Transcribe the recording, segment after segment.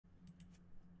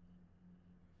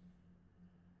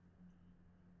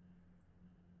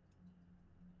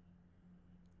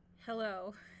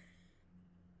Hello.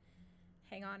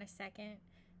 Hang on a second.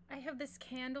 I have this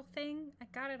candle thing. I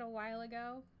got it a while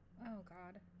ago. Oh,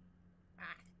 God.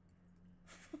 Ah.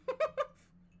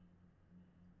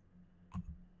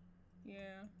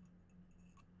 Yeah.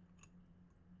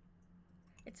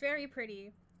 It's very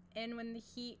pretty. And when the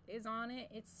heat is on it,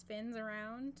 it spins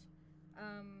around.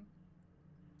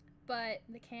 But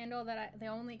the candle the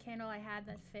only candle I had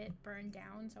that fit burned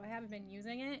down, so I haven't been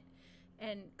using it.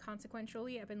 And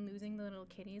consequentially, I've been losing the little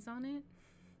kitties on it.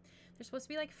 There's supposed to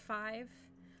be like 5.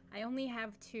 I only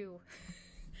have 2.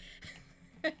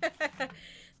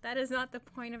 That is not the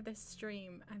point of this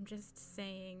stream. I'm just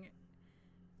saying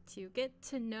to get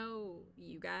to know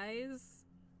you guys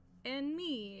and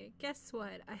me. Guess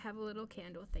what? I have a little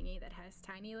candle thingy that has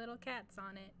tiny little cats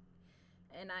on it.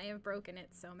 And I have broken it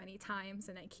so many times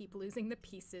and I keep losing the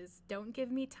pieces. Don't give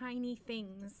me tiny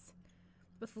things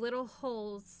with little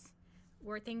holes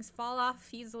where things fall off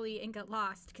easily and get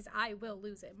lost, because I will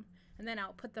lose them. And then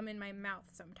I'll put them in my mouth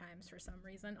sometimes for some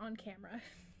reason on camera.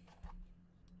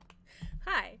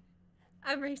 Hi,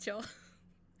 I'm Rachel.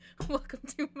 Welcome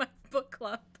to my book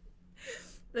club.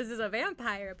 This is a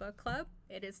vampire book club.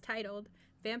 It is titled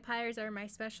Vampires Are My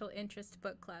Special Interest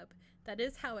Book Club. That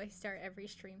is how I start every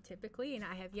stream typically, and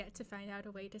I have yet to find out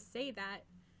a way to say that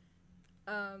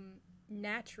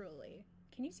naturally.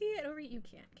 Can you see it over? You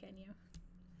can't, can you?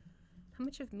 How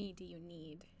much of me do you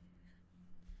need?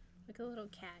 Like a little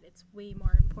cat, it's way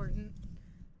more important.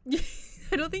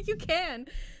 I don't think you can.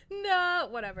 No,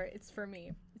 whatever. It's for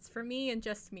me. It's for me and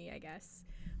just me, I guess.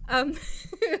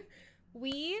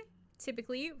 We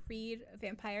typically read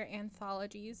vampire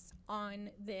anthologies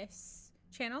on this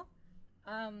channel.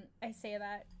 I say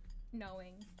that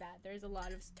knowing that there's a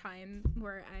lot of time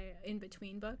where in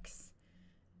between books,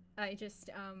 I just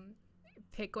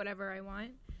pick whatever I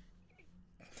want.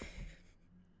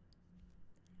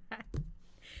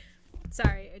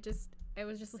 Sorry, I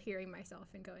was just hearing myself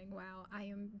and going, wow, I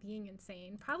am being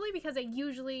insane. Probably because I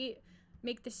usually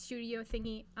make the studio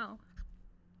thingy. Oh.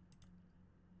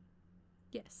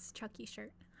 Yes, Chucky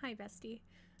shirt. Hi, bestie.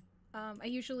 I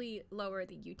usually lower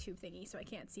the YouTube thingy so I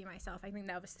can't see myself. I think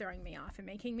that was throwing me off and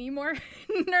making me more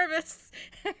nervous.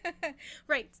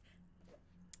 Right.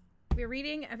 We're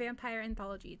reading a vampire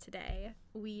anthology today.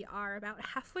 We are about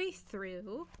halfway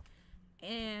through,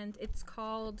 and it's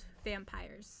called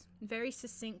Vampires. Very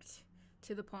succinct,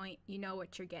 to the point. You know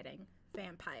what you're getting.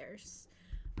 Vampires.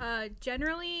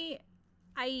 Generally,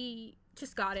 I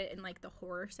just got it in like the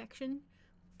horror section,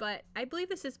 but I believe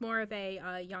this is more of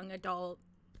a young adult,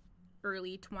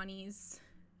 early 20s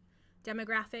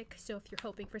demographic. So if you're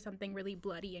hoping for something really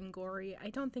bloody and gory, I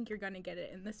don't think you're gonna get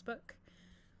it in this book.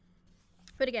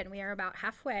 But again, we are about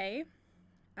halfway.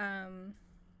 On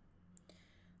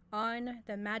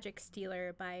The Magic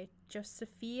Stealer by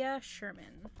Josepha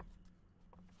Sherman.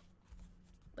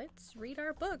 Let's read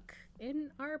our book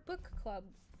in our book club.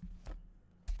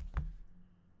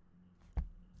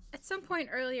 At some point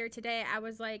earlier today, I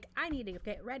was like, I need to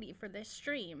get ready for this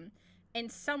stream.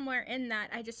 And somewhere in that,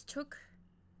 I just took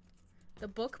the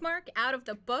bookmark out of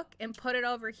the book and put it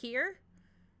over here.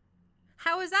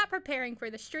 How is that preparing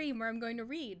for the stream where I'm going to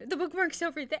read? The bookmark's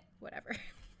over there. Whatever.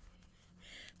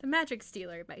 The Magic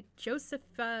Stealer by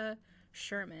Josepha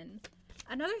Sherman.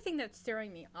 Another thing that's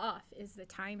throwing me off is the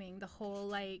timing. The whole,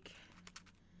 like,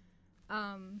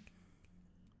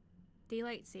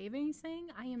 daylight savings thing.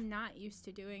 I am not used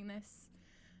to doing this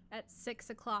at 6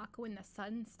 o'clock when the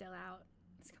sun's still out.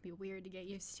 It's gonna be weird to get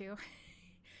used to.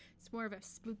 It's more of a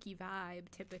spooky vibe,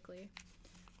 typically.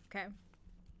 Okay.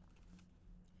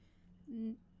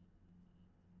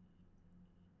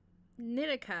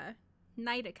 Nidica.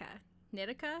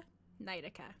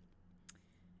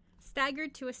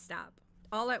 Staggered to a stop,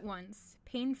 all at once,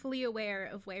 painfully aware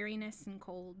of weariness and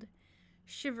cold.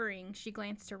 Shivering, she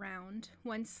glanced around.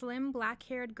 One slim,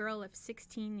 black-haired girl of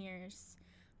 16 years.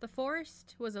 The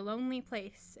forest was a lonely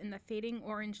place in the fading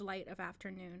orange light of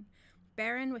afternoon,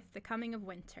 barren with the coming of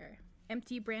winter.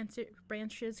 Empty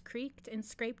branches creaked and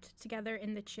scraped together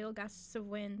in the chill gusts of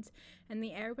wind, and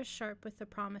the air was sharp with the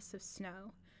promise of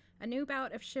snow. A new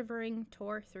bout of shivering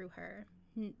tore through her.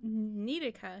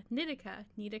 Nidica.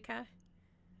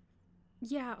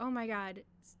 Yeah, oh my god.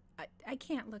 I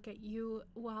can't look at you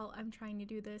while I'm trying to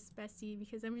do this, bestie,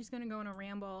 because I'm just gonna go on a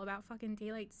ramble about fucking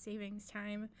daylight savings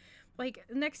time. Like,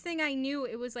 next thing I knew,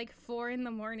 it was like 4 in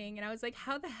the morning, and I was like,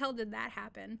 how the hell did that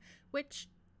happen? Which,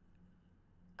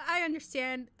 I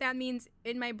understand, that means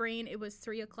in my brain it was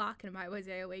 3 o'clock, and why was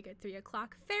I awake at 3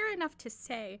 o'clock? Fair enough to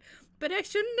say, but I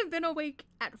shouldn't have been awake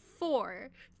at 4.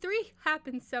 3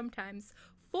 happens sometimes.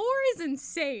 4 is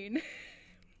insane.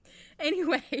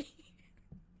 Anyway,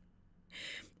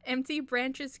 Empty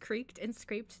branches creaked and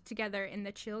scraped together in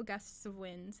the chill gusts of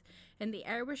wind, and the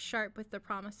air was sharp with the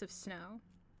promise of snow.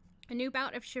 A new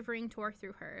bout of shivering tore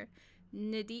through her.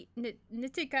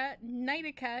 Nitika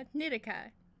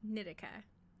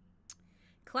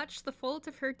clutched the folds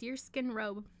of her deerskin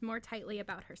robe more tightly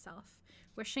about herself,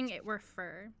 wishing it were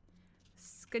fur.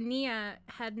 Skania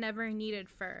had never needed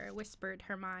fur, whispered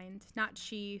her mind, not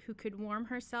she who could warm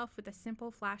herself with a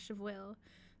simple flash of will.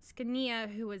 Skania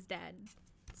who was dead.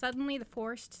 Suddenly the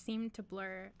forest seemed to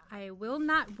blur. I will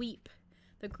not weep,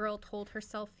 the girl told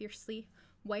herself fiercely,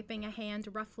 wiping a hand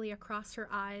roughly across her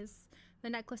eyes. The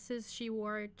necklaces she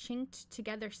wore chinked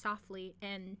together softly,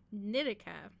 and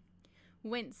Nitika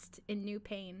winced in new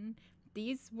pain.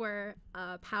 These were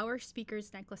power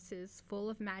speaker's necklaces full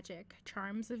of magic,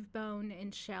 charms of bone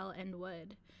and shell and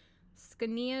wood.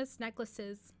 Skania's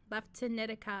necklaces left to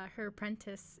Nitika her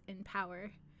apprentice in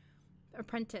power.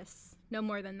 Apprentice, no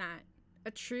more than that.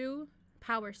 A true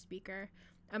power speaker,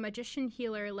 a magician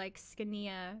healer like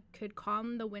Skania, could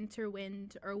calm the winter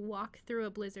wind or walk through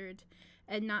a blizzard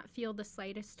and not feel the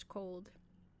slightest cold.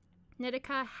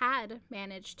 Nitika had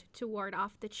managed to ward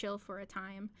off the chill for a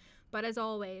time, but as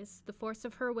always, the force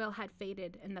of her will had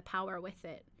faded and the power with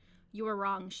it. You were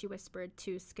wrong, she whispered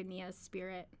to Skania's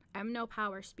spirit. I'm no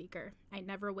power speaker. I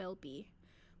never will be.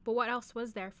 But what else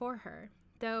was there for her?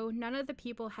 Though none of the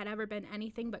people had ever been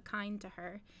anything but kind to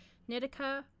her,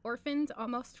 Nitika, orphaned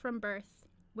almost from birth,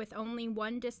 with only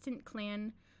one distant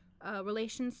clan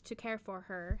relations to care for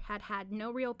her, had had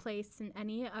no real place in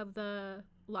any of the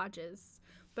lodges.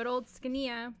 But old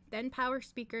Skania, then power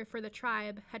speaker for the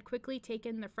tribe, had quickly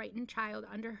taken the frightened child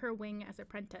under her wing as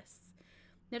apprentice.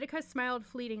 Nitika smiled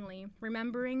fleetingly,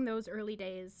 remembering those early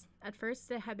days. At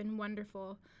first it had been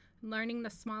wonderful, learning the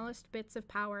smallest bits of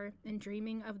power and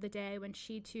dreaming of the day when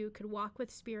she too could walk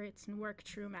with spirits and work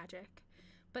true magic.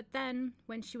 But then,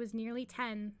 when she was nearly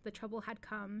 10, the trouble had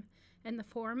come, in the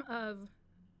form of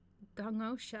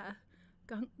Gangosa,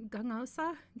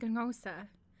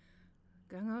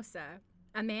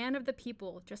 a man of the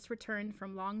people just returned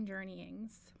from long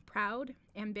journeyings, proud,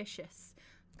 ambitious,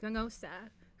 Gangosa,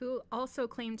 who also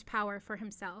claimed power for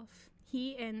himself.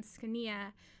 He and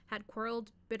Skania had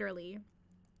quarreled bitterly.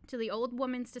 To the old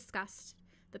woman's disgust,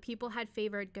 the people had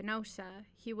favored Gangosa.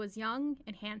 He was young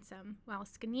and handsome, while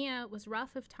Skania was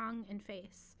rough of tongue and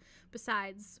face.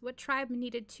 Besides, what tribe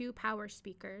needed two power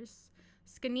speakers?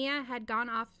 Skania had gone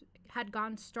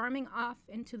storming off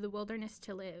into the wilderness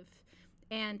to live,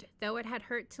 and though it had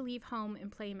hurt to leave home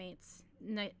and playmates,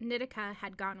 Nitika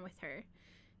had gone with her.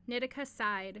 Nitika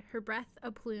sighed, her breath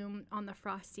a plume on the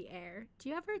frosty air. Do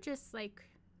you ever just,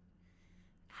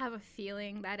 have a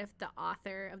feeling that if the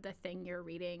author of the thing you're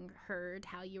reading heard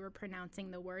how you were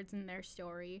pronouncing the words in their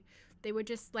story, they would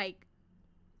just,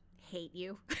 hate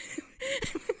you?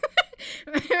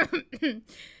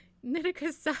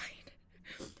 Nitika sighed,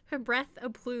 her breath a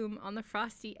plume on the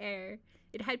frosty air.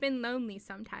 It had been lonely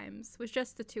sometimes, with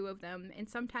just the two of them, and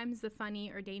sometimes the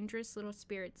funny or dangerous little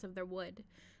spirits of their wood.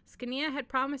 Skania had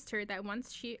promised her that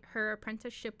once her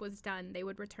apprenticeship was done, they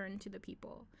would return to the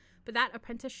people. But that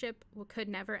apprenticeship could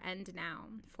never end now,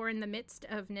 for in the midst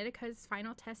of Nitika's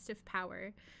final test of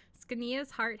power,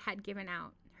 Skania's heart had given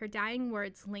out. Her dying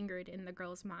words lingered in the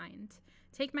girl's mind.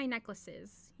 Take my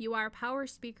necklaces. You are a power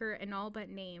speaker in all but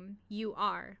name. You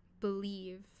are.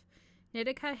 Believe.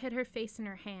 Nitika hid her face in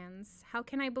her hands. How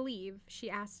can I believe?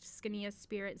 She asked Skania's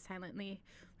spirit silently.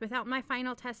 Without my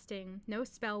final testing, no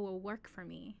spell will work for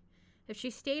me. If she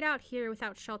stayed out here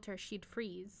without shelter, she'd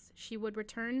freeze. She would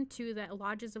return to the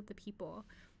lodges of the people.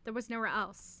 There was nowhere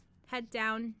else. Head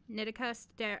down,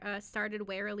 Nitika started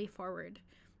warily forward.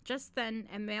 Just then,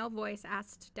 a male voice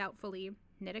asked doubtfully,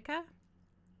 Nitika?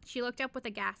 She looked up with a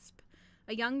gasp.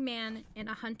 A young man in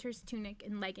a hunter's tunic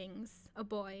and leggings. A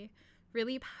boy,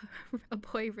 perhaps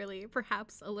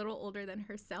a little older than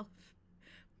herself.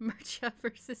 Mircha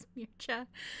versus Mircha.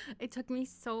 It took me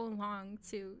so long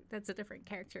that's a different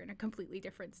character in a completely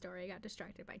different story. I got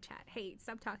distracted by chat. Hey,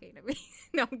 stop talking to me.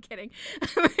 No, I'm kidding.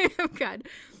 Oh, God.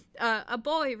 A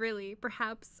boy, really,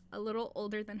 perhaps a little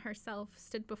older than herself,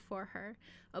 stood before her,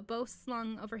 a bow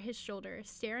slung over his shoulder,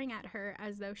 staring at her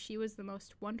as though she was the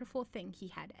most wonderful thing he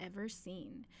had ever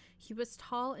seen. He was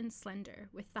tall and slender,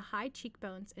 with the high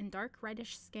cheekbones and dark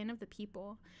reddish skin of the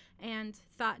people, and,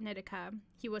 thought Nitika,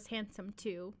 he was handsome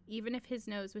too, even if his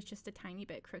nose was just a tiny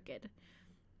bit crooked.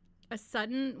 A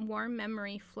sudden, warm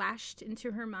memory flashed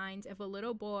into her mind of a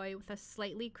little boy with a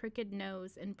slightly crooked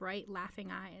nose and bright,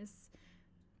 laughing eyes.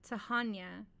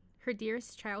 Tonya, her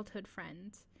dearest childhood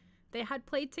friend. They had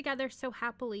played together so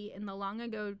happily in the long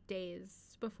ago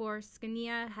days, before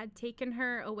Skania had taken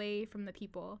her away from the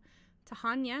people.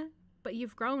 Tonya, but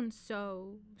you've grown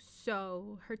so,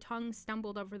 her tongue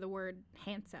stumbled over the word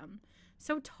handsome.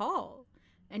 So tall.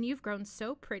 And you've grown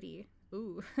so pretty.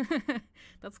 Ooh,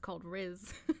 that's called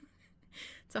Riz.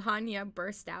 Tonya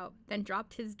burst out, then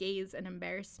dropped his gaze in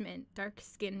embarrassment, dark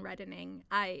skin reddening.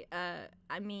 I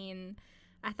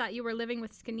thought you were living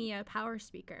with Skania, power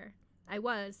speaker. I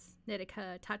was.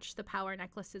 Nitika touched the power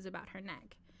necklaces about her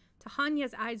neck.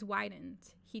 Tohanya's eyes widened.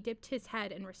 He dipped his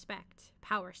head in respect.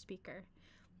 Power speaker.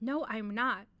 No, I'm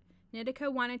not.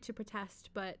 Nitika wanted to protest,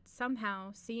 but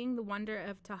somehow, seeing the wonder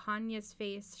of Tohanya's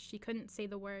face, she couldn't say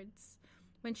the words.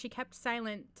 When she kept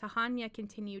silent, Tonya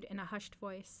continued in a hushed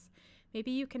voice.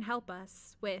 Maybe you can help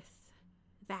us with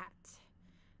that.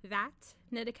 That?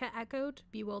 Nitika echoed,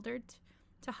 bewildered.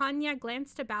 Tonya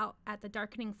glanced about at the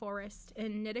darkening forest,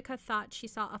 and Nitika thought she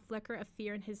saw a flicker of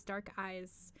fear in his dark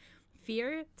eyes.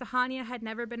 Fear? Tonya had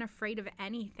never been afraid of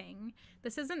anything.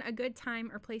 This isn't a good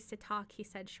time or place to talk, he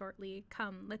said shortly.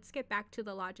 Come, let's get back to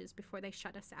the lodges before they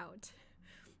shut us out.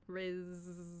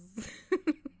 Riz.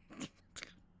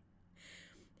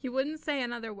 He wouldn't say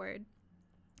another word.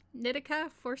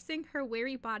 Nitika, forcing her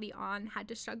weary body on, had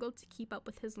to struggle to keep up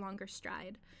with his longer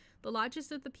stride. The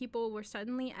lodges of the people were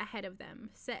suddenly ahead of them,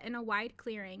 set in a wide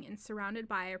clearing and surrounded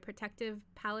by a protective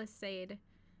palisade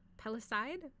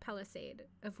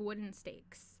of wooden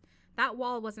stakes. That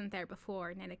wall wasn't there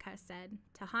before, Nitika said.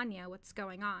 Tonya, what's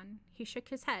going on? He shook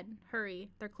his head.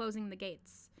 Hurry, they're closing the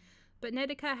gates. But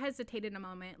Nitika hesitated a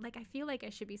moment, like I feel like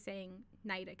I should be saying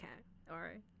Nitika,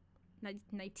 or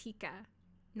Nitika,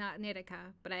 not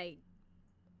Nitika, but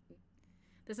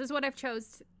this is what I've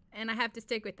chose, and I have to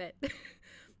stick with it.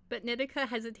 But Nitika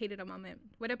hesitated a moment.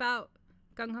 What about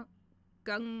Gungosha?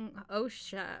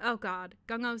 Oh God,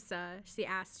 Gungosa, she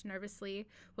asked nervously.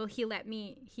 Will he let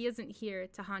me? He isn't here,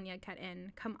 Tonya cut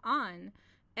in. Come on.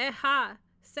 Eha,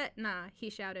 Setna, he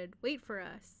shouted. Wait for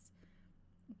us.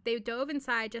 They dove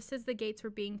inside just as the gates were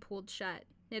being pulled shut.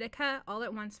 Nitika all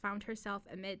at once found herself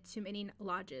amid too many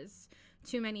lodges,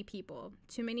 too many people,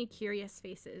 too many curious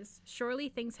faces. Surely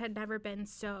things had never been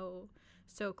so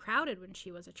crowded when she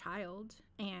was a child,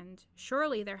 and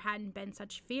surely there hadn't been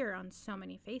such fear on so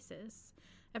many faces.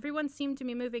 Everyone seemed to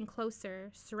be moving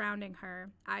closer, surrounding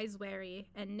her, eyes wary,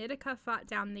 and Nitika fought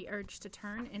down the urge to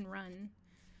turn and run.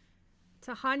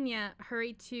 Tonya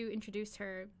hurried to introduce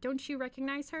her. Don't you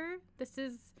recognize her? This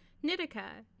is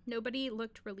Nitika. Nobody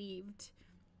looked relieved.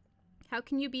 How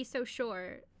can you be so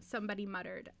sure? Somebody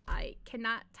muttered. I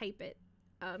cannot type it.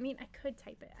 I could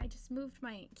type it. I just moved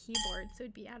my keyboard so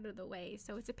it'd be out of the way.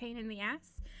 So it's a pain in the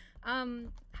ass. How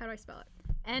do I spell it?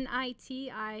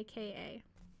 Nitika.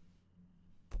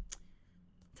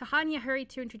 Tonya hurried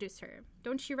to introduce her.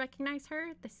 Don't you recognize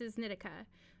her? This is Nitika.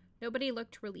 Nobody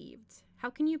looked relieved. How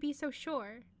can you be so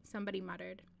sure? Somebody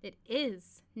muttered. It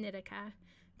is Nitika.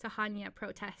 Tonya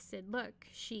protested. Look,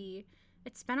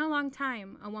 It's been a long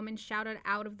time, a woman shouted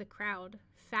out of the crowd.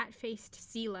 Fat-faced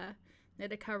Sela,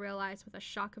 Nitika realized with a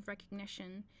shock of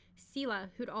recognition. Sela,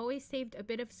 who'd always saved a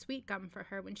bit of sweet gum for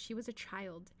her when she was a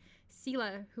child.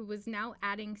 Sela, who was now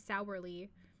adding sourly,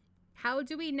 how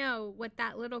do we know what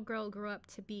that little girl grew up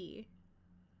to be?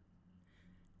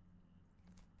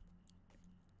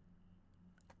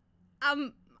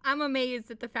 I'm amazed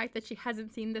at the fact that she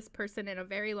hasn't seen this person in a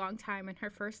very long time, and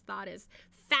her first thought is,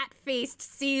 fat-faced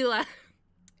Sela.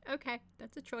 Okay,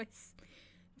 that's a choice.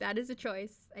 That is a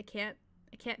choice. I can't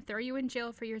throw you in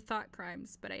jail for your thought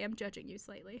crimes, but I am judging you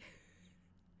slightly.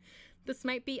 This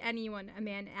might be anyone, a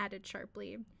man added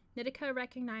sharply. Nitika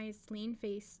recognized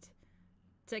lean-faced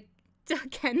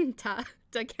Dakenta,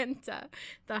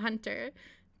 the hunter,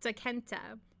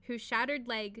 Dakenta, whose shattered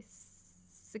leg,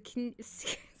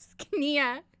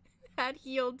 Skania, had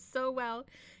healed so well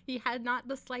he had not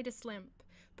the slightest limp.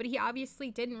 But he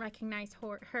obviously didn't recognize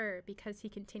her because he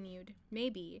continued,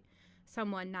 maybe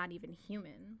someone not even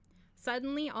human.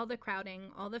 Suddenly, all the crowding,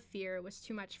 all the fear was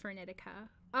too much for Nitika.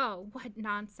 Oh, what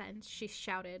nonsense, she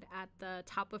shouted at the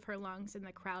top of her lungs, and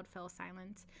the crowd fell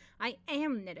silent. I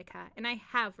am Nitika, and I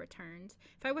have returned.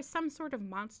 If I was some sort of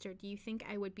monster, do you think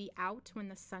I would be out when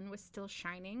the sun was still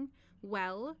shining?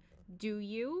 Well, do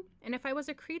you? And if I was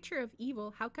a creature of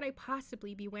evil, how could I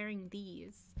possibly be wearing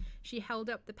these? She held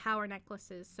up the power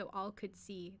necklaces so all could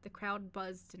see. The crowd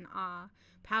buzzed in awe.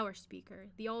 Power speaker,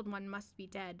 the old one must be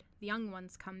dead. The young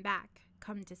one's come back,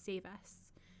 come to save us.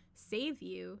 Save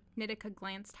you? Nitika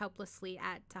glanced helplessly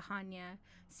at Tonya.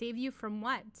 Save you from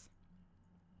what?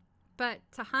 But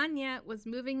Tonya was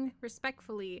moving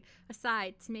respectfully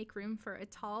aside to make room for a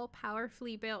tall,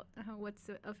 powerfully built, what's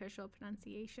the official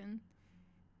pronunciation?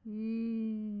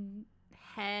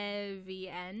 Heavy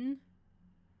N.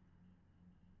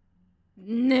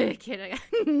 Nitika.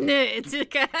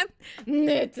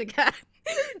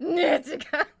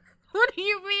 What do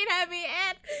you mean, heavy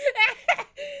head?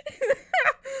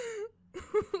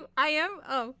 I am?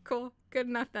 Oh, cool. Good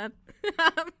enough then.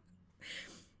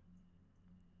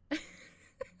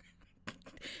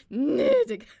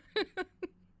 Nitika.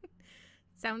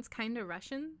 Sounds kind of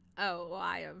Russian. Oh, well,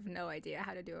 I have no idea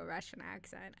how to do a Russian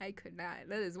accent. I could not.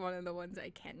 That is one of the ones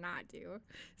I cannot do.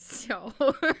 So,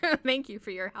 thank you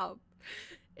for your help.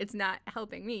 It's not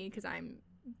helping me because I'm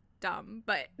dumb,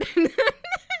 but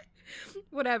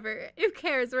whatever. Who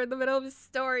cares? We're in the middle of a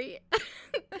story.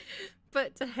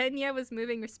 But Tonya was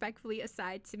moving respectfully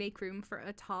aside to make room for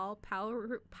a tall,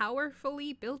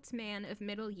 powerfully built man of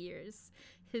middle years.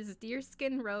 His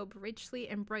deerskin robe, richly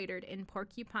embroidered in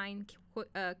porcupine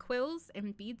quills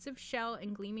and beads of shell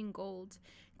and gleaming gold,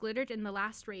 glittered in the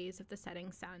last rays of the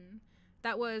setting sun.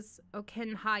 That was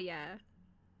Okenhaya,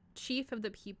 chief of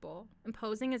the people,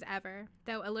 imposing as ever,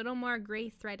 though a little more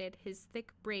gray-threaded his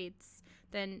thick braids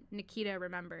than Nikita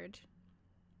remembered.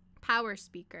 Power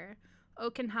speaker.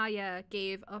 Okenhaya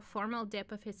gave a formal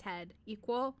dip of his head,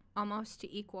 equal, almost to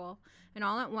equal, and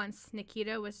all at once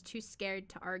Nikita was too scared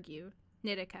to argue.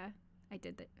 Nitika. I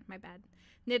did that. My bad.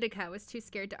 Nitika was too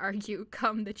scared to argue.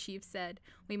 Come, the chief said.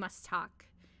 We must talk.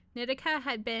 Nitika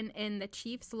had been in the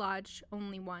chief's lodge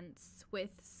only once,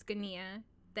 with Skania.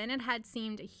 Then it had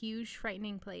seemed a huge,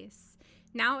 frightening place.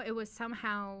 Now it was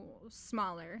somehow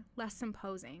smaller, less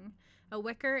imposing. A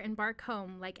wicker and bark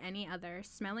home like any other,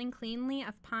 smelling cleanly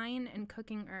of pine and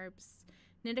cooking herbs.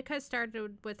 Nitika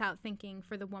started without thinking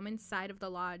for the woman's side of the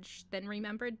lodge, then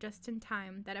remembered just in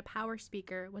time that a power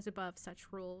speaker was above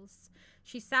such rules.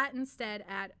 She sat instead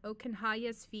at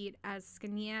Okenhaya's feet as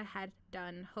Skania had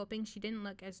done, hoping she didn't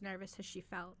look as nervous as she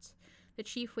felt. The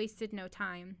chief wasted no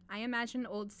time. I imagine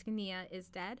old Skania is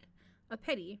dead? A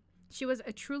pity. She was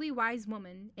a truly wise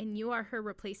woman, and you are her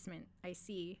replacement, I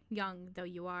see, young though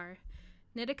you are.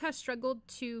 Nitika struggled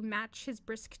to match his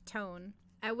brisk tone.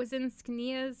 I was in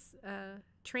Skania's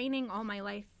training all my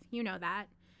life. You know that.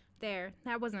 There,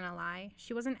 that wasn't a lie.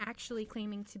 She wasn't actually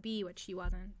claiming to be what she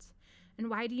wasn't. And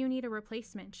why do you need a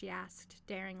replacement? She asked,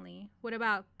 daringly. What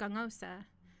about Gangosa?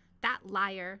 That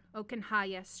liar,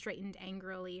 Okenhaya straightened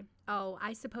angrily. Oh,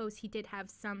 I suppose he did have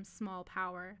some small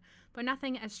power, but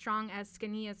nothing as strong as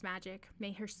Skania's magic.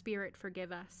 May her spirit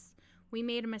forgive us. We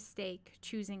made a mistake,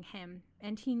 choosing him,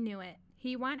 and he knew it.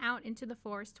 He went out into the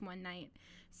forest one night,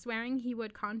 swearing he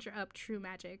would conjure up true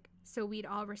magic, so we'd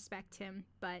all respect him,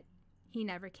 but he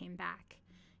never came back.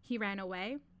 He ran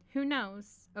away? Who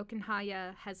knows?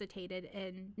 Okenhaya hesitated,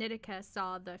 and Nitika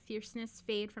saw the fierceness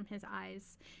fade from his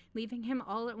eyes, leaving him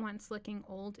all at once looking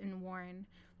old and worn.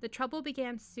 The trouble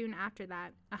began soon after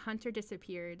that. A hunter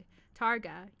disappeared.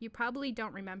 Targa, you probably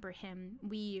don't remember him.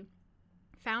 We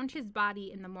found his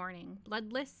body in the morning,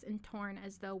 bloodless and torn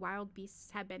as though wild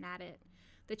beasts had been at it.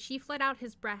 The chief let out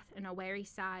his breath in a weary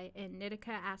sigh, and Nitika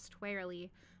asked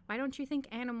warily, Why don't you think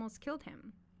animals killed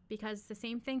him? Because the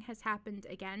same thing has happened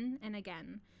again and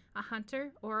again. A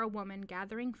hunter or a woman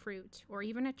gathering fruit, or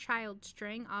even a child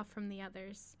straying off from the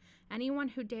others. Anyone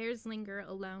who dares linger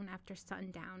alone after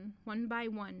sundown, one by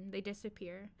one they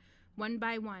disappear. One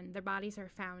by one their bodies are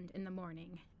found in the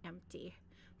morning, empty.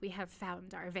 We have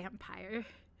found our vampire.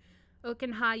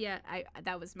 Okenhaya,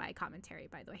 that was my commentary,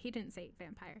 by the way. He didn't say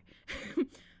vampire.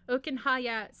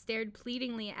 Okenhaya stared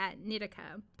pleadingly at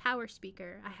Nitika. Power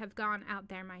speaker, I have gone out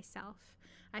there myself.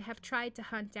 I have tried to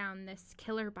hunt down this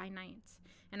killer by night,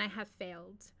 and I have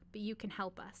failed. But you can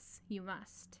help us. You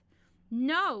must.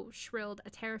 No, shrilled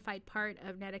a terrified part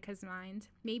of Nitika's mind.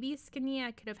 Maybe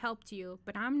Skania could have helped you,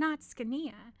 but I'm not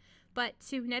Skania. But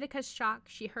to Nitika's shock,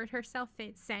 she heard herself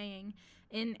saying,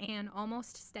 in an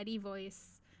almost steady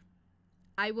voice,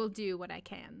 I will do what I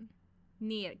can.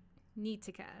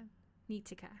 Nitika.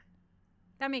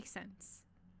 That makes sense.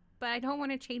 But I don't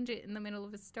want to change it in the middle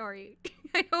of a story.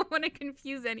 I don't want to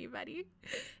confuse anybody.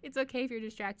 It's okay if you're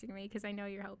distracting me, because I know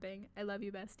you're helping. I love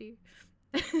you, bestie.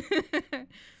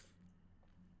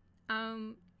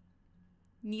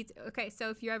 Okay, so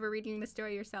if you're ever reading the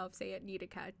story yourself, say it,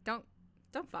 Nitika. Don't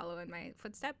follow in my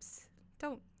footsteps.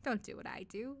 Don't do what I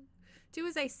do. Do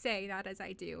as I say, not as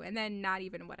I do, and then not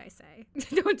even what I say.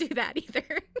 Don't do that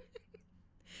either.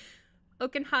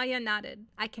 Okenhaya nodded.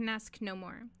 I can ask no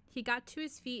more. He got to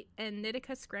his feet, and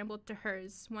Nitika scrambled to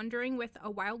hers, wondering with a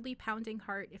wildly pounding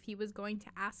heart if he was going to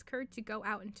ask her to go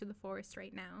out into the forest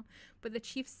right now. But the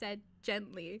chief said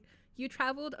gently, You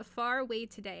traveled a far way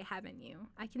today, haven't you?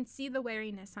 I can see the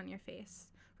weariness on your face.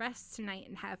 Rest tonight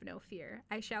and have no fear.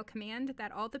 I shall command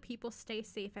that all the people stay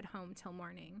safe at home till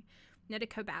morning.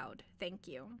 Nitika bowed. Thank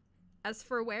you. As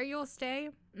for where you'll stay,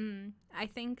 I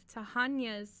think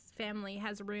Tahanya's family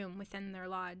has room within their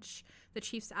lodge. The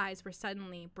chief's eyes were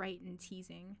suddenly bright and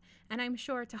teasing, and I'm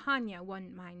sure Tahanya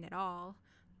wouldn't mind at all.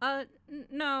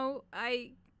 No,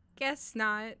 I guess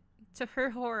not. To her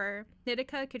horror,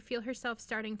 Nitika could feel herself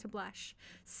starting to blush.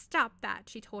 Stop that,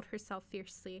 she told herself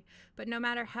fiercely, but no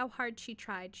matter how hard she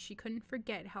tried, she couldn't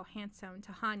forget how handsome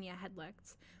Tahanya had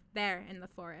looked, there in the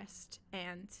forest,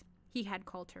 and he had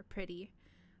called her pretty.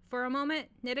 For a moment,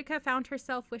 Nitika found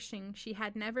herself wishing she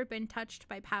had never been touched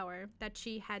by power, that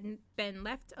she hadn't been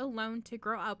left alone to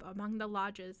grow up among the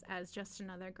lodges as just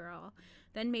another girl.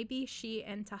 Then maybe she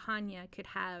and Tahanya could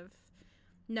have...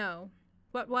 No.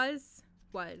 What was,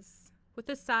 was. With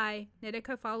a sigh,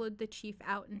 Nitika followed the chief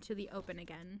out into the open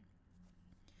again.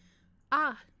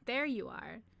 Ah, there you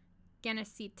are.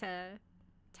 Genesita,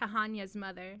 Tahanya's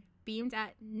mother, beamed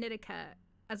at Nitika,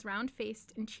 as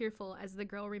round-faced and cheerful as the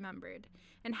girl remembered.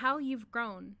 And how you've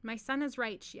grown. My son is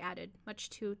right, she added, much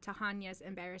to Tahanya's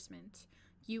embarrassment.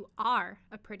 You are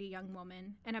a pretty young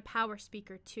woman, and a power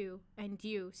speaker, too, and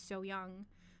you so young.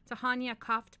 Tahanya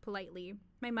coughed politely.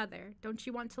 My mother, don't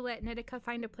you want to let Nitika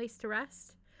find a place to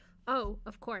rest? Oh,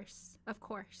 of course, of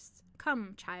course.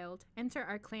 Come, child, enter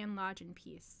our clan lodge in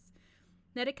peace.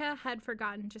 Nitika had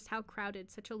forgotten just how crowded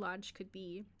such a lodge could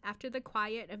be, after the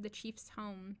quiet of the chief's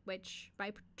home, which,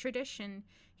 by tradition,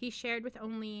 he shared with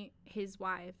only his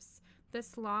wives.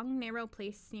 This long, narrow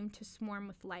place seemed to swarm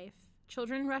with life.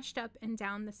 Children rushed up and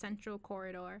down the central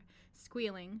corridor,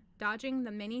 squealing, dodging the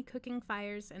many cooking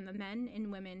fires and the men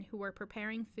and women who were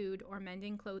preparing food or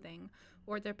mending clothing,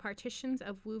 or the partitions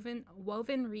of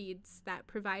woven reeds that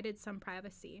provided some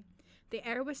privacy. The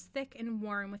air was thick and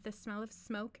warm with the smell of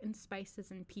smoke and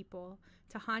spices and people,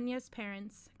 Tahanya's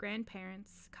parents,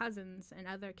 grandparents, cousins, and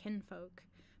other kinfolk.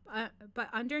 But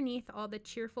underneath all the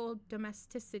cheerful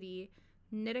domesticity,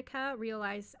 Nitika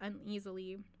realized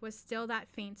uneasily, was still that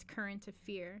faint current of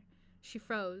fear. She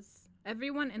froze.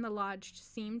 Everyone in the lodge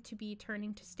seemed to be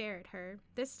turning to stare at her,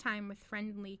 this time with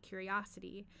friendly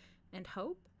curiosity. And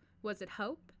hope? Was it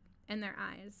hope? In their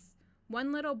eyes.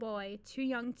 One little boy, too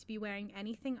young to be wearing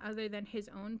anything other than his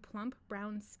own plump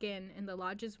brown skin in the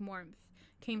lodge's warmth,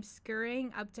 came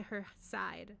scurrying up to her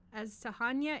side. As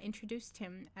Tahanya introduced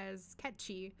him as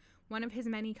Ketchi, one of his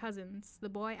many cousins, the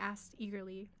boy asked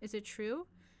eagerly, Is it true?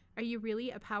 Are you really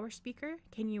a power speaker?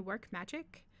 Can you work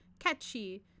magic?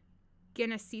 Ketchi!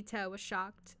 Genesita was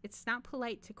shocked. It's not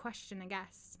polite to question a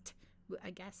guest.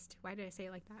 A guest? Why did I say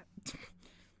it like that?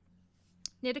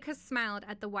 Nitika smiled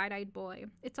at the wide-eyed boy.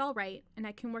 It's all right, and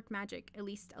I can work magic, at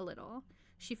least a little.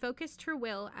 She focused her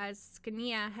will as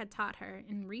Skania had taught her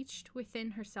and reached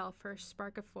within herself for a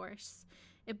spark of force.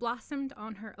 It blossomed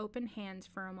on her open hand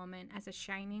for a moment as a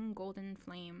shining golden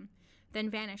flame, then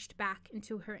vanished back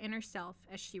into her inner self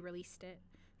as she released it.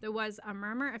 There was a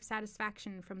murmur of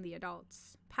satisfaction from the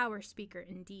adults. Power speaker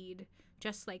indeed,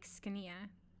 just like Skania.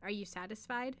 Are you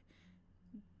satisfied?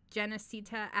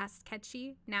 Genesita asked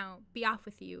Ketchi. Now, be off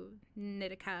with you,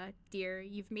 Nitika, dear.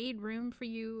 We've made room for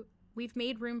you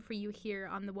here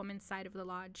on the woman's side of the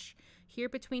lodge, here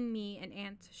between me and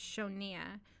Aunt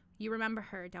Shonia. You remember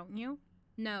her, don't you?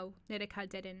 No, Nitika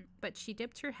didn't, but she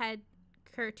dipped her head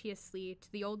courteously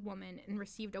to the old woman and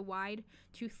received a wide,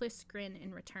 toothless grin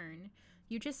in return.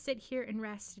 You just sit here and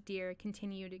rest, dear,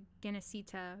 continued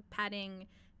Genesita, patting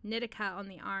Nitika on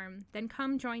the arm. Then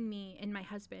come join me and my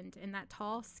husband and that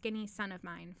tall, skinny son of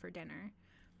mine for dinner.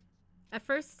 At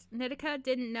first, Nitika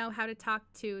didn't know how to talk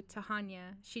to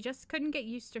Tahanya. She just couldn't get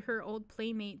used to her old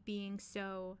playmate being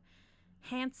so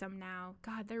handsome now.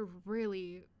 God, they're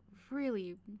really,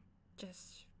 really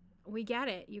just... We get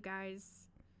it, you guys.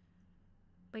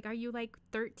 Like, are you,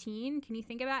 13? Can you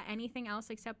think about anything else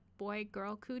except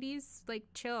boy-girl cooties?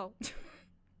 Chill.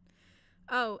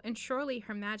 Oh, and surely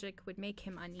her magic would make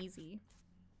him uneasy.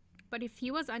 But if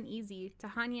he was uneasy,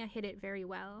 Tahanya hid it very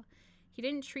well. He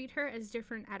didn't treat her as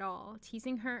different at all,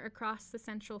 teasing her across the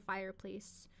central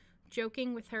fireplace,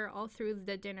 joking with her all through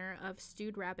the dinner of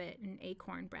stewed rabbit and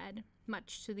acorn bread,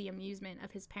 much to the amusement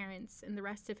of his parents and the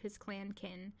rest of his clan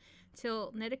kin,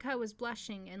 till Nitika was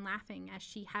blushing and laughing as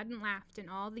she hadn't laughed in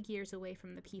all the years away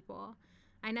from the people.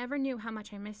 I never knew how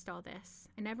much I missed all this.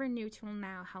 I never knew till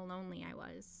now how lonely I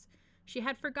was. She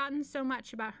had forgotten so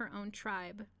much about her own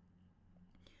tribe.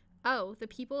 Oh, the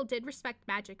people did respect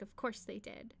magic, of course they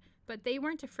did. But they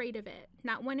weren't afraid of it,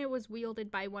 not when it was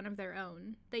wielded by one of their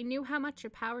own. They knew how much a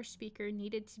power speaker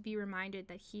needed to be reminded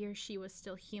that he or she was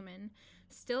still human,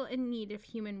 still in need of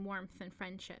human warmth and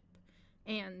friendship.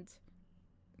 And...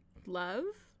 love?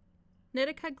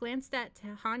 Nitika glanced at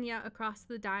Tahanya across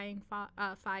the dying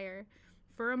fire.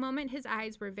 For a moment his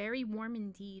eyes were very warm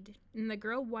indeed, and the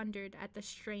girl wondered at the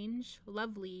strange,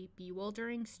 lovely,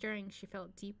 bewildering stirring she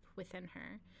felt deep within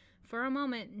her. For a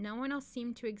moment no one else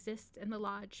seemed to exist in the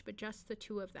lodge but just the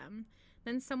two of them.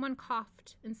 Then someone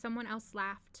coughed, and someone else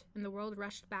laughed, and the world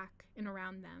rushed back and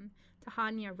around them.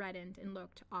 Tonya reddened and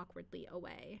looked awkwardly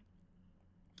away.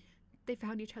 They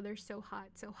found each other so hot,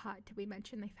 so hot. Did we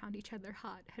mention they found each other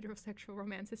hot? Heterosexual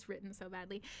romance is written so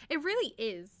badly. It really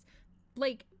is.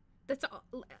 Like, that's all.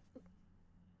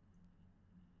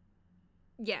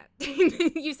 Yeah.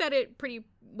 You said it pretty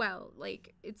well.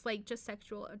 Like, it's like just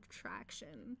sexual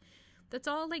attraction. That's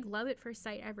all, like, love at first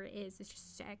sight ever is. It's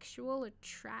just sexual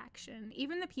attraction.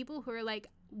 Even the people who are like,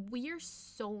 we're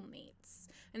soulmates,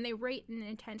 and they write an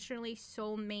intentionally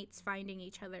soulmates finding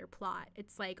each other plot.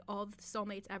 It's like all the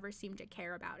soulmates ever seem to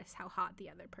care about is how hot the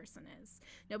other person is.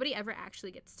 Nobody ever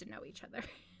actually gets to know each other.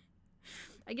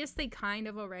 I guess they kind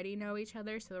of already know each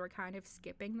other, so we're kind of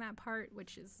skipping that part,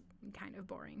 which is kind of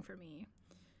boring for me.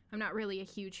 I'm not really a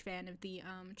huge fan of the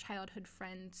childhood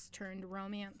friends turned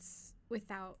romance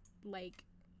without, like,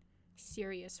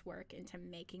 serious work into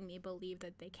making me believe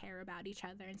that they care about each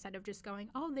other instead of just going,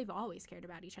 oh, they've always cared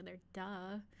about each other.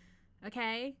 Duh.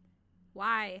 Okay?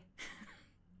 Why?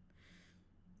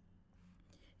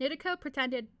 Nitika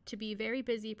pretended to be very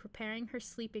busy preparing her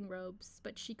sleeping robes,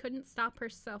 but she couldn't stop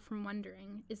herself from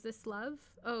wondering, is this love?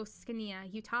 Oh,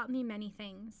 Skania, you taught me many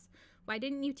things. Why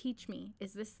didn't you teach me?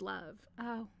 Is this love?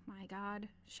 Oh, my God.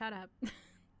 Shut up.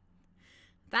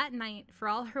 That night, for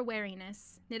all her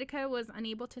wariness, Nitika was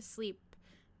unable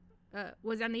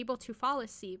to fall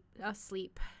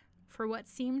asleep for what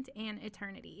seemed an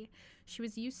eternity. She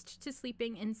was used to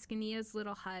sleeping in Skania's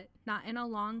little hut, not in a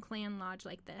long clan lodge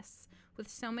like this, with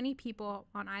so many people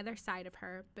on either side of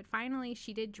her, but finally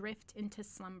she did drift into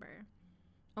slumber,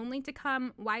 only to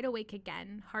come wide awake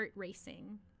again, heart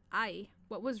racing. Aye,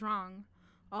 what was wrong?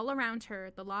 All around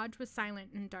her, the lodge was silent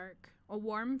and dark, a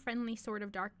warm, friendly sort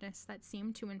of darkness that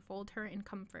seemed to enfold her in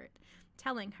comfort,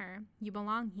 telling her, you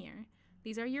belong here.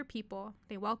 These are your people.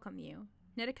 They welcome you.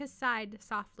 Nitika sighed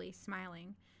softly,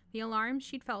 smiling. The alarm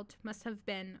she'd felt must have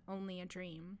been only a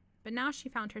dream. But now she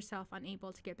found herself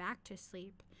unable to get back to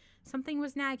sleep. Something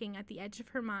was nagging at the edge of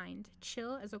her mind,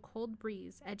 chill as a cold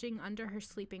breeze edging under her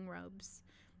sleeping robes.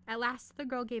 At last the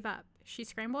girl gave up. She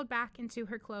scrambled back into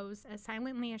her clothes as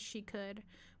silently as she could,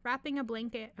 wrapping a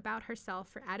blanket about herself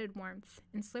for added warmth,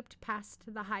 and slipped past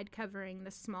the hide covering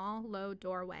the small, low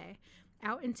doorway,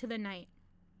 out into the night,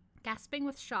 gasping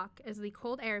with shock as the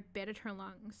cold air bit at her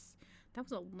lungs. That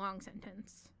was a long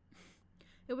sentence.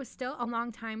 It was still a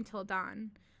long time till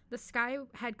dawn. The sky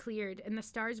had cleared, and the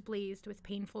stars blazed with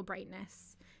painful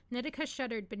brightness. Nitika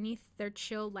shuddered beneath their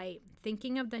chill light,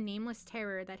 thinking of the nameless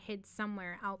terror that hid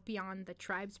somewhere out beyond the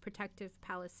tribe's protective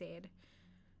palisade.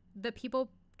 The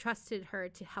people trusted her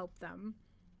to help them.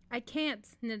 I can't,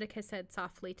 Nitika said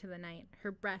softly to the night,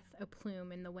 her breath a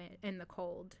plume in the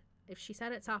cold. If she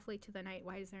said it softly to the night,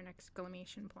 why is there an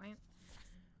exclamation point?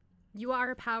 You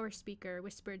are a power speaker,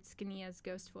 whispered Skania's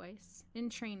ghost voice. In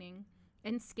training,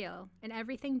 in skill, in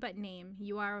everything but name,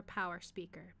 you are a power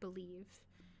speaker, believe.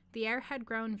 The air had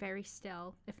grown very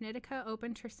still. If Nitika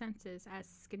opened her senses as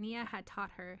Skania had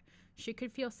taught her, she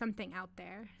could feel something out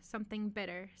there, something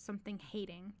bitter, something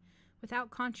hating. Without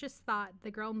conscious thought,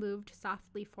 the girl moved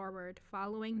softly forward,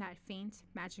 following that faint,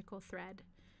 magical thread.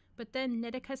 But then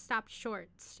Nitika stopped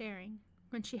short, staring.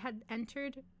 When she had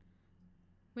entered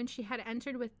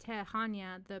with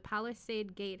Tonya, the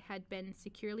palisade gate had been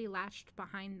securely latched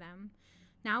behind them.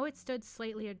 Now it stood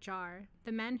slightly ajar.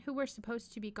 The men who were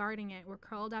supposed to be guarding it were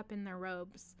curled up in their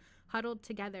robes, huddled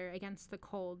together against the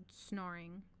cold,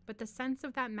 snoring. But the sense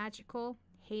of that magical,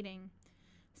 hating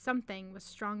something was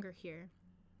stronger here.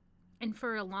 And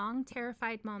for a long,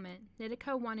 terrified moment,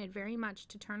 Nitika wanted very much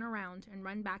to turn around and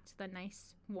run back to the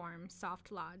nice, warm,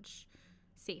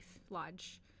 safe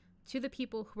lodge, to the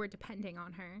people who were depending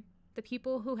on her, the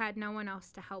people who had no one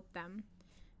else to help them.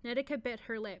 Nitika bit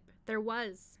her lip. There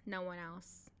was no one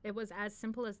else. It was as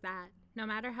simple as that. No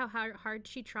matter how hard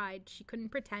she tried, she couldn't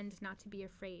pretend not to be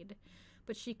afraid.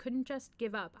 But she couldn't just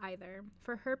give up either.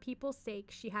 For her people's sake,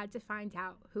 she had to find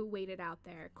out who waited out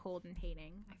there, cold and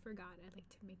hating. I forgot. I like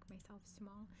to make myself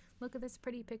small. Look at this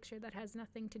pretty picture that has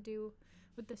nothing to do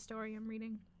with the story I'm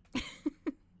reading.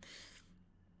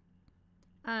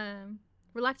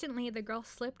 Reluctantly, the girl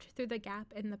slipped through the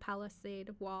gap in the palisade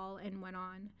wall and went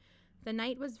on. The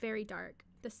night was very dark,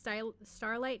 the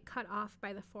starlight cut off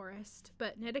by the forest,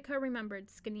 but Nitika remembered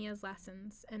Skania's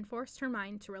lessons and forced her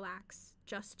mind to relax,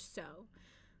 just so.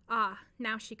 Ah,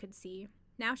 now she could see.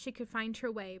 Now she could find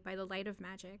her way by the light of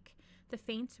magic. the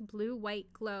faint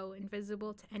blue-white glow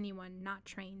invisible to anyone not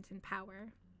trained in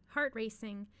power. Heart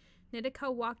racing,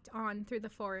 Nitika walked on through the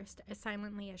forest as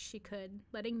silently as she could,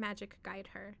 letting magic guide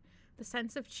her. The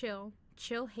sense of chill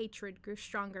hatred grew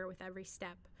stronger with every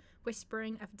step,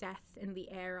 whispering of death in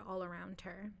the air all around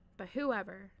her. But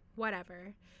whoever,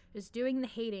 whatever, is doing the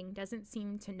hating doesn't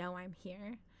seem to know I'm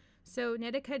here. So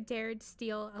Nitika dared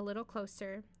steal a little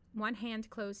closer, one hand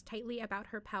closed tightly about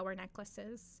her power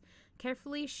necklaces.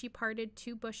 Carefully she parted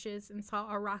 2 bushes and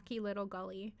saw a rocky little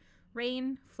gully.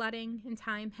 Rain, flooding, and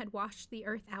time had washed the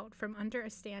earth out from under a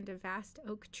stand of vast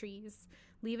oak trees,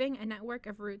 leaving a network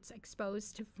of roots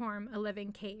exposed to form a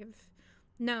living cave.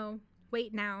 No,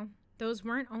 wait now. Those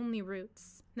weren't only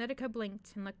roots. Nitika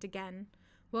blinked and looked again.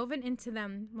 Woven into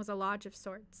them was a lodge of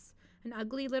sorts, an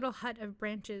ugly little hut of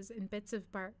branches and bits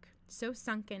of bark, so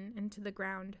sunken into the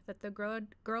ground that the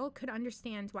girl could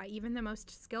understand why even the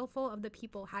most skillful of the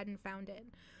people hadn't found it.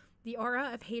 The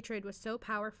aura of hatred was so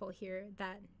powerful here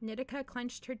that Nitika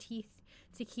clenched her teeth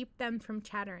to keep them from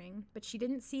chattering, but she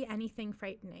didn't see anything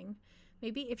frightening.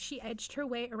 Maybe if she edged her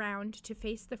way around to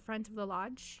face the front of the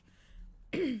lodge.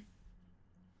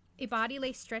 A body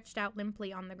lay stretched out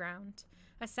limply on the ground.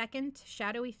 A second,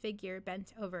 shadowy figure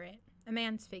bent over it. A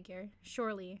man's figure,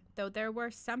 surely, though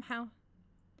there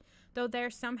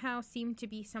somehow seemed to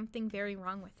be something very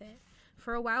wrong with it.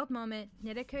 For a wild moment,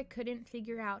 Nitika couldn't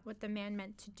figure out what the man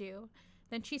meant to do.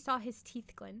 Then she saw his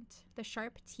teeth glint, the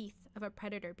sharp teeth of a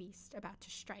predator beast about to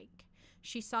strike.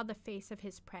 She saw the face of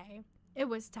his prey. It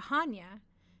was Tonya.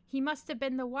 He must have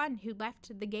been the one who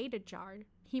left the gate ajar.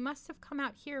 He must have come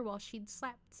out here while she'd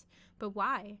slept. But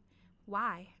why?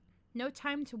 Why? No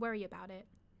time to worry about it.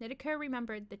 Nitika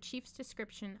remembered the chief's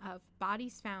description of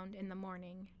bodies found in the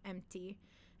morning, empty,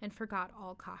 and forgot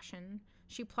all caution.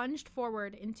 She plunged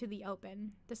forward into the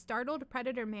open. The startled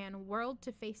predator man whirled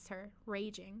to face her,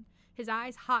 raging, his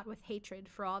eyes hot with hatred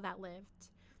for all that lived.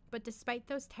 But despite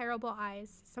those terrible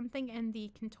eyes, something in the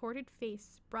contorted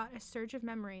face brought a surge of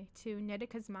memory to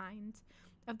Nitika's mind,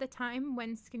 of the time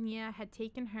when Skania had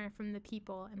taken her from the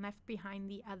people and left behind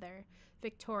the other,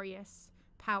 victorious,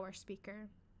 power speaker.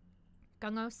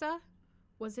 Gungosa?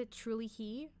 Was it truly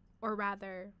he? Or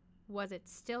rather, was it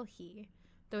still he?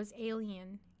 Those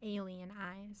alien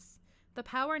eyes. The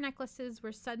power necklaces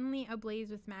were suddenly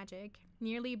ablaze with magic,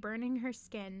 nearly burning her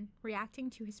skin, reacting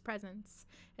to his presence,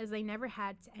 as they never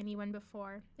had to anyone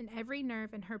before, and every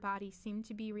nerve in her body seemed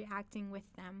to be reacting with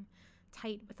them,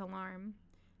 tight with alarm.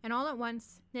 And all at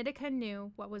once, Nitika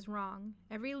knew what was wrong.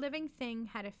 Every living thing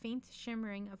had a faint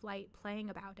shimmering of light playing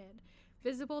about it,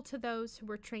 visible to those who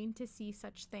were trained to see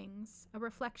such things, a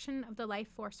reflection of the life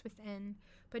force within,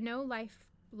 but no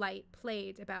light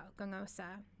played about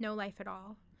Gungosa, no life at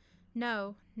all.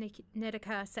 No,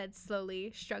 Nitika said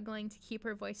slowly, struggling to keep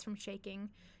her voice from shaking.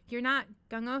 You're not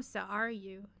Gungosa, are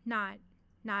you? Not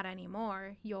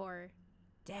anymore. You're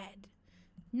dead.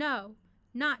 No,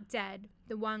 not dead,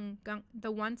 the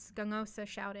once Gungosa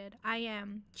shouted. I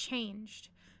am changed,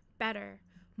 better,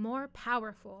 more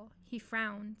powerful. He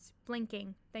frowned,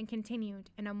 blinking, then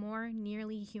continued in a more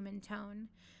nearly human tone.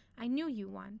 I knew you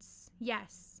once.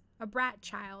 Yes, a brat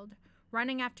child,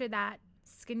 running after that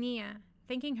Skania,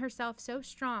 thinking herself so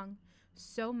strong,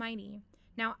 so mighty.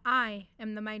 Now I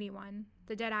am the mighty one.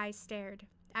 The dead eyes stared.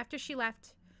 After she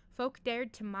left, folk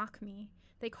dared to mock me.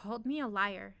 They called me a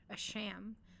liar, a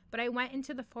sham. But I went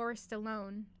into the forest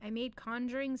alone. I made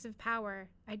conjurings of power.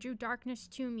 I drew darkness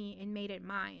to me and made it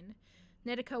mine.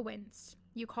 Nitika winced.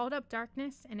 You called up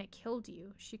darkness and it killed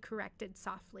you, she corrected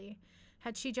softly.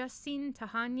 Had she just seen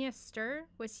Tonya stir?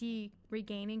 Was he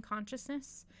regaining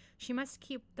consciousness? She must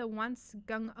keep the once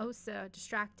Gungosa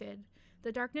distracted.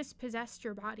 The darkness possessed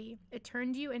your body. It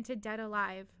turned you into dead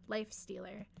alive, life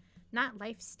stealer. Not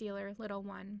life stealer, little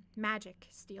one, magic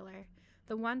stealer.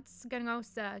 The once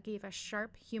Gungosa gave a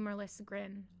sharp, humorless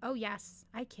grin. Oh yes,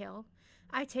 I kill.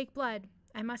 I take blood.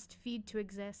 I must feed to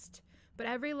exist. But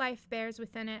every life bears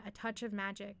within it a touch of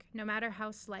magic, no matter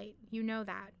how slight. You know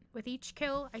that. With each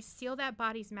kill, I steal that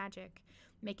body's magic,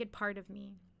 make it part of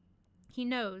me. He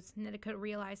knows, Nitika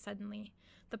realized suddenly.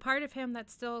 The part of him that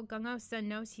still Gungosa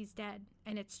knows he's dead,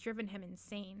 and it's driven him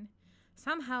insane.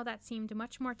 Somehow that seemed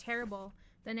much more terrible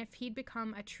than if he'd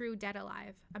become a true dead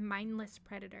alive, a mindless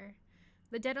predator.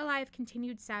 The dead alive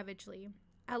continued savagely.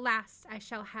 At last I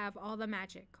shall have all the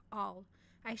magic, all.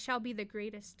 I shall be the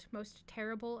greatest, most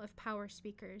terrible of power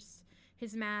speakers.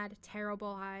 His mad,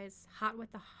 terrible eyes, hot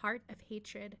with the heart of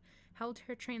hatred, held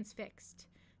her transfixed.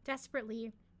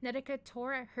 Desperately, Nitika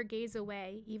tore her gaze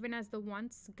away, even as the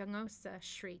once Gungosa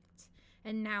shrieked.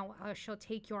 And now I shall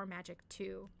take your magic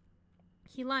too.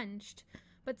 He lunged,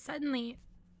 but suddenly...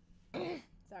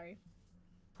 Sorry.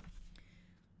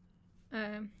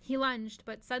 He lunged,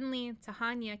 but suddenly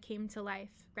Tonya came to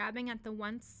life, grabbing at the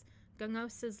once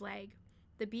Gungosa's leg.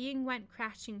 The being went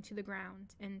crashing to the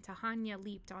ground, and Tonya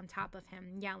leaped on top of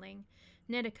him, yelling,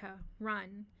 "Nitika,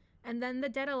 run!" And then the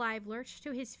dead-alive lurched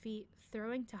to his feet,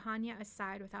 throwing Tonya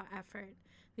aside without effort.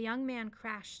 The young man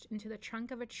crashed into the trunk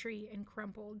of a tree and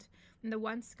crumpled, and the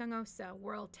once Gungosa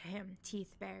whirled to him,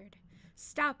 teeth bared.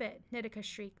 "Stop it!" Nitika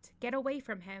shrieked. "Get away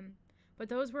from him!" But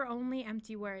those were only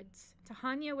empty words.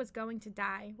 Tonya was going to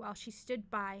die while she stood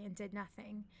by and did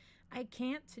nothing. "I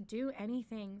can't do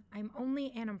anything. I'm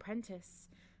only an apprentice."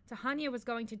 Tonya was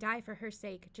going to die for her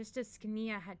sake, just as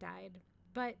Skania had died.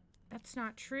 "But that's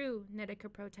not true,"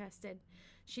 Nitika protested.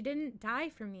 "She didn't die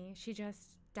for me. She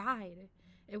just died.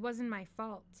 It wasn't my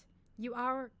fault." You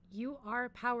are a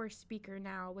power speaker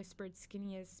now," whispered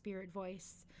Skania's spirit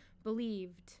voice.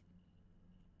 Believe.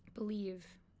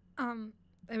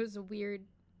 It was a weird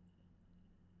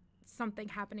something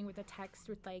happening with the text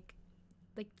with like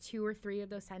 2 or 3 of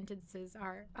those sentences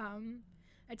are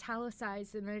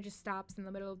italicized, and then it just stops in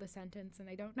the middle of the sentence, and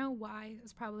I don't know why. It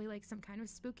was probably like some kind of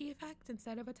spooky effect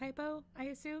instead of a typo, I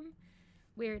assume.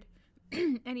 Weird.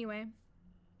 Anyway,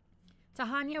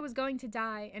 Tonya was going to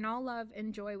die, and all love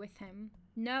and joy with him.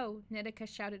 "No," Nitika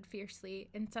shouted fiercely,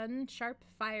 and sudden sharp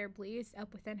fire blazed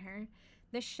up within her.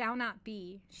 "This shall not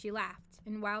be." She laughed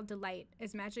in wild delight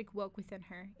as magic woke within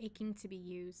her, aching to be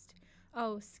used.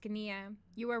 "Oh, Skania,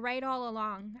 you were right all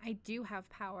along. I do have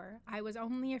power. I was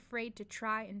only afraid to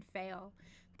try and fail.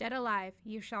 Dead alive,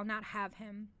 you shall not have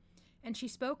him." And she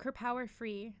spoke her power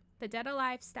free. The dead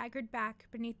alive staggered back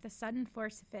beneath the sudden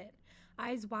force of it,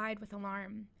 eyes wide with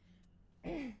alarm.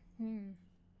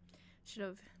 Should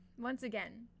have, once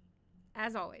again,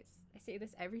 as always, I say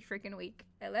this every freaking week,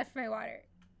 I left my water.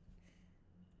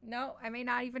 No, I may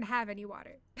not even have any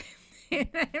water.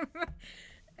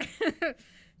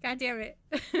 God damn it.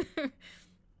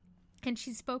 And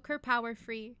she spoke her power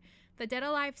free. The dead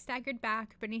alive staggered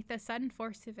back beneath the sudden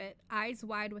force of it, eyes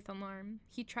wide with alarm.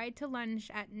 He tried to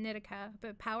lunge at Nitika,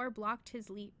 but power blocked his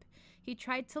leap. He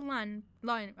tried to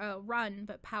run,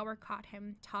 but power caught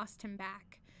him, tossed him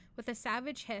back. With a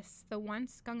savage hiss, the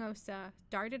once Gungosa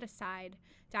darted aside,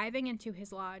 diving into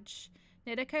his lodge.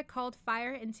 Nitika called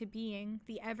fire into being.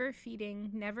 The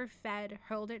ever-feeding, never-fed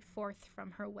hurled it forth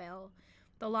from her will.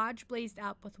 The lodge blazed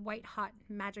up with white-hot,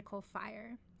 magical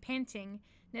fire. Panting,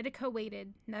 Nitika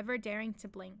waited, never daring to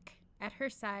blink. At her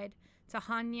side,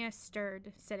 Tonya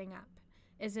stirred, sitting up.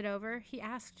 "Is it over?" he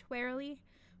asked warily.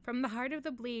 From the heart of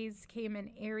the blaze came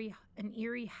an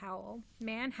eerie howl.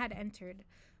 Man had entered.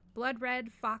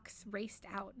 Blood-red fox raced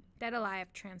out, dead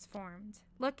alive transformed.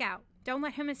 "Look out! Don't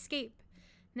let him escape!"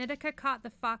 Nitika caught the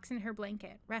fox in her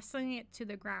blanket, wrestling it to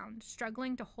the ground,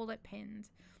 struggling to hold it pinned.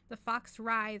 The fox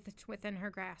writhed within her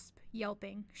grasp,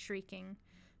 yelping, shrieking.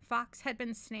 Fox had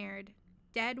been snared.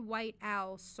 Dead white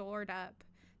owl soared up.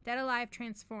 Dead alive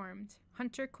transformed.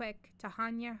 Hunter quick,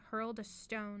 Tonya hurled a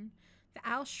stone. The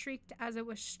owl shrieked as it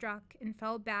was struck and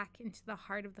fell back into the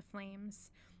heart of the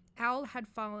flames. Owl had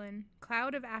fallen.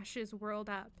 Cloud of ashes whirled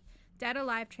up. Dead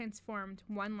alive transformed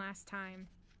one last time.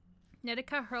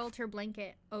 Nitika hurled her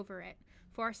blanket over it,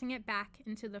 forcing it back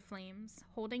into the flames,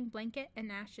 holding blanket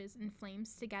and ashes and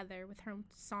flames together with her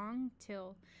song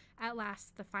till, at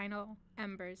last, the final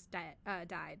embers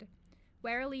died.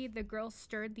 Warily, the girl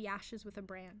stirred the ashes with a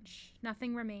branch.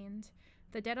 Nothing remained.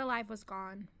 The dead alive was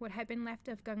gone. What had been left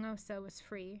of Gungosa was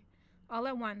free. All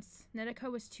at once,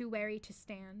 Nitika was too wary to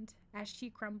stand. As she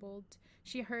crumbled,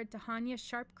 she heard Tonya's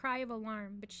sharp cry of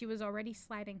alarm, but she was already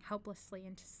sliding helplessly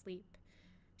into sleep.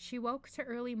 She woke to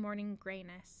early morning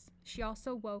grayness. She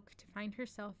also woke to find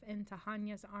herself in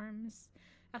Tonya's arms.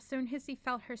 As soon as he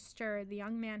felt her stir, the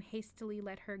young man hastily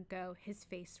let her go, his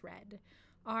face red.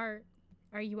 Are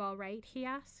you all right?" he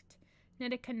asked.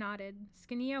 Nitika nodded.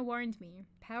 "Skania warned me.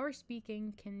 Power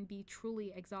speaking can be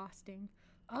truly exhausting."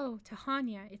 "Oh,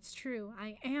 Tonya, it's true.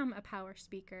 I am a power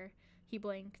speaker." He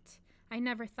blinked. "I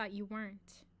never thought you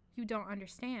weren't. You don't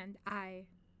understand.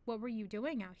 What were you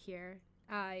doing out here?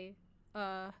 I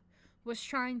was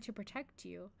trying to protect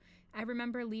you. I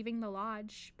remember leaving the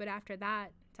lodge, but after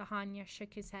that," Tonya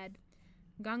shook his head.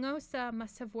 "Gungosa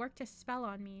must have worked a spell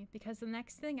on me, because the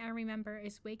next thing I remember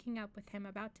is waking up with him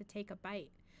about to take a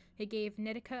bite." It gave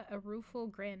Nitika a rueful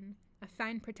grin. A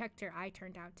fine protector I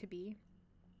turned out to be.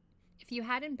 If you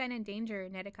hadn't been in danger,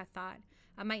 Nitika thought,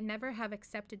 I might never have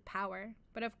accepted power,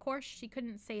 but of course she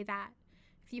couldn't say that.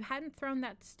 If you hadn't thrown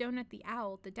that stone at the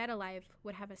owl, the dead alive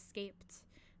would have escaped.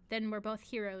 Then we're both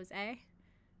heroes, eh?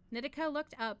 Nitika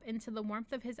looked up into the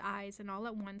warmth of his eyes and all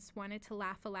at once wanted to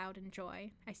laugh aloud in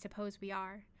joy. I suppose we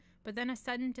are. But then a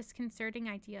sudden disconcerting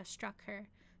idea struck her.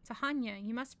 Tonya,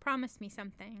 you must promise me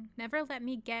something. Never let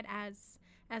me get as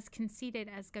conceited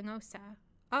as Gangosa.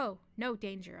 Oh, no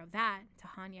danger of that.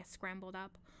 Tonya scrambled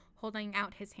up, holding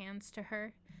out his hands to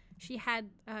her. She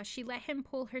let him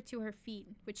pull her to her feet,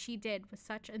 which she did with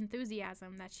such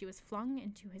enthusiasm that she was flung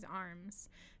into his arms,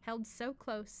 held so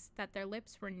close that their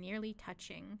lips were nearly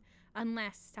touching,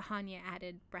 unless, Tonya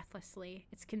added breathlessly,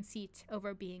 its conceit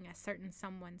over being a certain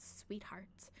someone's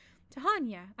sweetheart.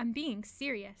 Tonya, I'm being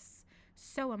serious.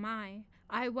 So am I.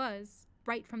 I was,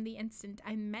 right from the instant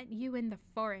I met you in the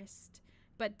forest.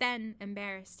 But then,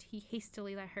 embarrassed, he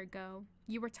hastily let her go.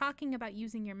 You were talking about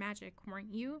using your magic,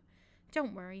 weren't you?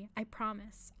 Don't worry, I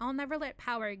promise. I'll never let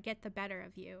power get the better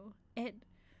of you. It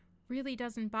really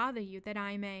doesn't bother you that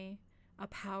I'm a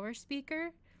power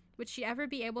speaker? Would she ever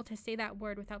be able to say that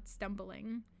word without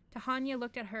stumbling? Tonya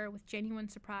looked at her with genuine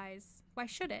surprise. Why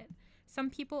should it? Some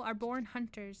people are born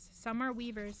hunters, some are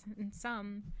weavers, and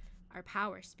some are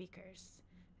power speakers.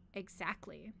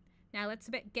 Exactly. Now let's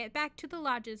get back to the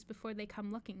lodges before they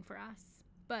come looking for us.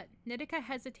 But Nitika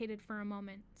hesitated for a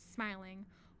moment, smiling,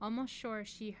 almost sure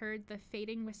she heard the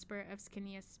fading whisper of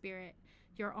Skinia's spirit.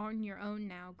 You're on your own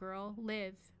now, girl.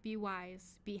 Live, be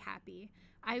wise, be happy.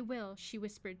 I will, she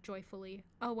whispered joyfully.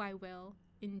 Oh, I will,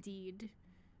 indeed.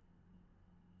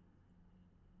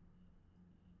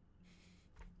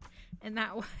 And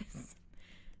that was,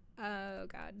 oh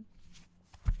god,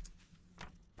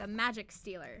 The Magic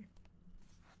Stealer.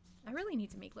 I really need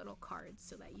to make little cards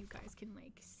so that you guys can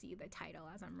like see the title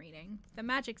as I'm reading. The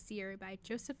Magic Seer by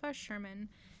Josepha Sherman,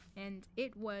 and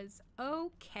it was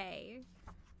okay.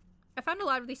 I found a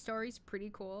lot of these stories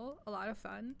pretty cool, a lot of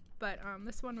fun, but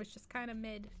this one was just kind of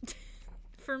mid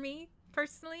for me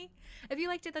personally. If you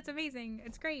liked it, that's amazing.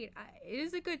 It's great. It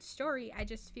is a good story. I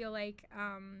just feel like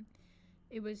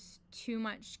it was too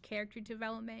much character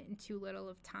development and too little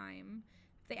of time.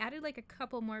 If they added like a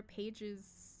couple more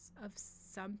pages of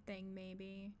something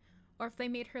maybe, or if they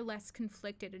made her less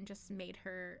conflicted and just made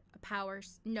her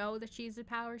know that she's a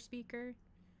power speaker,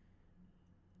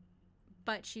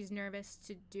 but she's nervous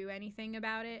to do anything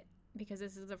about it because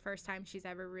this is the first time she's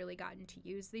ever really gotten to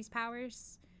use these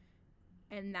powers,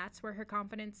 and that's where her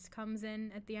confidence comes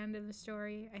in at the end of the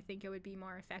story. I think it would be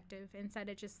more effective instead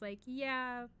of just like,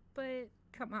 yeah, but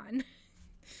come on.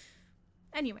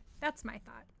 Anyway, that's my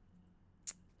thought.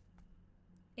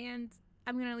 And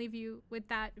I'm going to leave you with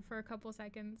that for a couple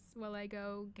seconds while I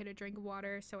go get a drink of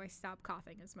water so I stop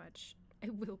coughing as much. I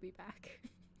will be back.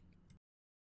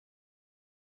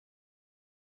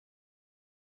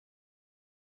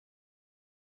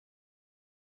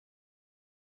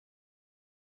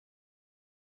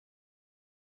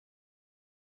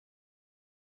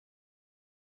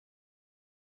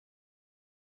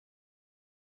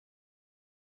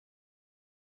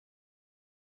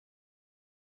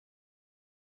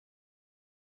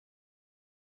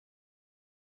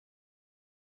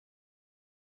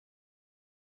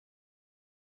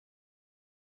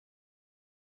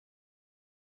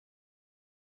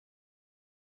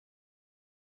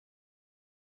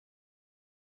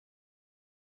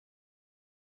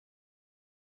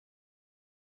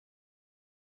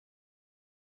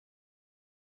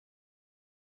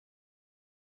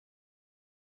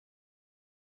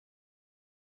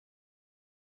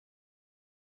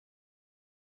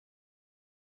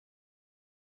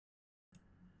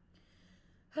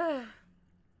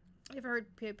 I've heard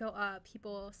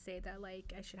people say that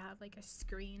like I should have like a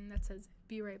screen that says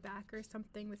 "Be right back" or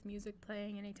something with music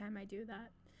playing anytime I do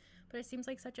that. But it seems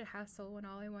like such a hassle when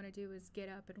all I want to do is get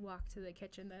up and walk to the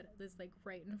kitchen that is like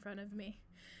right in front of me.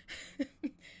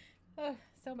 Oh,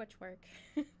 so much work.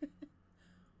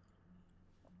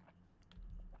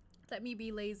 Let me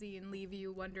be lazy and leave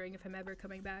you wondering if I'm ever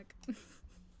coming back.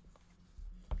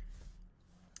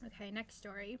 Okay, next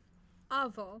story.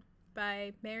 Ahvel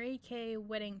by Mary K.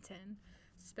 Whittington,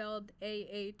 spelled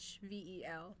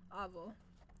Ahvel. Ahvel.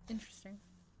 Interesting.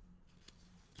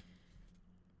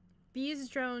 Bees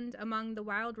droned among the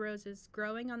wild roses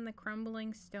growing on the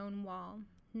crumbling stone wall.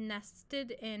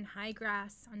 Nested in high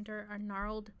grass under a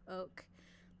gnarled oak,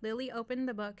 Lily opened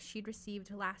the book she'd received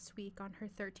last week on her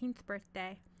 13th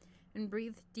birthday and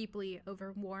breathed deeply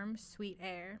over warm, sweet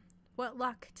air. What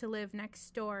luck to live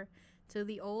next door to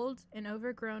the old and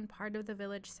overgrown part of the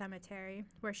village cemetery,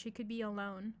 where she could be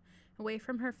alone, away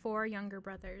from her 4 younger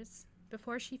brothers.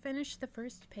 Before she finished the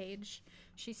first page,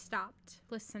 she stopped,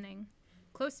 listening.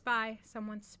 Close by,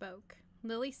 someone spoke.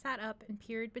 Lily sat up and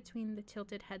peered between the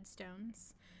tilted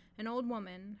headstones. An old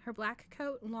woman, her black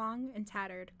coat long and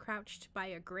tattered, crouched by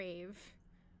a grave.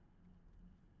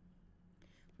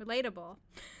 Relatable.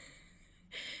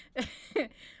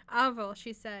 Ahvel,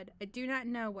 she said, I do not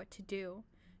know what to do.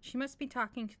 She must be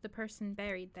talking to the person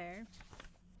buried there.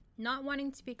 Not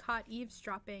wanting to be caught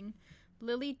eavesdropping,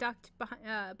 Lily ducked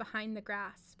behind the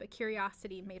grass, but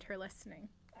curiosity made her listening.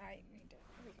 I need to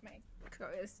make my...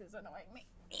 This is annoying me.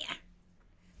 Yeah.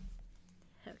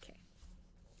 Okay.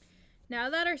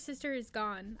 Now that our sister is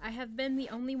gone, I have been the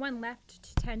only one left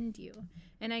to tend you,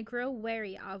 and I grow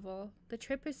wary, Ahvel. The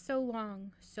trip is so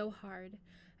long, so hard.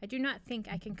 I do not think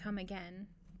I can come again.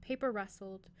 Paper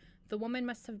rustled. The woman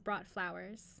must have brought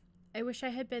flowers. I wish I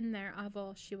had been there,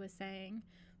 Ahvel, she was saying,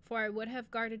 for I would have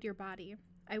guarded your body.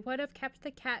 I would have kept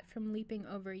the cat from leaping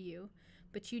over you,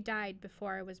 but you died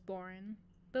before I was born.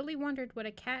 Lily wondered what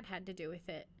a cat had to do with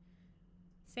it.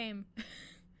 Same.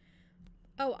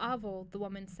 Oh, Ahvel, the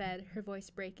woman said, her voice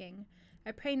breaking.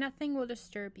 I pray nothing will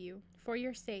disturb you, for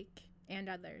your sake, and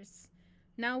others.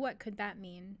 Now what could that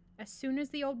mean? As soon as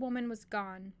the old woman was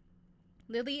gone,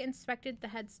 Lily inspected the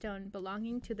headstone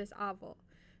belonging to this Ahvel.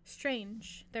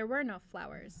 Strange, there were no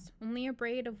flowers, only a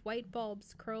braid of white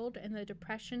bulbs curled in the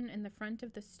depression in the front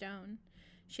of the stone.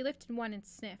 She lifted one and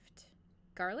sniffed.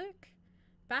 Garlic?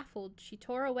 Baffled, she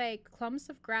tore away clumps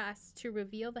of grass to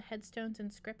reveal the headstone's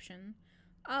inscription.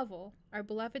 Ahvel, our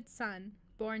beloved son,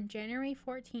 born January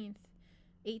 14th,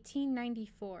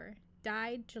 1894,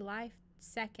 died July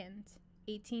 2nd,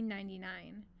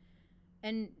 1899.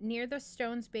 And near the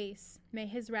stone's base, may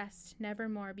his rest never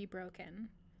more be broken.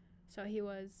 So he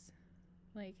was,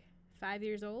 5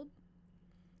 years old?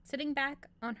 Sitting back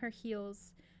on her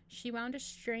heels, she wound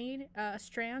a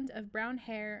strand of brown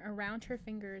hair around her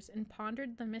fingers and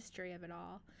pondered the mystery of it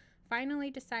all,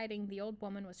 finally deciding the old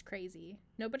woman was crazy.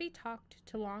 Nobody talked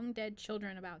to long-dead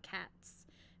children about cats,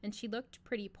 and she looked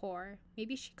pretty poor.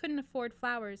 Maybe she couldn't afford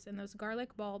flowers, and those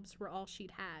garlic bulbs were all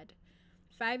she'd had.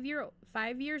 5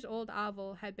 years old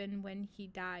Ahvel had been when he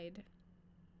died.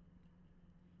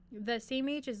 The same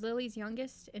age as Lily's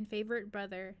youngest and favorite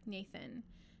brother, Nathan.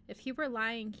 If he were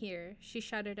lying here, she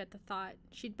shuddered at the thought,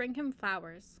 she'd bring him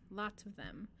flowers, lots of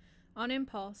them. On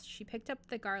impulse, she picked up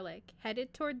the garlic,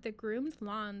 headed toward the groomed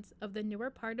lawns of the newer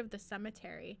part of the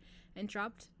cemetery, and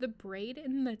dropped the braid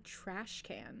in the trash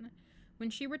can. When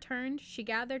she returned, she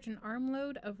gathered an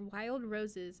armload of wild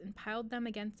roses and piled them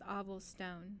against Ahvel's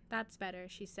stone. That's better,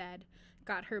 she said,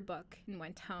 got her book, and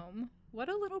went home. What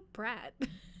a little brat.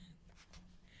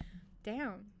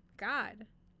 Damn, God.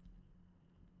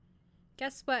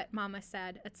 Guess what, Mama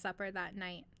said at supper that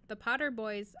night. The Potter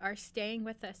boys are staying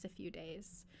with us a few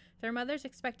days. Their mother's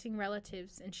expecting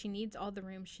relatives, and she needs all the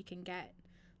room she can get.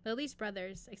 Lily's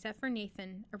brothers, except for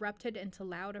Nathan, erupted into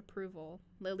loud approval.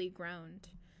 Lily groaned.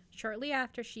 Shortly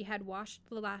after she had washed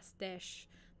the last dish,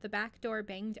 the back door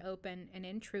banged open, and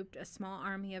in trooped a small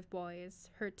army of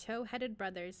boys, her tow-headed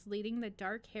brothers leading the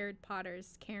dark-haired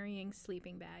Potters carrying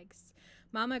sleeping bags.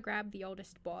 Mama grabbed the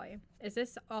oldest boy. Is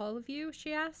this all of you?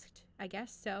 She asked. I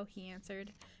guess so, he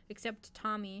answered. Except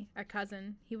Tommy, our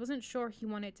cousin. He wasn't sure he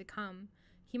wanted to come.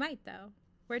 He might, though.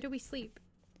 Where do we sleep?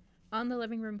 On the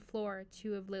living room floor,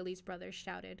 two of Lily's brothers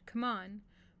shouted. Come on.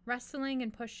 Wrestling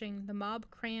and pushing, the mob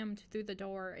crammed through the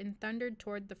door and thundered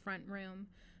toward the front room.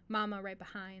 Mama right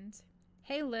behind.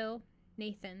 Hey, Lil.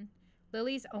 Nathan,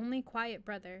 Lily's only quiet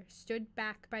brother, stood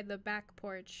by the back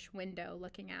porch window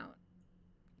looking out.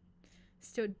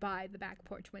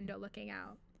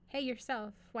 Hey,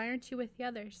 yourself, why aren't you with the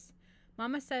others?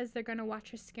 Mama says they're going to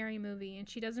watch a scary movie, and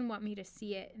she doesn't want me to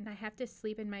see it, and I have to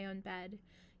sleep in my own bed.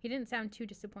 He didn't sound too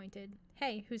disappointed.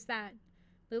 Hey, who's that?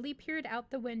 Lily peered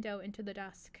out the window into the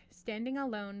dusk. Standing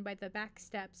alone by the back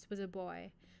steps was a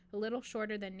boy, a little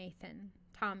shorter than Nathan.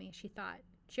 Tommy, she thought.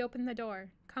 She opened the door.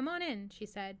 Come on in, she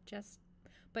said,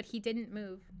 but he didn't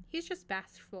move. He's just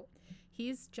bashful,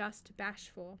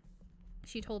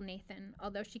 she told Nathan,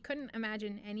 although she couldn't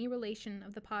imagine any relation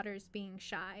of the Potters being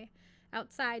shy.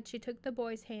 Outside, she took the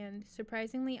boy's hand,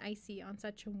 surprisingly icy on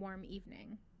such a warm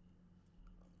evening.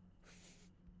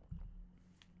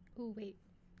 Ooh, wait.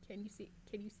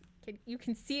 You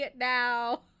can see it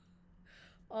now.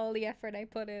 All the effort I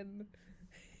put in.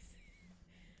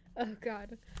 Oh,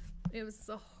 God. It was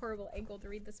a horrible angle to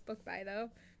read this book by, though.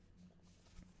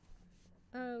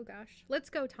 Oh, gosh. Let's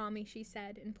go, Tommy, she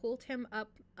said, and pulled him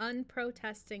up,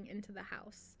 unprotesting, into the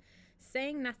house.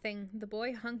 Saying nothing, the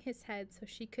boy hung his head so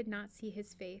she could not see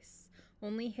his face,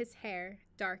 only his hair,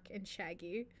 dark and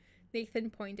shaggy. Nathan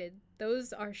pointed.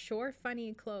 Those are sure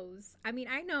funny clothes. I mean,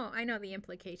 I know the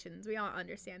implications. We all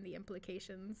understand the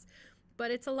implications.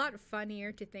 But it's a lot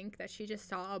funnier to think that she just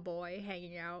saw a boy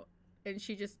hanging out and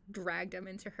she just dragged him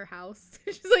into her house.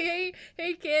 She's like,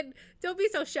 hey kid, don't be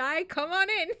so shy. Come on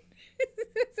in.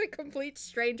 It's a complete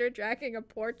stranger dragging a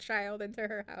poor child into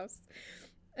her house.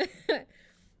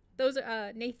 Those,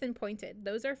 Nathan pointed.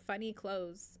 Those are funny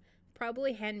clothes.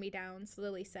 Probably hand-me-downs,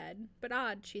 Lily said. But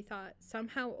odd, she thought.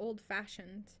 Somehow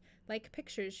old-fashioned. Like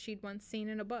pictures she'd once seen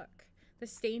in a book. The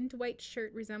stained white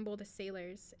shirt resembled a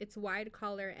sailor's, its wide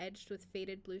collar edged with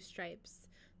faded blue stripes.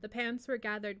 The pants were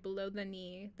gathered below the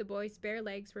knee. The boy's bare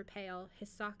legs were pale,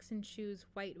 his socks and shoes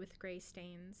white with gray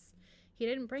stains. He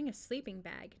didn't bring a sleeping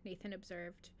bag, Nathan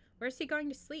observed. Where's he going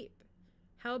to sleep?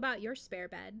 How about your spare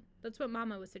bed? That's what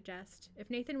Mama would suggest. If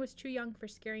Nathan was too young for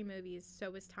scary movies, so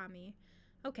was Tommy.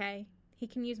 Okay, he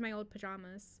can use my old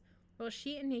pajamas. While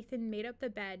she and Nathan made up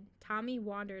the bed, Tommy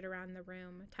wandered around the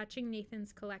room, touching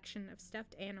Nathan's collection of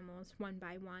stuffed animals one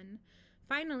by one.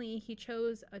 Finally, he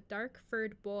chose a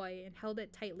dark-furred boy and held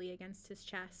it tightly against his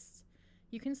chest.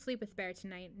 You can sleep with Bear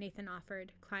tonight, Nathan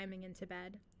offered, climbing into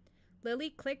bed.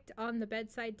 Lily clicked on the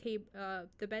bedside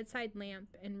lamp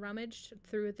and rummaged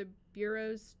through the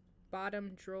bureau's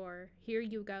bottom drawer. Here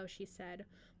you go, she said,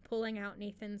 pulling out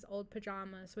Nathan's old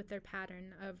pajamas with their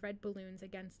pattern of red balloons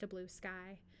against a blue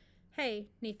sky. Hey,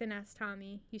 Nathan asked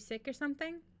Tommy, you sick or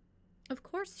something? Of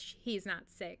course he's not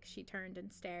sick, she turned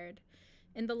and stared.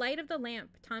 In the light of the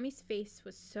lamp, Tommy's face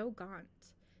was so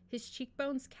gaunt. His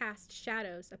cheekbones cast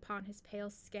shadows upon his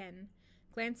pale skin.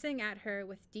 Glancing at her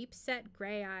with deep-set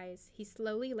gray eyes, he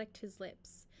slowly licked his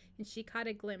lips, and she caught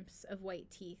a glimpse of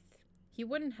white teeth. He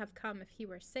wouldn't have come if he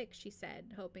were sick, she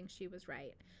said, hoping she was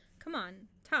right. Come on,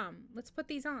 Tom, let's put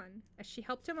these on. As she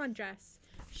helped him undress,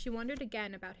 she wondered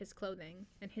again about his clothing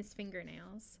and his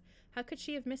fingernails. How could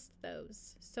she have missed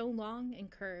those, so long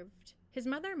and curved? His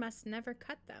mother must never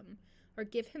cut them, or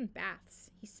give him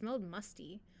baths. He smelled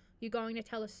musty. You going to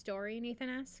tell a story? Nathan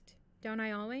asked. Don't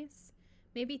I always?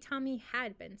 Maybe Tommy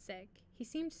had been sick. He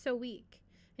seemed so weak,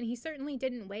 and he certainly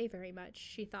didn't weigh very much,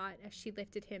 she thought as she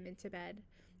lifted him into bed.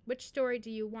 Which story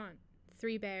do you want?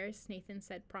 3 Bears, Nathan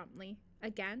said promptly.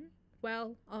 Again?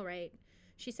 Well, all right.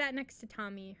 She sat next to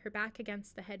Tommy, her back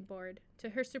against the headboard. To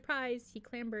her surprise, he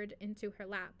clambered into her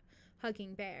lap,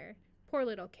 hugging Bear. Poor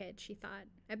little kid, she thought.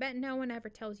 I bet no one ever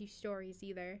tells you stories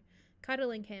either.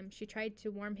 Cuddling him, she tried to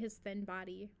warm his thin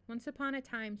body. Once upon a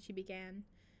time, she began.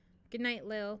 Good night,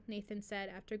 Lil, Nathan said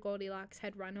after Goldilocks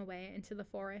had run away into the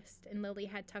forest and Lily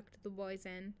had tucked the boys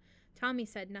in. Tommy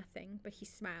said nothing, but he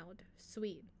smiled.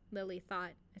 Sweet, Lily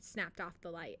thought, and snapped off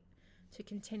the light. To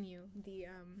continue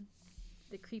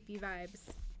the creepy vibes,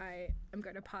 I am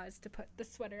going to pause to put the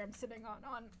sweater I'm sitting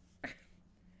on.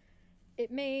 It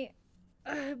may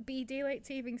be daylight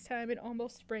savings time and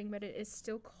almost spring, but it is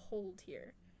still cold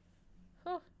here.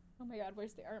 Oh my god,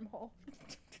 where's the armhole?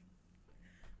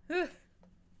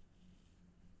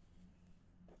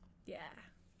 Yeah.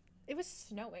 It was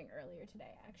snowing earlier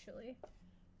today, actually.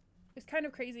 It was kind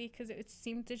of crazy because it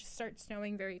seemed to just start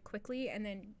snowing very quickly and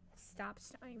then stop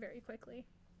snowing very quickly.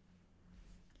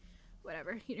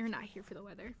 Whatever, you're not here for the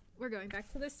weather. We're going back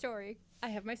to the story. I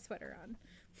have my sweater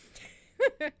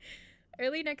on.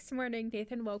 Early next morning,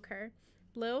 Nathan woke her.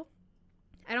 Lil,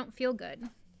 I don't feel good.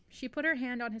 She put her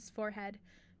hand on his forehead.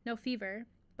 No fever,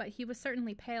 but he was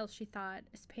certainly pale, she thought,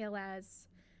 as pale as...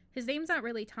 His name's not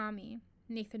really Tommy,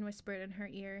 Nathan whispered in her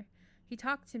ear. He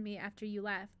talked to me after you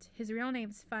left. His real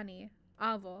name's funny.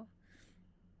 Ahvel.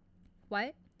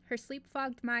 What? Her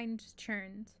sleep-fogged mind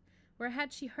churned. Where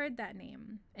had she heard that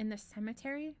name? In the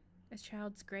cemetery? A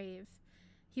child's grave.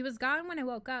 He was gone when I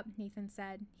woke up, Nathan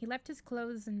said. He left his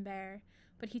clothes in Bear,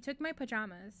 but he took my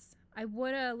pajamas. I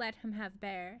woulda let him have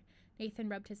Bear. Nathan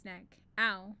rubbed his neck.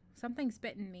 Ow, something's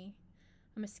bitten me.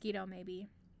 A mosquito, maybe.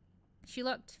 She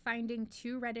looked, finding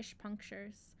 2 reddish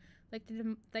punctures, like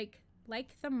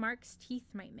the marks teeth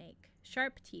might make.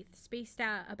 Sharp teeth, spaced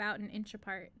out about an inch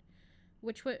apart.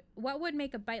 What would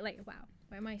make a bite like... Wow,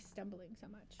 why am I stumbling so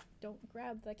much? Don't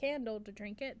grab the candle to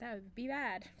drink it. That would be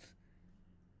bad.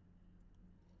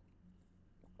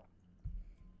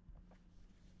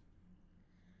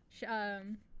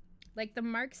 Like the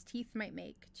marks teeth might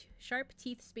make. Sharp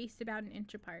teeth spaced about an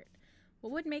inch apart.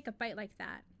 What would make a bite like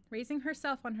that? Raising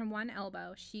herself on her one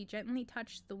elbow, she gently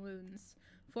touched the wounds,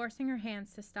 forcing her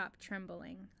hands to stop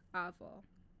trembling. Ahvel.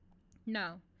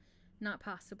 No, not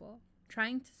possible.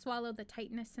 Trying to swallow the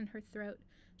tightness in her throat,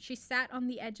 she sat on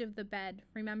the edge of the bed,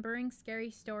 remembering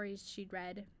scary stories she'd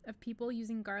read of people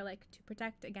using garlic to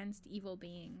protect against evil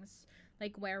beings,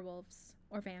 like werewolves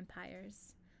or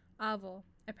vampires. Ahvel,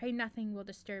 I pray nothing will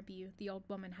disturb you, the old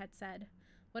woman had said.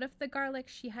 What if the garlic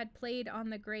she had placed on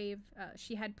the grave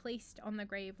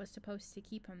was supposed to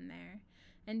keep him there,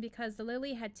 and because the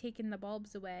lily had taken the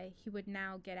bulbs away, he would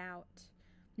now get out?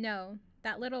 No,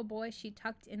 that little boy she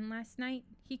tucked in last night,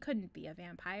 he couldn't be a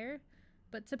vampire.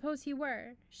 But suppose he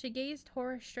were? She gazed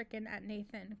horror-stricken at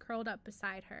Nathan, curled up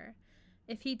beside her.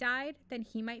 If he died, then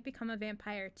he might become a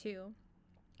vampire too.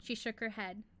 She shook her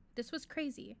head. This was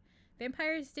crazy.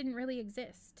 Vampires didn't really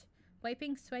exist.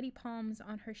 Wiping sweaty palms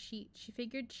on her sheet, she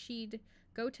figured she'd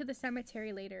go to the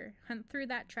cemetery later, hunt through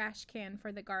that trash can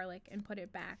for the garlic, and put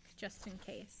it back, just in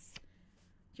case.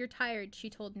 You're tired, she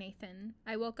told Nathan.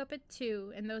 I woke up at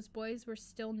 2, and those boys were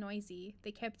still noisy.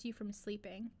 They kept you from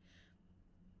sleeping.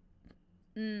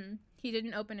 He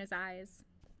didn't open his eyes.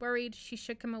 Worried, she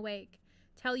shook him awake.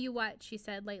 Tell you what, she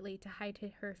said lightly to hide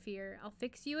her fear. I'll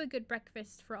fix you a good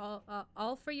breakfast for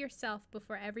all for yourself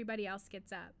before everybody else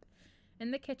gets up.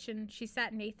 In the kitchen, she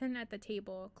sat Nathan at the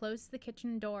table, closed the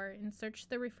kitchen door, and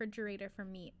searched the refrigerator for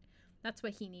meat. That's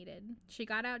what he needed. She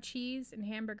got out cheese and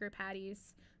hamburger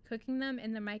patties, cooking them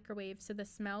in the microwave so the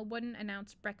smell wouldn't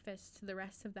announce breakfast to the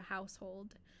rest of the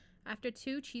household. After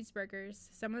 2 cheeseburgers,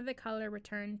 some of the color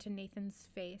returned to Nathan's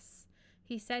face.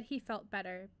 He said he felt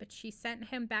better, but she sent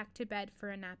him back to bed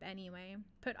for a nap anyway.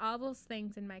 Put Ahvel's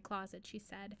things in my closet, she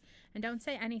said, and don't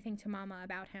say anything to Mama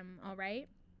about him, all right?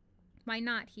 Why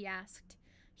not? He asked.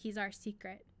 He's our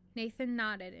secret. Nathan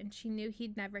nodded, and she knew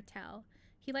he'd never tell.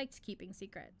 He liked keeping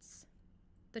secrets.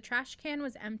 The trash can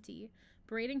was empty.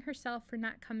 Berating herself for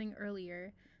not coming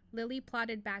earlier, Lily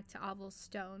plodded back to Ahvel's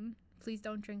stone. Please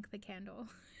don't drink the candle.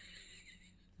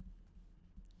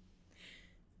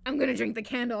 I'm gonna drink the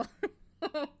candle.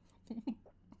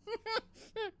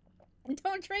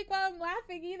 Don't drink while I'm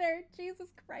laughing either. Jesus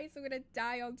Christ, I'm gonna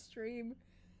die on stream.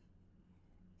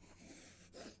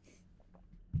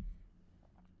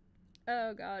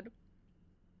 Oh god.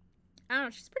 I don't know,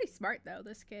 she's pretty smart though,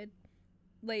 this kid.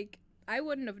 Like, I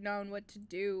wouldn't have known what to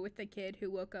do with the kid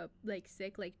who woke up like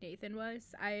sick like Nathan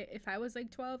was. If I was like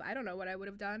 12, I don't know what I would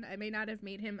have done. I may not have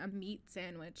made him a meat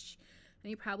sandwich. And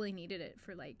he probably needed it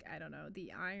for, like, I don't know,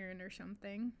 the iron or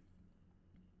something.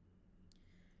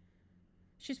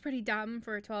 She's pretty dumb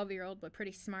for a 12-year-old, but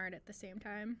pretty smart at the same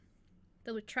time.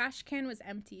 The trash can was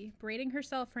empty. Berating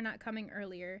herself for not coming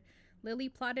earlier, Lily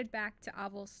plodded back to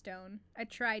Ahvel's stone. I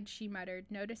tried, she muttered,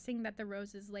 noticing that the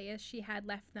roses lay as she had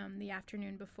left them the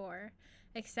afternoon before.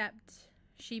 Except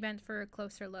she bent for a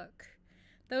closer look.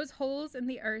 Those holes in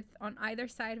the earth on either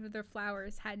side of the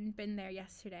flowers hadn't been there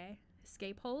yesterday.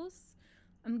 Escape holes?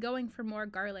 I'm going for more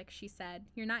garlic, she said.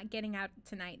 You're not getting out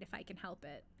tonight if I can help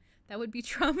it. That would be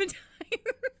traumatizing.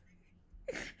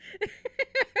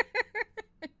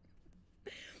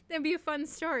 That'd be a fun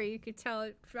story. You could tell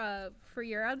it for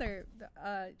your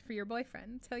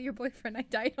boyfriend. Tell your boyfriend I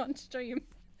died on stream.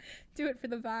 Do it for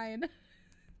the Vine.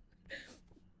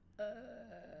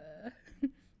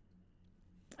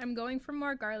 I'm going for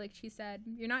more garlic, she said.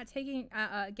 You're not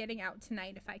getting out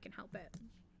tonight if I can help it.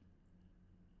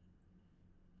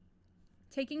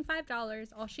 Taking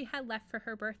 $5, all she had left for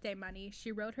her birthday money,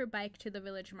 she rode her bike to the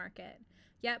village market.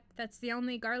 Yep, that's the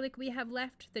only garlic we have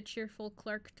left, the cheerful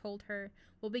clerk told her.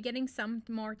 We'll be getting some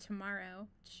more tomorrow.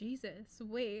 Jesus,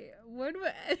 wait, what?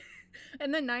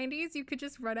 In the 90s, you could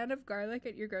just run out of garlic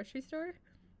at your grocery store?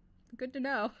 Good to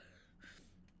know.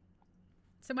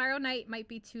 Tomorrow might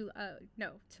be too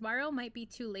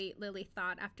late, Lily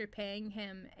thought, after paying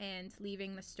him and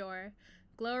leaving the store.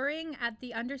 Glowering at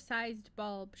the undersized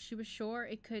bulb, she was sure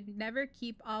it could never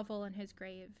keep Ahvel in his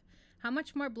grave. How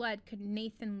much more blood could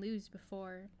Nathan lose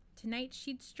before? Tonight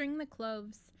she'd string the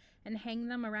cloves and hang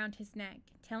them around his neck,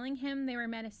 telling him they were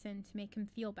medicine to make him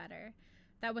feel better.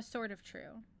 That was sort of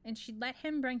true. And she'd let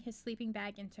him bring his sleeping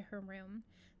bag into her room,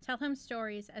 tell him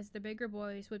stories as the bigger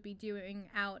boys would be doing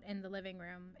out in the living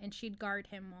room, and she'd guard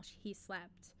him while he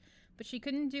slept. But she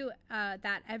couldn't do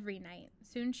that every night.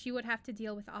 Soon she would have to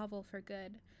deal with Ahvel for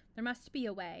good. There must be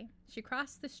a way. She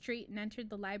crossed the street and entered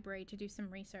the library to do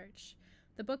some research.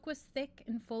 The book was thick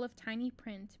and full of tiny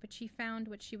print, but she found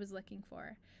what she was looking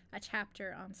for, a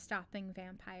chapter on stopping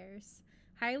vampires.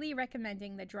 Highly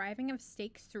recommending the driving of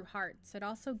stakes through hearts, it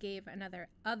also gave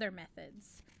other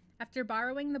methods. After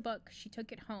borrowing the book, she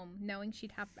took it home, knowing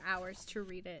she'd have hours to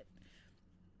read it.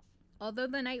 Although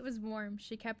the night was warm,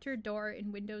 she kept her door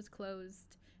and windows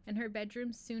closed, and her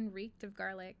bedroom soon reeked of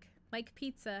garlic. Like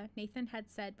pizza, Nathan had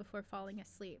said before falling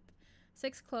asleep.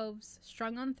 6 cloves,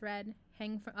 strung on thread,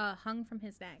 hung from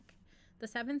his neck. The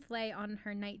 7th lay on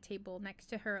her night table next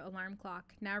to her alarm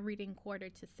clock, now reading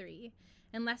 2:45.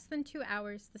 In less than 2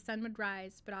 hours, the sun would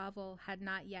rise, but Ahvel had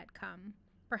not yet come.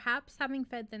 Perhaps, having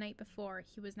fed the night before,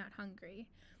 he was not hungry.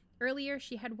 Earlier,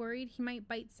 she had worried he might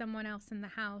bite someone else in the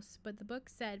house, but the book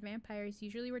said vampires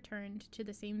usually returned to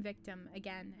the same victim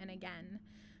again and again.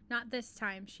 Not this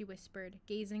time, she whispered,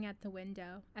 gazing at the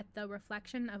window, at the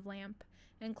reflection of lamp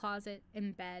and closet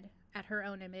and bed, at her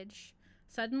own image.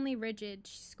 Suddenly rigid,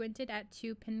 she squinted at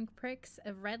 2 pinpricks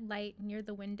of red light near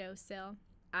the window sill.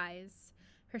 Eyes.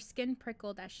 Her skin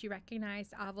prickled as she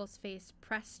recognized Ahvel's face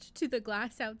pressed to the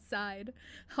glass outside.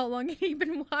 How long had he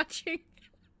been watching?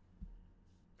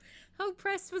 How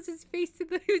pressed was his face to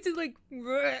the... Is it like...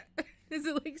 Is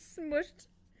it like smushed?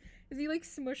 Is he like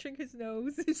smushing his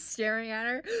nose and staring at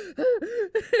her?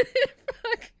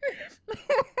 Fuck.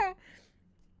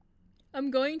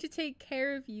 I'm going to take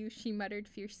care of you, she muttered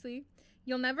fiercely.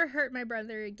 You'll never hurt my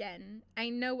brother again. I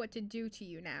know what to do to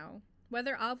you now.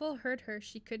 Whether Ahvel heard her,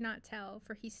 she could not tell,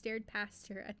 for he stared past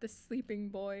her at the sleeping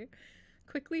boy.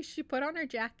 Quickly, she put on her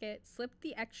jacket, slipped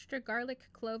the extra garlic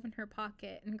clove in her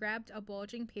pocket, and grabbed a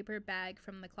bulging paper bag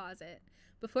from the closet.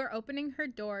 Before opening her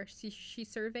door, she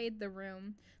surveyed the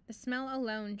room. The smell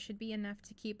alone should be enough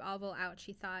to keep Ahvel out,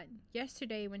 she thought.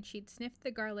 Yesterday, when she'd sniffed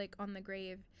the garlic on the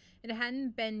grave, it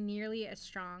hadn't been nearly as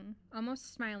strong.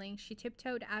 Almost smiling, she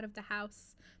tiptoed out of the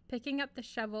house, picking up the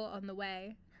shovel on the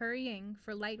way. Hurrying,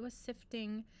 for light was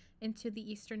sifting into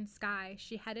the eastern sky,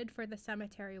 she headed for the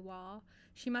cemetery wall.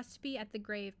 She must be at the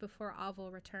grave before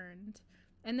Ahvel returned.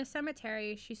 In the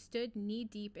cemetery, she stood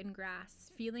knee-deep in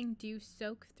grass, feeling dew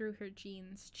soak through her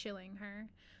jeans, chilling her.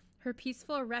 Her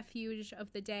peaceful refuge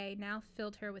of the day now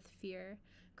filled her with fear.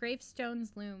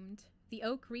 Gravestones loomed. The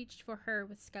oak reached for her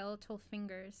with skeletal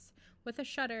fingers. With a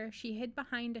shudder, she hid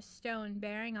behind a stone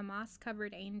bearing a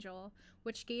moss-covered angel,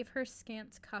 which gave her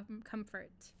scant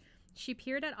comfort. She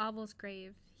peered at Ahvel's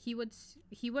grave. He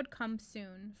would come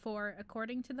soon, for,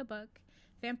 according to the book,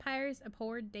 vampires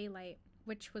abhorred daylight,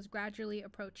 which was gradually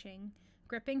approaching.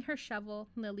 Gripping her shovel,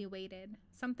 Lily waited.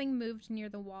 Something moved near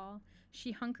the wall.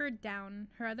 She hunkered down,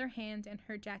 her other hand in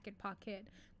her jacket pocket,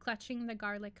 clutching the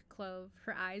garlic clove,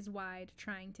 her eyes wide,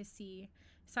 trying to see.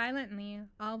 Silently,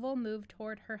 Ahvel moved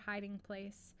toward her hiding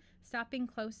place, stopping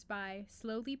close by,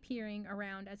 slowly peering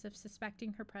around as if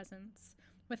suspecting her presence.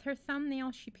 With her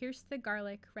thumbnail, she pierced the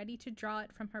garlic, ready to draw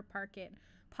it from her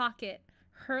pocket,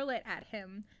 hurl it at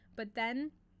him. But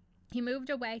then he moved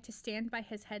away to stand by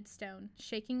his headstone.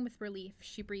 Shaking with relief,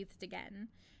 she breathed again.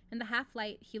 In the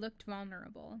half-light, he looked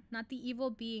vulnerable. Not the evil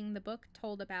being the book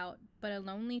told about, but a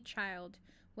lonely child,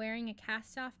 wearing a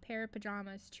cast-off pair of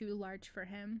pajamas too large for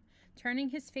him. Turning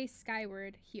his face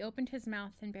skyward, he opened his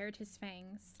mouth and bared his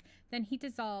fangs. Then he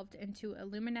dissolved into a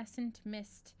luminescent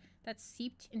mist that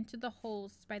seeped into the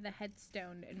holes by the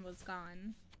headstone and was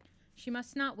gone. She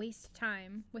must not waste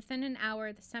time. Within an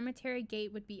hour, the cemetery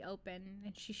gate would be open,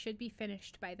 and she should be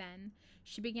finished by then.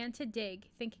 She began to dig,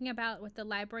 thinking about what the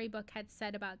library book had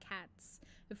said about cats.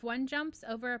 If one jumps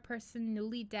over a person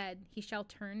newly dead, he shall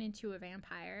turn into a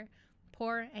vampire.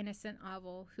 Poor, innocent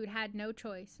Ahvel, who'd had no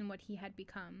choice in what he had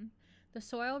become. The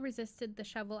soil resisted the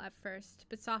shovel at first,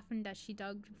 but softened as she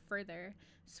dug further,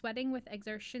 sweating with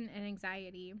exertion and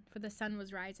anxiety, for the sun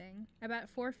was rising. About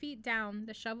 4 feet down,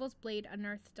 the shovel's blade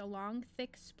unearthed a long,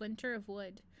 thick splinter of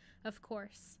wood. Of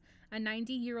course, a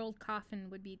 90-year-old coffin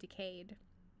would be decayed.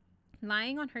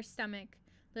 Lying on her stomach,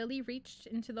 Lily reached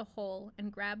into the hole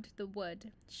and grabbed the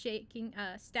wood, stacking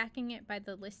it by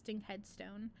the listing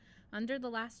headstone. Under the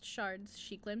last shards,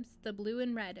 she glimpsed the blue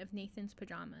and red of Nathan's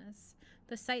pajamas.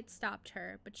 The sight stopped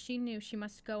her, but she knew she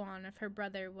must go on if her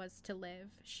brother was to live.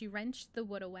 She wrenched the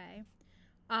wood away.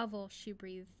 Ahvel, she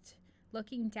breathed,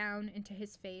 looking down into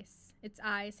his face, its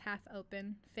eyes half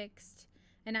open, fixed,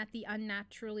 and at the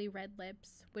unnaturally red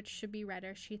lips, which should be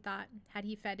redder, she thought, had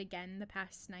he fed again the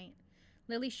past night.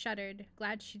 Lily shuddered,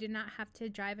 glad she did not have to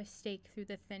drive a stake through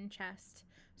the thin chest,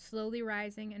 slowly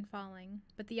rising and falling,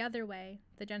 but the other way,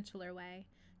 the gentler way.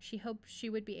 She hoped she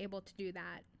would be able to do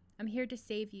that. I'm here to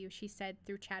save you, she said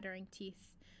through chattering teeth.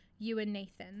 You and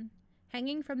Nathan.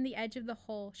 Hanging from the edge of the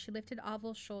hole, she lifted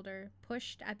Ahvel's shoulder,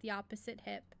 pushed at the opposite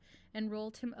hip, and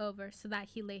rolled him over so that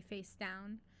he lay face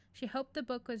down. She hoped the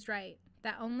book was right,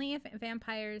 that only if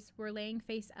vampires were laying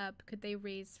face up could they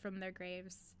rise from their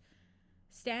graves.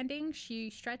 Standing, she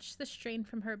stretched the strain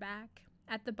from her back.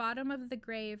 At the bottom of the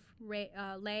grave lay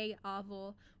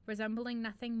Ahvel, resembling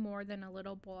nothing more than a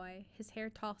little boy, his hair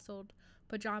tousled,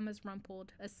 pajamas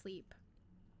rumpled, asleep.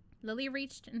 Lily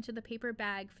reached into the paper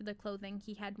bag for the clothing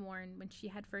he had worn when she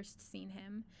had first seen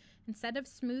him. Instead of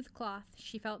smooth cloth,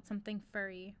 she felt something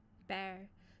furry, bare,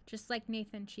 just like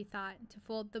Nathan, she thought, to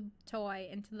fold the toy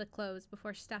into the clothes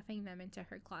before stuffing them into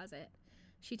her closet.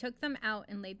 She took them out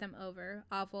and laid them over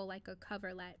Ahvel like a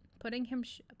coverlet, putting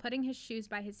his shoes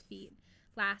by his feet.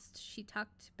 Last, she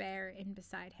tucked Bear in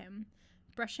beside him.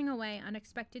 Brushing away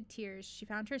unexpected tears, she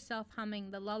found herself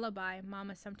humming the lullaby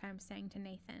Mama sometimes sang to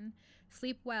Nathan.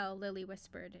 Sleep well, Lily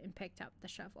whispered, and picked up the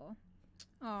shovel.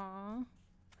 Aww.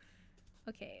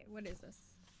 Okay, what is this?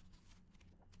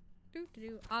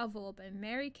 Ahvel by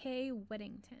Mary Kay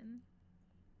Whittington.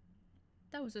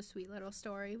 That was a sweet little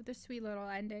story with a sweet little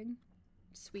ending.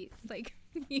 sweet. Like,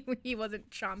 he wasn't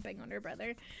chomping on her brother.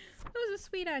 It was a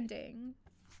sweet ending.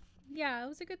 Yeah, it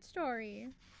was a good story.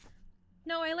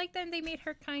 No, I like that they made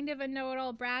her kind of a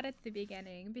know-it-all brat at the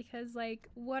beginning, because, like,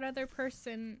 what other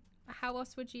person, how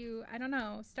else would you, I don't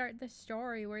know, start this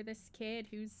story where this kid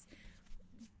who's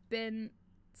been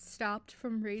stopped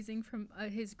from raising from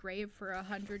his grave for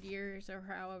 100 years or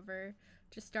however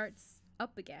just starts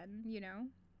up again, you know?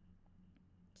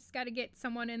 Just gotta get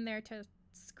someone in there to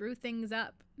screw things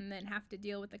up and then have to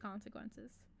deal with the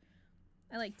consequences.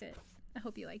 I liked it. I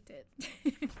hope you liked it.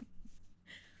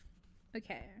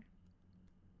 Okay.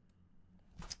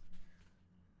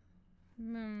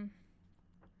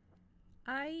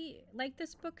 I like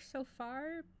this book so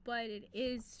far, but it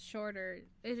is shorter.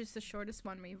 It is the shortest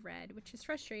one we've read, which is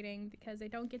frustrating because I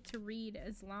don't get to read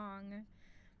as long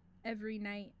every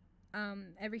night,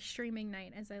 every streaming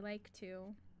night as I like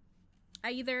to. I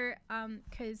either,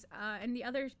 because in the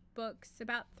other books,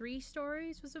 about 3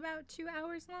 stories was about 2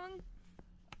 hours long.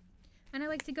 And I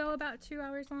like to go about 2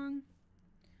 hours long.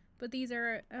 But these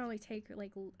only take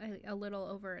like a little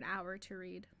over an hour to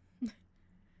read.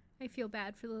 I feel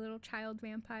bad for the little child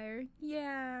vampire.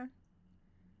 Yeah.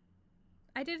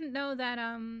 I didn't know that,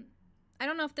 I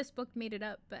don't know if this book made it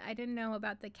up, but I didn't know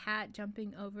about the cat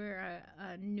jumping over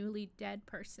a newly dead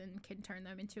person can turn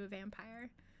them into a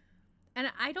vampire.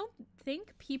 And I don't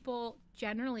think people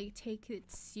generally take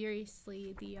it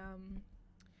seriously, the,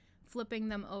 flipping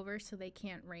them over so they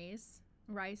can't rise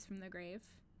from the grave.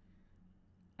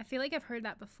 I feel like I've heard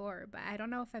that before, but I don't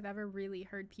know if I've ever really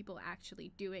heard people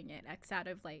actually doing it, X out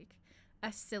of, like,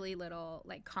 a silly little,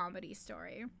 like, comedy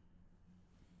story.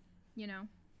 You know?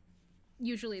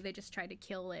 Usually they just try to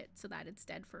kill it so that it's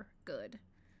dead for good.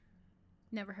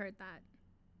 Never heard that.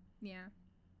 Yeah.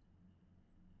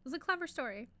 It was a clever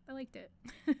story. I liked it.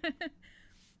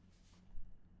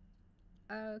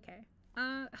 Okay.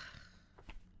 The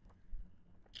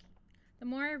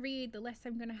more I read, the less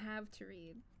I'm gonna have to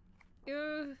read.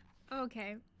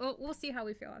 Okay. Well, we'll see how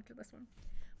we feel after this one.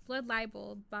 Blood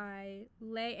Libel by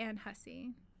Leigh Ann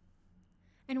Hussey.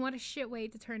 And what a shit way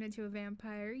to turn into a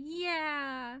vampire.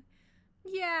 Yeah.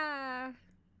 Yeah.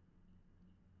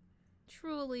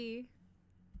 Truly.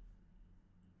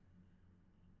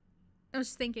 I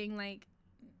was thinking, like,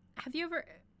 have you ever...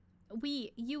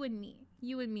 you and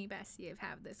me, Bessie, have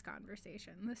had this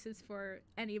conversation. This is for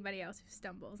anybody else who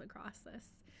stumbles across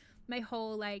this. My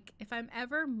whole, like, if I'm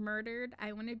ever murdered,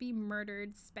 I want to be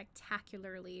murdered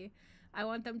spectacularly. I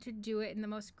want them to do it in the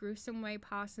most gruesome way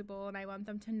possible, and I want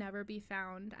them to never be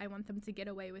found. I want them to get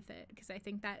away with it, because I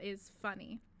think that is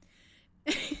funny.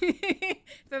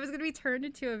 If I was going to be turned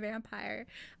into a vampire,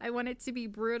 I want it to be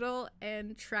brutal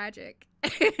and tragic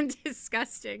and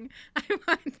disgusting. I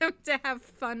want them to have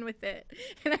fun with it,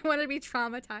 and I want to be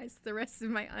traumatized the rest of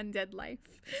my undead life,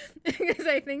 because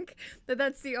I think that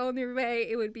that's the only way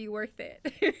it would be worth it.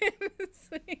 It's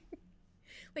like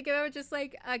if I was just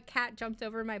like a cat jumped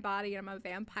over my body and I'm a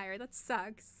vampire, that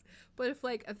sucks. But if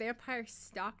like a vampire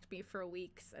stalked me for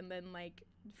weeks and then like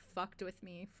fucked with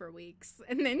me for weeks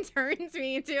and then turns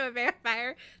me into a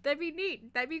vampire, that'd be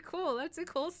neat. That'd be cool. That's a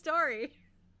cool story.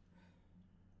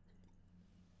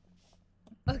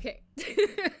 Okay.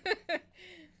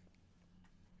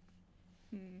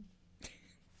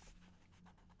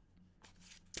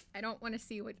 I don't want to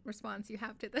see what response you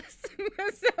have to this,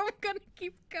 so I'm gonna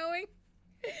keep going.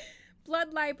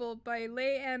 Blood Libel by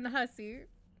Leigh Ann Hussey.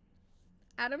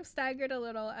 Adam staggered a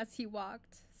little as he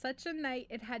walked. Such a night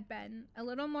it had been. A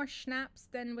little more schnapps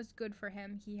than was good for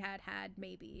him he had had,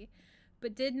 maybe.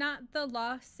 But did not the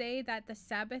law say that the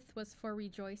Sabbath was for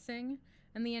rejoicing,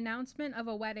 and the announcement of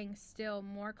a wedding still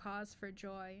more cause for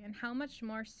joy, and how much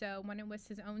more so when it was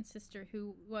his own sister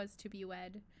who was to be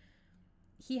wed?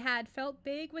 He had felt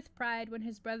big with pride when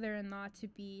his brother-in-law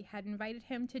to-be had invited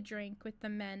him to drink with the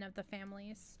men of the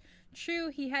families. True,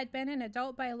 he had been an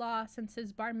adult by law since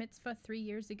his bar mitzvah 3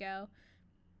 years ago,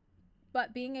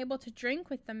 but being able to drink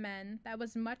with the men, that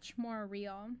was much more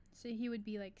real. So he would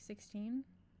be like 16?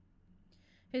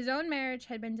 His own marriage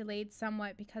had been delayed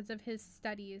somewhat because of his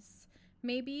studies.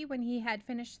 Maybe when he had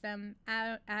finished them,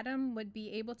 Adam would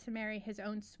be able to marry his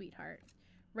own sweetheart.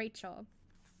 Rachel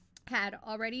had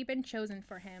already been chosen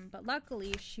for him, but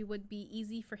luckily she would be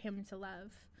easy for him to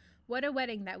love. What a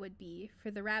wedding that would be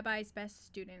for the rabbi's best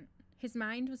student. His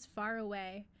mind was far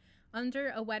away,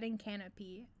 under a wedding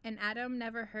canopy, and Adam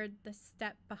never heard the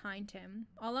step behind him.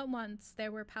 All at once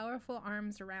there were powerful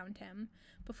arms around him.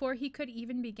 Before he could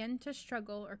even begin to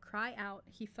struggle or cry out,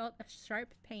 he felt a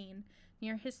sharp pain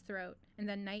near his throat, and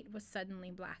the night was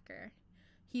suddenly blacker.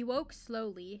 He woke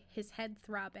slowly, his head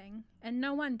throbbing, and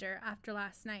no wonder after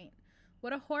last night.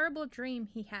 What a horrible dream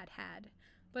he had had.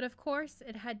 But of course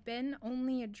it had been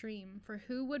only a dream, for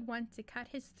who would want to cut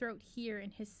his throat here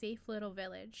in his safe little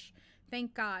village?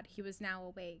 Thank God he was now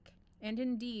awake. And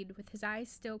indeed, with his eyes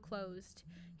still closed,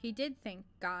 he did thank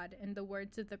God in the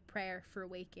words of the prayer for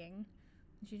waking.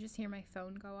 Did you just hear my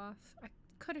phone go off? I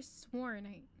could have sworn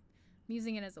I'm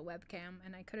using it as a webcam,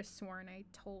 and I could have sworn I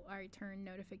turned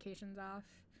notifications off.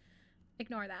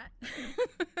 Ignore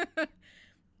that.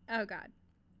 Oh God.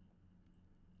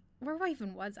 Where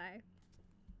even was I?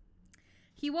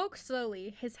 He woke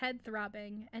slowly, his head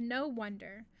throbbing, and no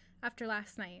wonder. After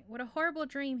last night, what a horrible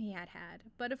dream he had had.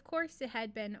 But of course it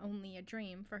had been only a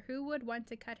dream, for who would want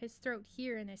to cut his throat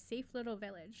here in his safe little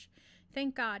village?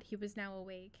 Thank God he was now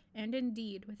awake, and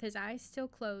indeed, with his eyes still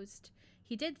closed,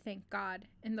 he did thank God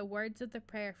in the words of the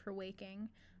prayer for waking.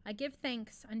 I give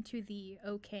thanks unto thee,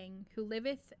 O King, who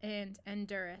liveth and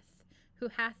endureth, who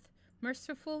hath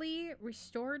mercifully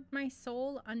restored my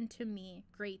soul unto me.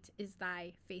 Great is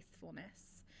thy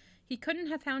faithfulness. He couldn't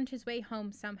have found his way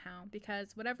home somehow,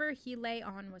 because whatever he lay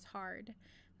on was hard.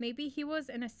 Maybe he was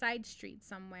in a side street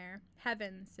somewhere.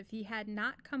 Heavens, if he had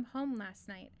not come home last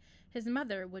night, his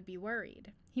mother would be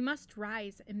worried. He must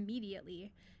rise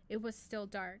immediately. It was still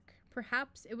dark.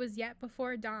 Perhaps it was yet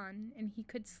before dawn, and he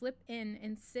could slip in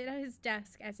and sit at his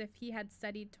desk as if he had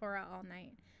studied Torah all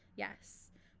night. Yes.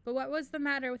 But what was the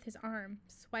matter with his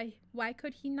arms? Why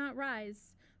could he not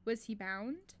rise? Was he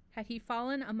bound? Had he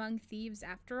fallen among thieves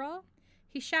after all?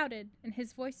 He shouted, and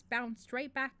his voice bounced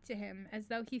right back to him as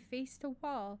though he faced a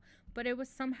wall, but it was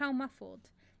somehow muffled.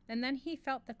 And then he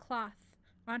felt the cloth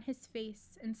on his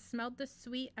face and smelled the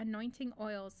sweet anointing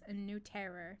oils and new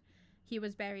terror. He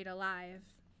was buried alive.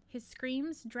 His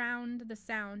screams drowned the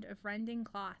sound of rending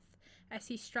cloth as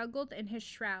he struggled in his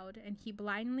shroud, and he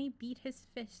blindly beat his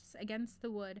fists against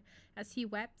the wood as he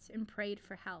wept and prayed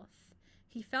for health.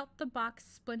 He felt the box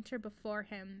splinter before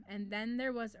him, and then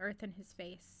there was earth in his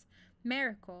face.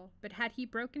 Miracle, but had he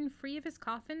broken free of his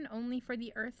coffin only for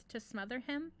the earth to smother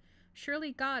him?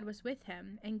 Surely God was with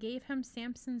him and gave him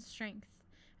Samson's strength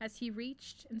as he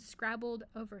reached and scrabbled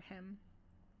over him,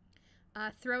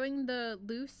 throwing the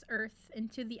loose earth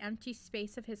into the empty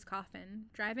space of his coffin,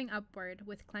 driving upward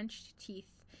with clenched teeth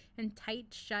and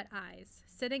tight-shut eyes,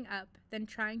 sitting up, then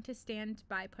trying to stand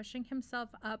by pushing himself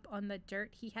up on the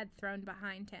dirt he had thrown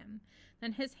behind him.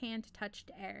 Then his hand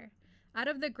touched air. Out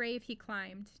of the grave he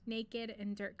climbed, naked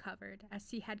and dirt-covered, as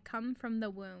he had come from the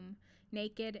womb,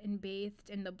 naked and bathed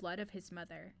in the blood of his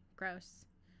mother. Gross.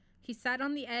 He sat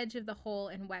on the edge of the hole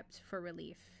and wept for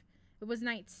relief. It was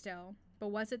night still, but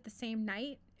was it the same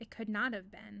night? It could not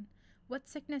have been. What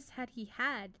sickness had he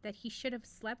had that he should have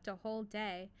slept a whole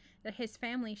day, that his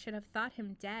family should have thought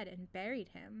him dead and buried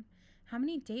him? How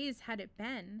many days had it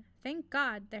been? Thank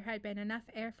God there had been enough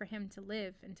air for him to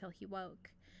live until he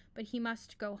woke. But he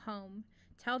must go home,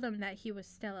 tell them that he was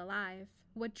still alive.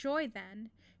 What joy then!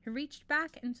 He reached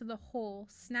back into the hole,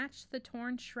 snatched the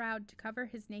torn shroud to cover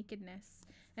his nakedness,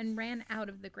 and ran out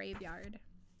of the graveyard.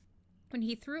 When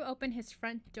he threw open his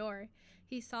front door,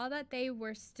 he saw that they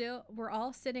were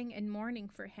all sitting in mourning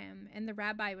for him, and the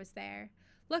rabbi was there.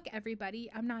 "Look, everybody,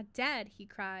 I'm not dead," he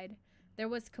cried. There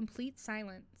was complete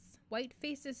silence. White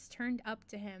faces turned up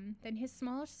to him. Then his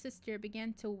small sister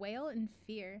began to wail in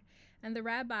fear, and the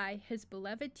rabbi, his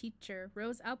beloved teacher,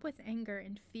 rose up with anger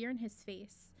and fear in his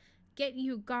face. "Get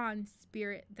you gone,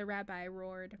 spirit," the rabbi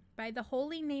roared. "By the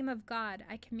holy name of God,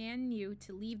 I command you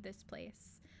to leave this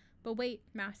place." "But wait,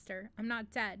 master, I'm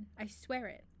not dead. I swear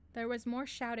it." There was more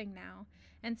shouting now,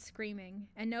 and screaming,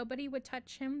 and nobody would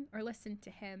touch him or listen to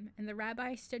him, and the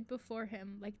rabbi stood before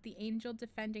him like the angel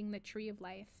defending the tree of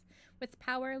life, with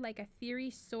power like a fiery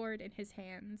sword in his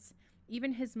hands.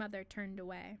 Even his mother turned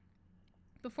away.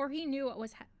 Before he knew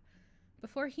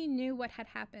what had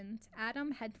happened,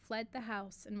 Adam had fled the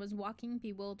house and was walking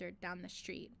bewildered down the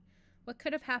street. What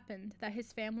could have happened that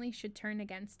his family should turn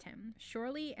against him?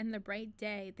 Surely in the bright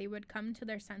day they would come to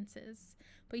their senses,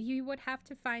 but he would have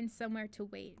to find somewhere to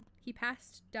wait. He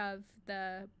passed Dove,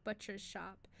 the butcher's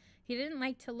shop. He didn't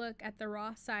like to look at the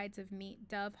raw sides of meat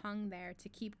Dove hung there to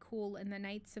keep cool in the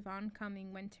nights of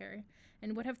oncoming winter,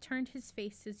 and would have turned his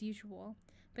face as usual.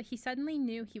 But he suddenly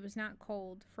knew he was not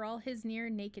cold, for all his near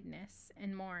nakedness,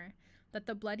 and more, that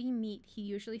the bloody meat he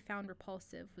usually found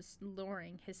repulsive was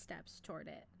luring his steps toward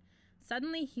it.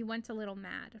 Suddenly he went a little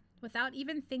mad. Without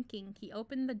even thinking, he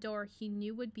opened the door he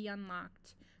knew would be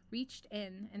unlocked, reached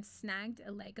in and snagged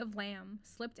a leg of lamb,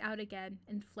 slipped out again,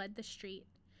 and fled the street.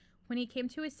 When he came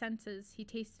to his senses, he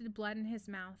tasted blood in his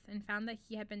mouth and found that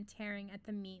he had been tearing at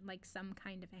the meat like some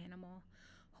kind of animal.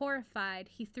 Horrified,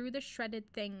 he threw the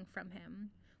shredded thing from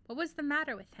him. What was the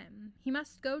matter with him? He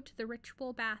must go to the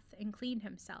ritual bath and clean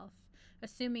himself,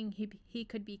 assuming he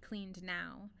could be cleaned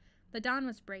now. The dawn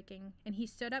was breaking, and he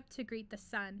stood up to greet the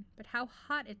sun, but how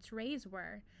hot its rays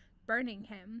were, burning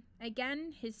him.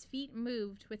 Again, his feet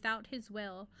moved without his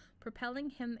will,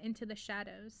 propelling him into the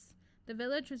shadows. The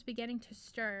village was beginning to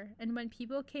stir, and when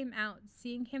people came out,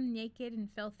 seeing him naked and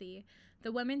filthy,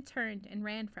 the women turned and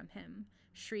ran from him,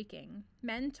 shrieking.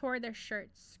 Men tore their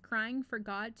shirts, crying for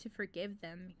God to forgive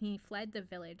them, and he fled the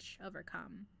village,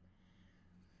 overcome.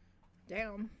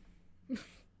 Damn.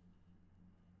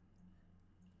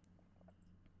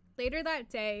 Later that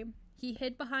day, he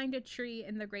hid behind a tree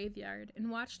in the graveyard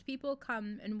and watched people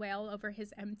come and wail over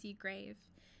his empty grave.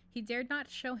 He dared not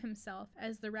show himself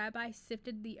as the rabbi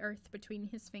sifted the earth between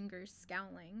his fingers,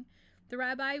 scowling. The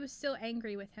rabbi was still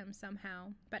angry with him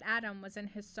somehow, but Adam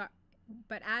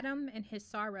in his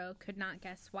sorrow could not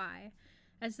guess why.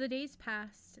 As the days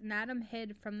passed, and Adam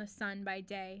hid from the sun by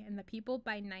day and the people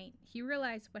by night, he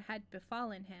realized what had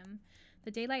befallen him. The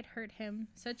daylight hurt him.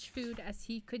 Such food as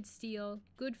he could steal,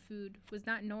 good food, was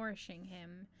not nourishing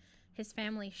him. His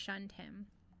family shunned him.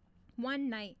 One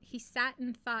night, he sat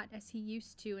and thought as he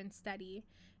used to in study,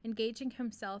 engaging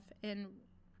himself in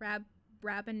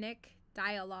rabbinic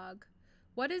dialogue.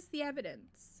 What is the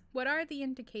evidence? What are the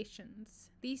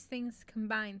indications? These things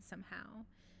combine somehow.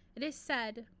 It is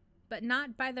said, but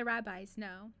not by the rabbis,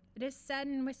 no. It is said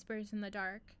in whispers in the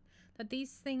dark, that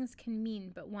these things can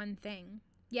mean but one thing.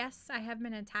 Yes, I have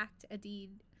been attacked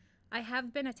indeed,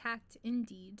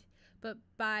 but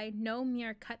by no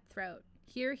mere cutthroat.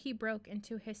 Here he broke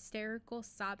into hysterical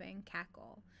sobbing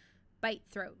cackle. Bite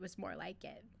throat was more like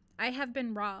it. I have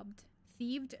been robbed,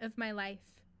 thieved of my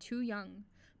life, too young,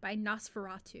 by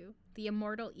Nosferatu, the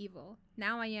immortal evil.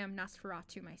 Now I am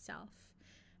Nosferatu myself.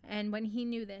 And when he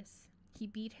knew this, he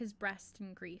beat his breast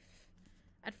in grief.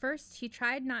 At first he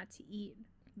tried not to eat.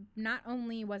 Not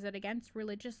only was it against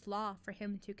religious law for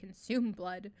him to consume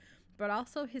blood, but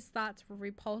also his thoughts were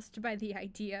repulsed by the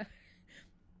idea.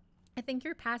 I think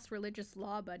you're past religious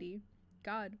law, buddy.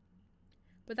 God.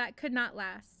 But that could not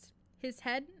last. His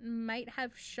head might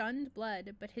have shunned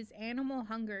blood, but his animal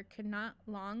hunger could not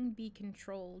long be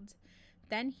controlled.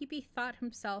 Then he bethought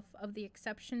himself of the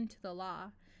exception to the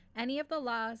law. Any of the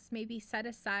laws may be set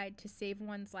aside to save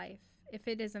one's life, if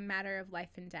it is a matter of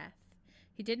life and death.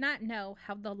 He did not know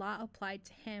how the law applied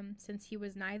to him, since he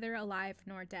was neither alive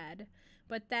nor dead.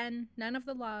 But then, none of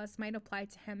the laws might apply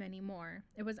to him anymore.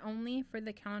 It was only for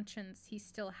the conscience he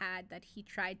still had that he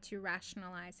tried to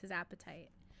rationalize his appetite.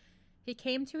 He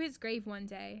came to his grave one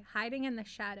day, hiding in the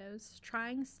shadows,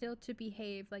 trying still to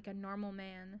behave like a normal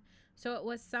man. So it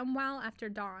was some while after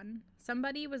dawn.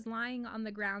 Somebody was lying on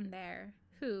the ground there.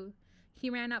 Who? He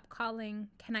ran up calling,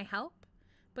 "Can I help?"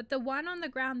 But the one on the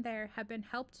ground there had been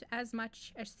helped as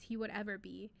much as he would ever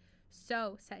be.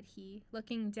 "So," said he,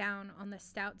 looking down on the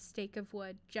stout stake of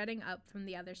wood jutting up from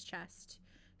the other's chest,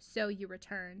 "so you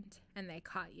returned, and they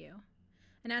caught you."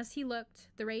 And as he looked,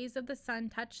 the rays of the sun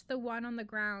touched the one on the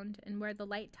ground, and where the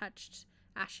light touched,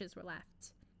 ashes were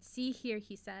left. "See here,"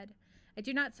 he said, "I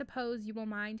do not suppose you will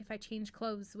mind if I change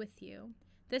clothes with you.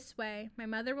 This way, my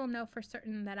mother will know for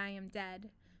certain that I am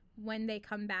dead, when they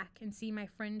come back and see my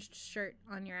fringed shirt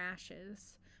on your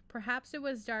ashes. Perhaps it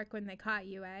was dark when they caught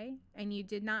you, eh? And you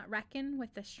did not reckon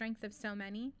with the strength of so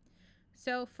many?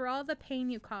 So, for all the pain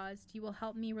you caused, you will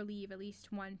help me relieve at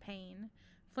least one pain."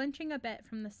 Flinching a bit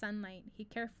from the sunlight, he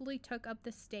carefully took up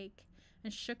the stake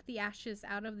and shook the ashes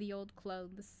out of the old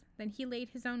clothes. Then he laid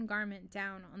his own garment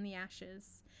down on the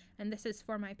ashes. "And this is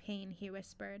for my pain," he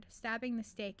whispered, stabbing the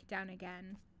stake down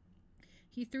again.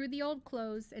 He threw the old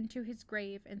clothes into his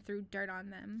grave and threw dirt on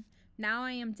them. "Now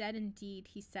I am dead indeed,"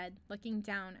 he said, looking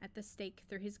down at the stake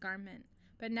through his garment.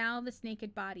 "But now this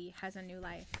naked body has a new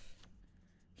life."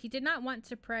 He did not want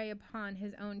to prey upon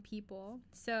his own people,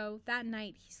 so that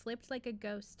night he slipped like a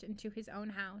ghost into his own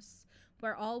house,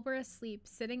 where all were asleep,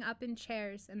 sitting up in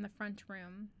chairs in the front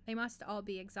room. They must all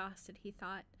be exhausted, he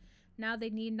thought. Now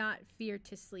they need not fear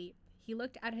to sleep. He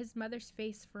looked at his mother's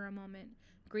face for a moment,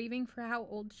 grieving for how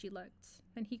old she looked.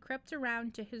 Then he crept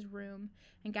around to his room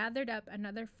and gathered up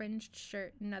another fringed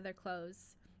shirt and other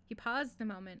clothes. He paused a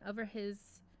moment over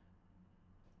his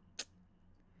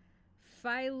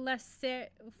phylacteries.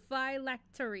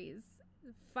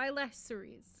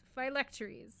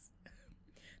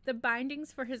 The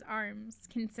bindings for his arms,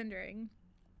 considering.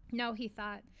 "No," he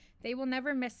thought, "they will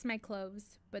never miss my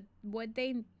clothes, but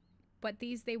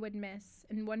these they would miss,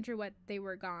 and wonder what they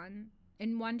were gone,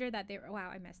 and wonder that they were," wow,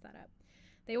 I messed that up.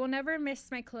 "They will never miss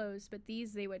my clothes, but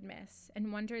these they would miss,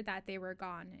 and wonder that they were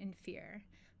gone in fear."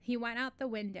 He went out the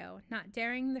window, not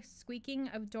daring the squeaking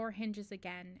of door hinges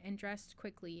again, and dressed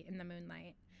quickly in the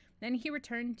moonlight. Then he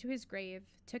returned to his grave,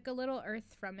 took a little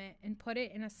earth from it, and put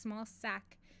it in a small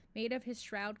sack made of his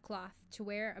shroud cloth to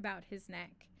wear about his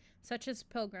neck, such as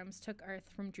pilgrims took earth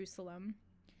from Jerusalem.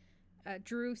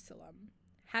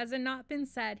 Has it not been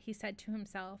said, he said to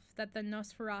himself, that the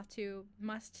Nosferatu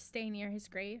must stay near his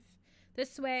grave?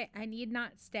 This way I need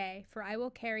not stay, for I will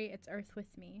carry its earth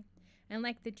with me. And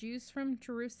like the Jews from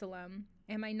Jerusalem,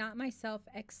 am I not myself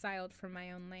exiled from my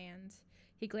own land?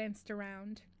 He glanced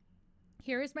around.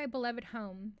 Here is my beloved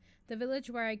home, the village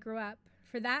where I grew up.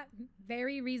 For that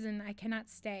very reason I cannot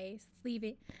stay,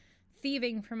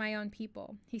 thieving for my own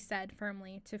people, he said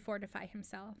firmly to fortify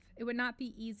himself. It would not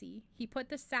be easy. He put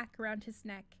the sack around his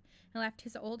neck and left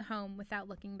his old home without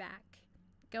looking back.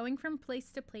 Going from place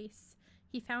to place,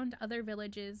 he found other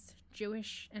villages,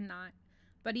 Jewish and not.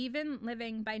 But even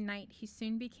living by night, he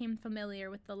soon became familiar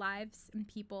with the lives and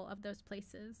people of those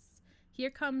places.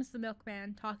 Here comes the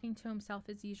milkman, talking to himself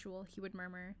as usual, he would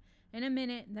murmur. In a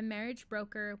minute, the marriage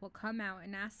broker will come out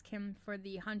and ask him for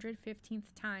the 115th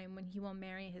time when he will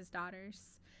marry his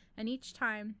daughters. And each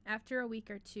time, after a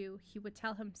week or two, he would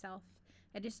tell himself,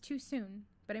 it is too soon,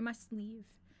 but I must leave.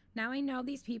 Now I know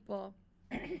these people.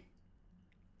 Oh,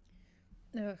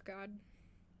 God.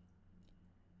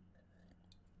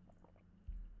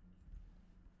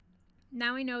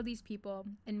 Now I know these people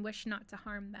and wish not to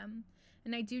harm them,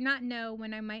 and I do not know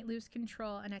when I might lose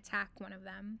control and attack one of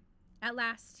them. At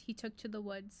last he took to the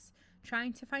woods,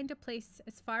 trying to find a place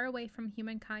as far away from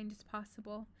humankind as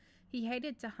possible. He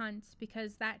hated to hunt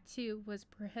because that too was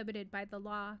prohibited by the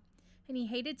law, and he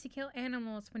hated to kill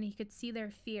animals when he could see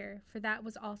their fear, for that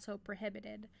was also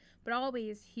prohibited. But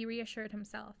always he reassured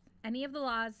himself, any of the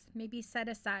laws may be set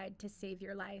aside to save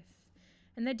your life.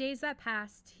 In the days that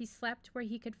passed, he slept where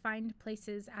he could find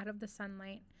places out of the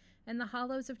sunlight, in the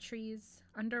hollows of trees,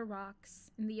 under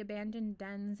rocks, in the abandoned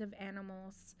dens of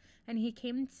animals, and he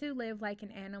came to live like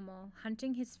an animal,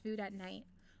 hunting his food at night,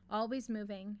 always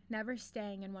moving, never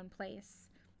staying in one place.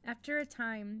 After a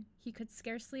time, he could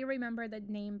scarcely remember the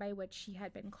name by which he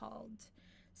had been called.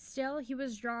 Still, he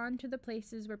was drawn to the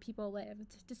places where people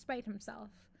lived, despite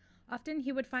himself. Often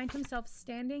he would find himself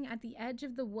standing at the edge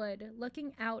of the wood,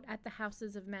 looking out at the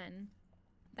houses of men.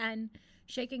 Then,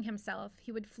 shaking himself,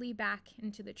 he would flee back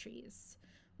into the trees.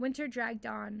 Winter dragged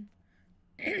on.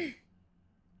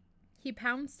 He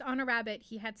pounced on a rabbit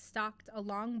he had stalked a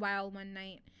long while one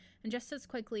night, and just as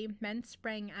quickly men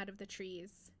sprang out of the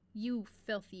trees. "You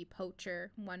filthy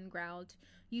poacher," one growled.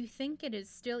 "You think it is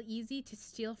still easy to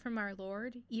steal from our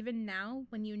lord, even now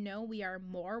when you know we are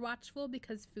more watchful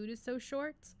because food is so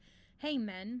short?" "Hey,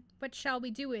 men, what shall we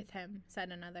do with him?"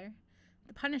 said another.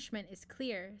 "The punishment is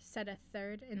clear," said a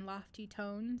third in lofty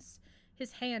tones.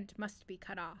 "His hand must be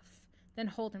cut off." "Then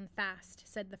hold him fast,"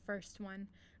 said the first one,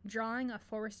 drawing a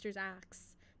forester's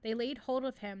axe. They laid hold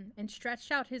of him and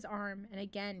stretched out his arm, and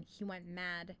again he went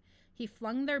mad. He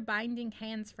flung their binding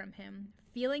hands from him,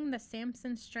 feeling the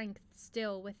Samson strength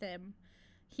still with him,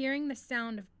 hearing the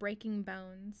sound of breaking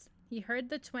bones. He heard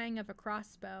the twang of a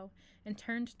crossbow and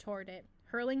turned toward it,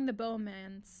 hurling the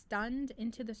bowman stunned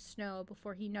into the snow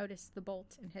before he noticed the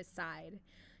bolt in his side.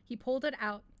 He pulled it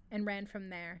out and ran from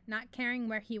there, not caring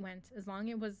where he went as long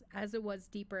as it was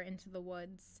deeper into the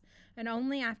woods. And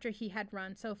only after he had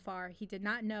run so far he did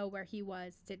not know where he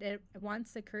was did it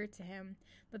once occur to him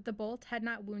that the bolt had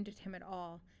not wounded him at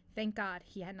all. Thank God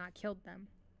he had not killed them.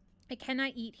 "I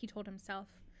cannot eat," he told himself.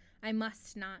 "I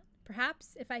must not.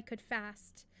 Perhaps if I could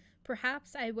fast,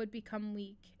 perhaps I would become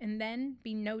weak, and then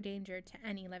be no danger to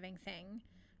any living thing."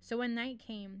 So when night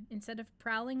came, instead of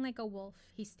prowling like a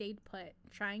wolf, he stayed put,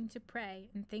 trying to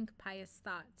pray and think pious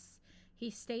thoughts.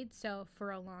 He stayed so for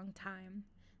a long time.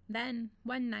 Then,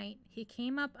 one night, he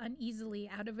came up uneasily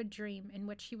out of a dream in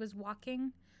which he was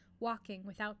walking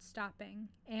without stopping,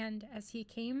 and as he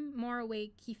came more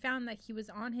awake, he found that he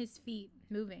was on his feet,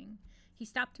 moving. He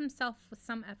stopped himself with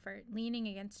some effort, leaning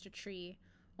against a tree.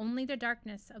 "Only the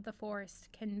darkness of the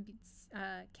forest can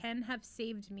have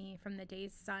saved me from the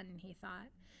day's sun," he thought.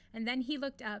 And then he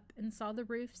looked up and saw the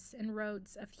roofs and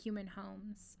roads of human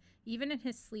homes. Even in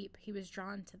his sleep, he was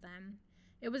drawn to them.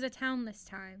 It was a town this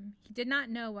time. He did not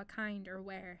know what kind or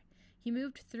where. He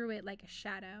moved through it like a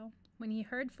shadow. When he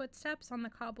heard footsteps on the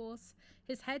cobbles,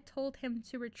 his head told him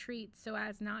to retreat so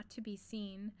as not to be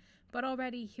seen. But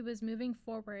already he was moving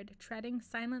forward, treading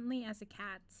silently as a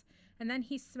cat. And then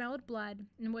he smelled blood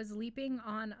and was leaping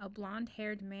on a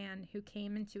blonde-haired man who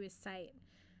came into his sight.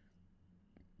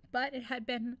 But it had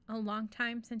been a long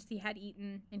time since he had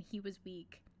eaten, and he was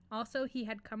weak. Also, he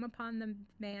had come upon the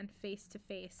man face to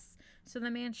face, so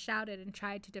the man shouted and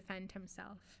tried to defend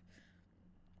himself.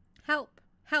 "Help!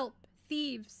 Help!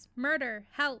 Thieves! Murder!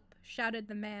 Help!" shouted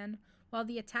the man, while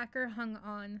the attacker hung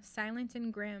on, silent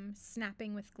and grim,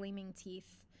 snapping with gleaming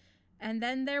teeth. And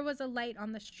then there was a light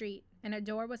on the street, and a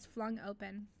door was flung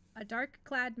open. A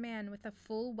dark-clad man with a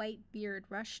full white beard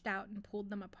rushed out and pulled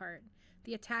them apart.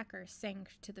 The attacker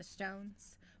sank to the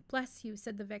stones. "Bless you,"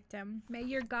 said the victim. "May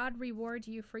your God reward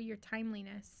you for your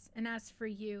timeliness. And as for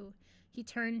you," he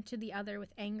turned to the other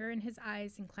with anger in his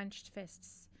eyes and clenched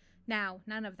fists. "Now,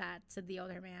 none of that," said the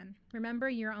older man. "Remember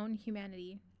your own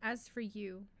humanity. As for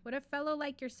you, what a fellow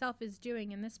like yourself is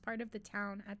doing in this part of the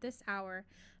town at this hour,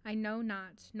 I know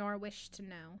not, nor wish to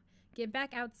know. Get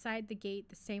back outside the gate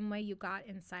the same way you got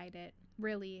inside it.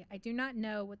 Really, I do not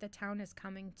know what the town is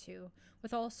coming to,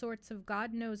 with all sorts of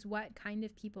God knows what kind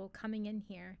of people coming in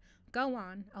here. Go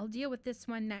on, I'll deal with this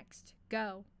one next.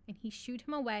 Go." And he shooed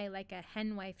him away like a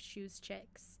hen wife shoos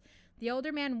chicks. The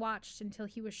older man watched until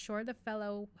he was sure the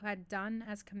fellow had done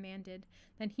as commanded.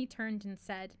 Then he turned and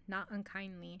said, not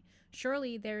unkindly,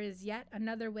 "Surely there is yet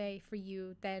another way for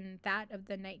you than that of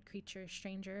the night creature,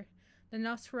 stranger." The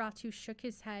Nosferatu shook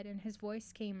his head, and his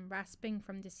voice came rasping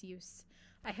from disuse.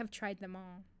 "I have tried them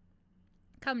all."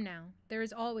 "Come now, there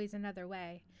is always another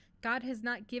way. God has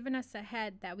not given us a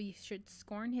head that we should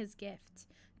scorn his gift.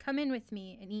 Come in with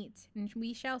me and eat, and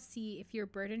we shall see if your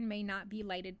burden may not be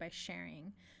lighted by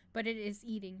sharing. But it is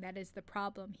eating that is the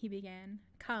problem," he began.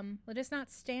 "Come, let us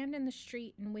not stand in the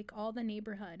street and wake all the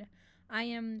neighborhood. I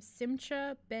am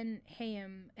Simcha ben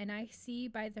Hayim, and I see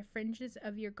by the fringes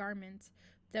of your garment,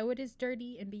 though it is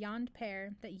dirty and beyond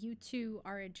repair, that you too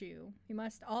are a Jew. We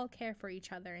must all care for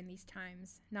each other in these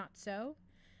times. Not so?"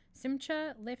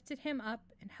 Simcha lifted him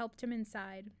up and helped him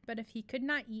inside, but if he could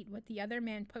not eat what the other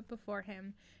man put before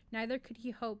him, neither could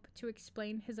he hope to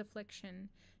explain his affliction.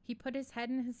 He put his head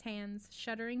in his hands,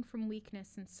 shuddering from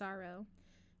weakness and sorrow.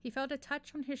 He felt a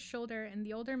touch on his shoulder, and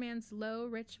the older man's low,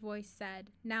 rich voice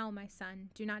said, "Now, my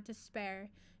son, do not despair.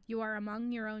 You are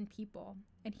among your own people."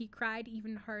 And he cried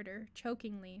even harder,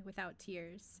 chokingly, without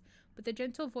tears. But the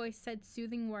gentle voice said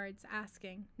soothing words,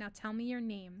 asking, "Now tell me your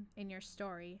name and your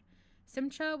story."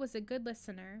 Simcha was a good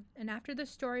listener, and after the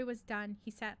story was done,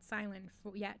 he sat silent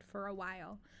yet for a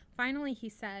while. Finally he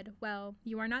said, "Well,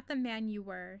 you are not the man you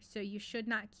were, so you should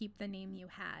not keep the name you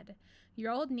had.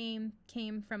 Your old name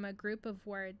came from a group of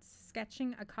words,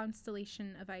 sketching a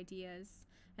constellation of ideas,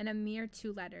 and a mere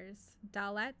 2 letters,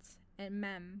 Dalet and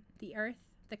Mem, the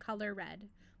earth, the color red,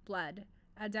 blood,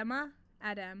 Adama,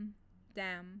 Adam,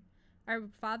 dam. Our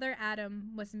father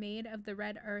Adam was made of the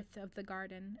red earth of the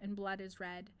garden, and blood is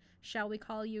red. Shall we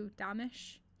call you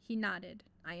Damish?" He nodded.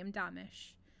 "I am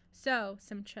Damish." "So,"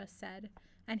 Simcha said,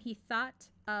 and he thought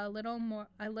a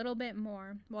little bit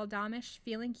more, while Damish,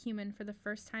 feeling human for the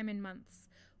first time in months,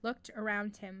 looked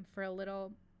around him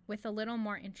with a little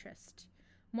more interest.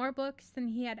 More books than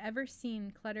he had ever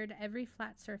seen cluttered every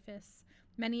flat surface,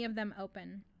 many of them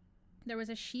open. There was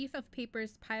a sheaf of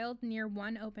papers piled near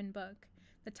one open book,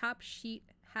 the top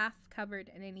sheet half covered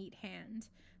in a neat hand.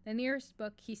 The nearest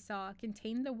book he saw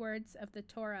contained the words of the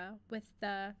Torah with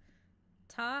the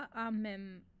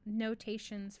ta'amim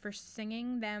notations for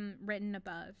singing them written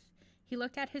above. He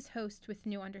looked at his host with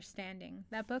new understanding.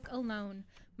 That book alone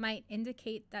might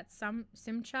indicate that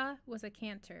Simcha was a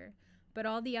cantor, but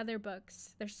all the other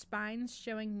books, their spines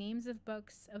showing names of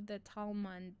books of the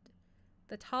Talmud,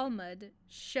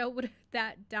 showed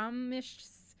that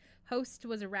Damish's host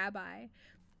was a rabbi.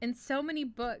 And so many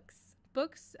books,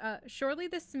 surely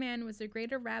this man was a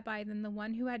greater rabbi than the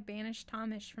one who had banished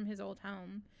Damish from his old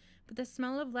home. But the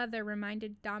smell of leather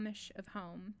reminded Damish of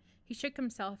home. He shook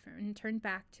himself and turned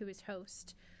back to his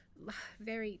host.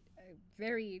 Very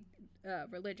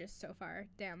religious so far.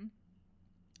 Damn.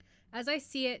 "As I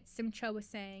see it," Simcha was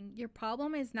saying, "your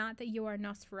problem is not that you are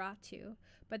Nosferatu,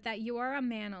 but that you are a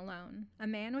man alone. A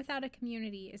man without a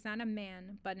community is not a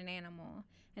man, but an animal.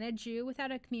 And a Jew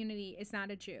without a community is not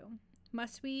a Jew.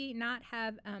 Must we not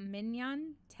have a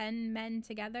minyan, 10 men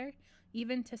together,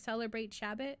 even to celebrate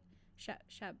Shabbat?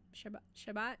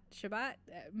 Shabbat?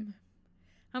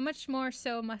 How much more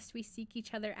so must we seek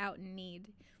each other out in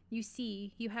need? You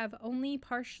see, you have only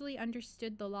partially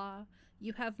understood the law.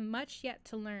 You have much yet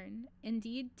to learn.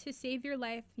 Indeed, to save your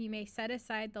life, you may set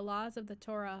aside the laws of the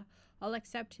Torah, all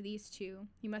except these 2.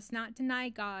 You must not deny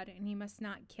God, and you must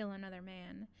not kill another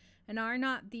man. And are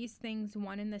not these things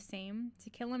one and the same? To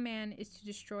kill a man is to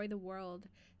destroy the world,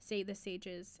 say the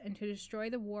sages, and to destroy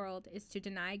the world is to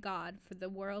deny God, for the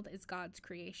world is God's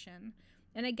creation.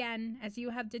 And again, as you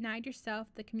have denied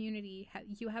yourself the community,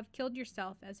 you have killed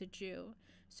yourself as a Jew.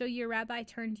 So your rabbi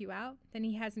turned you out? Then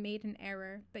he has made an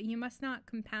error, but you must not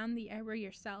compound the error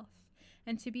yourself.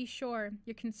 And to be sure,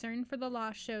 your concern for the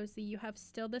law shows that you have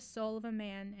still the soul of a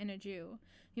man and a Jew.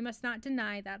 You must not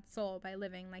deny that soul by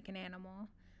living like an animal.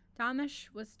 Damisch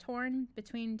was torn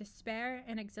between despair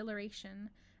and exhilaration.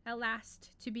 At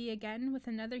last, to be again with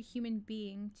another human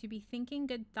being, to be thinking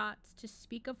good thoughts, to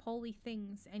speak of holy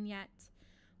things, and yet,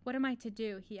 what am I to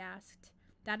do? He asked.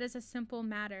 That is a simple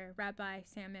matter, Rabbi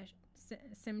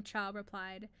Simcha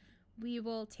replied. We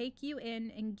will take you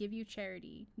in and give you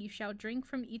charity. You shall drink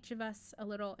from each of us a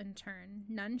little in turn.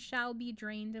 None shall be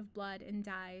drained of blood and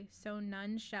die, so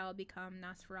none shall become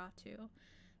Nosferatu.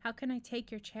 How can I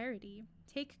take your charity?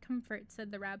 Take comfort,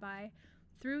 said the rabbi.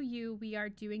 Through you we are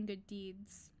doing good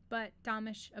deeds. But,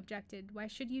 Damisch objected, why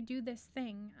should you do this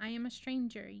thing? I am a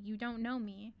stranger. You don't know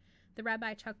me. The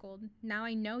rabbi chuckled. Now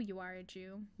I know you are a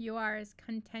Jew. You are as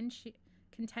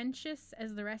contentious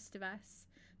as the rest of us.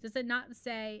 Does it not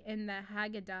say in the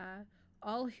Haggadah,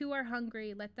 all who are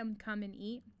hungry, let them come and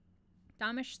eat?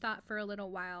 Damisch thought for a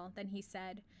little while. Then he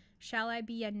said, shall I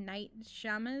be a night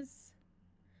shamas?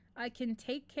 I can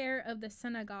take care of the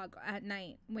synagogue at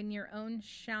night when your own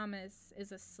shamas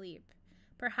is asleep.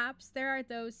 Perhaps there are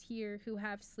those here who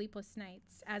have sleepless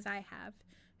nights, as I have,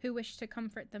 who wish to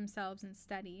comfort themselves and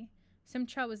study.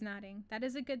 Simcha was nodding. That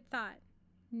is a good thought.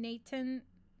 Nathan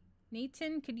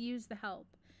could use the help.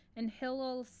 And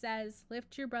Hillel says,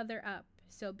 lift your brother up,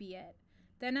 so be it.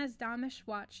 Then as Damisch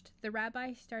watched, the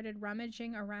rabbi started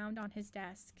rummaging around on his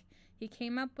desk. He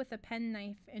came up with a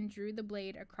penknife and drew the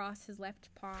blade across his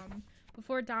left palm.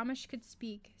 Before Damisch could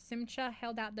speak, Simcha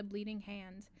held out the bleeding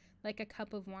hand, like a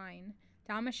cup of wine.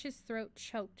 Damisch's throat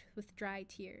choked with dry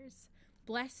tears.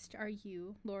 Blessed are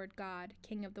you, Lord God,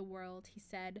 King of the world, he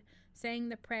said, saying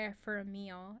the prayer for a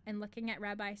meal, and looking at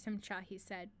Rabbi Simcha, he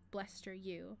said, blessed are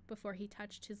you, before he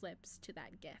touched his lips to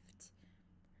that gift.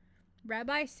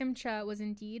 Rabbi Simcha was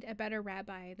indeed a better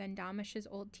rabbi than Damisch's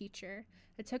old teacher.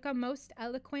 It took a most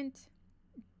eloquent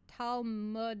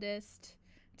Talmudist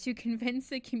to convince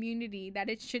the community that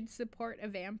it should support a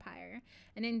vampire,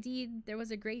 and indeed there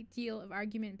was a great deal of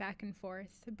argument back and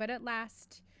forth, but at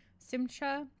last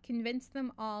Simcha convinced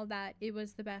them all that it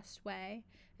was the best way,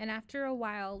 and after a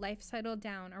while life settled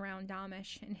down around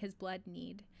Damisch and his blood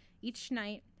need. Each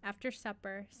night, after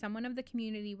supper, someone of the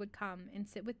community would come and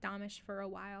sit with Damisch for a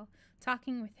while,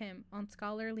 talking with him on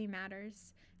scholarly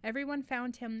matters. Everyone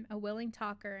found him a willing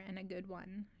talker and a good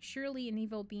one. Surely an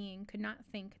evil being could not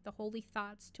think the holy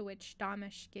thoughts to which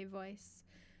Damisch gave voice.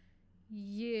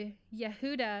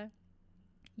 Yehuda,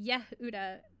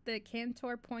 the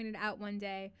cantor pointed out one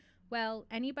day, well,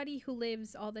 anybody who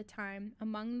lives all the time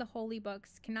among the holy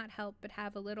books cannot help but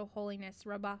have a little holiness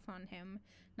rub off on him.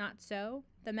 Not so?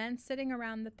 The men sitting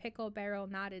around the pickle barrel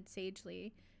nodded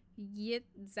sagely.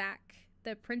 Yitzhak,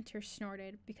 the printer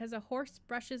snorted. Because a horse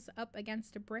brushes up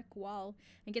against a brick wall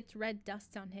and gets red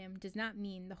dust on him does not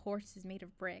mean the horse is made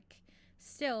of brick.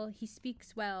 Still, he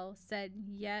speaks well, said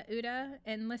Yehuda,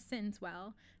 and listens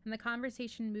well, and the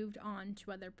conversation moved on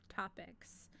to other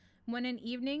topics. When an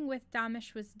evening with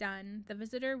Damisch was done, the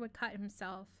visitor would cut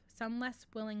himself, some less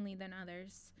willingly than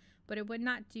others, but it would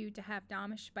not do to have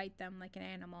Damisch bite them like an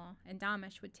animal, and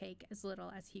Damisch would take as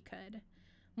little as he could.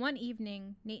 One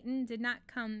evening, Nathan did not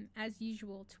come as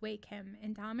usual to wake him,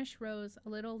 and Damisch rose a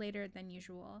little later than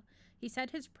usual. He said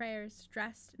his prayers,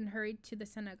 dressed, and hurried to the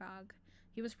synagogue.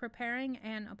 He was preparing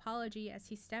an apology as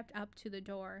he stepped up to the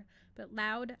door, but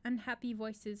loud, unhappy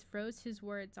voices froze his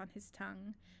words on his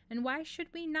tongue. And why should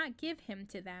we not give him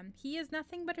to them? He is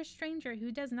nothing but a stranger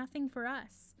who does nothing for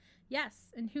us.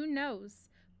 Yes, and who knows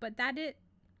but that it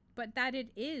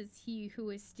is he who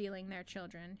is stealing their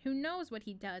children. Who knows what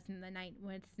he does in the night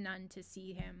with none to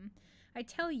see him? I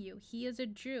tell you, he is a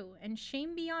Jew, and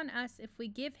shame be on us if we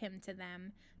give him to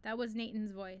them. That was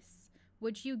Nathan's voice.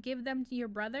 Would you give them to your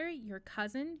brother, your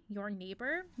cousin, your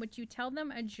neighbor? Would you tell them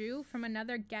a Jew from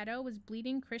another ghetto was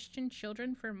bleeding Christian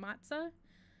children for matzah?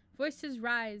 Voices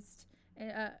raised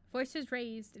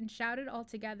and shouted all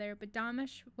together, but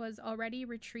Damisch was already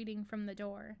retreating from the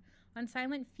door. On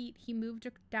silent feet, he moved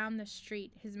down the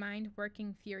street, his mind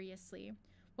working furiously.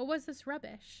 What was this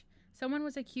rubbish? Someone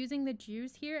was accusing the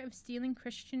Jews here of stealing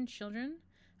Christian children?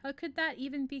 How could that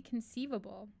even be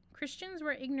conceivable? Christians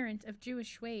were ignorant of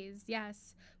Jewish ways,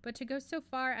 yes, but to go so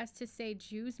far as to say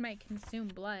Jews might consume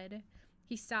blood.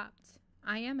 He stopped.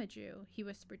 I am a Jew, he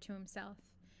whispered to himself,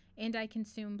 and I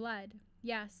consume blood.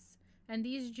 Yes, and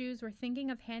these Jews were thinking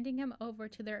of handing him over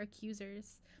to their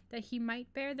accusers, that he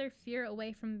might bear their fear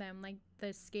away from them like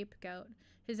the scapegoat.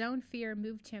 His own fear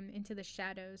moved him into the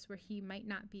shadows where he might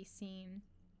not be seen.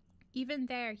 Even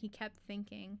there, he kept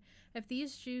thinking, if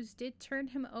these Jews did turn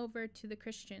him over to the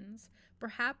Christians,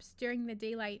 perhaps during the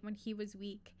daylight when he was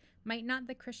weak, might not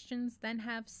the Christians then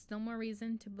have still more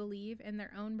reason to believe in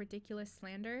their own ridiculous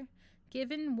slander?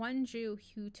 Given one Jew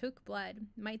who took blood,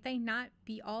 might they not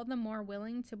be all the more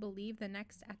willing to believe the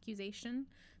next accusation?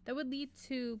 That would lead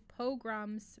to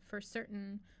pogroms for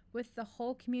certain, with the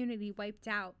whole community wiped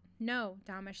out. No,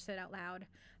 Damisch said out loud.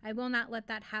 I will not let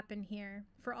that happen here.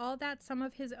 For all that some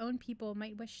of his own people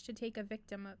might wish to make a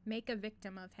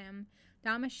victim of him,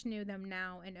 Damisch knew them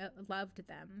now and loved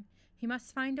them. He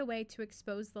must find a way to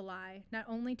expose the lie, not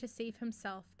only to save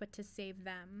himself, but to save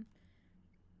them.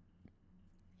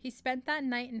 He spent that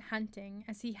night in hunting,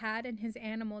 as he had in his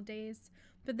animal days,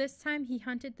 but this time he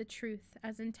hunted the truth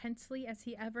as intensely as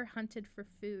he ever hunted for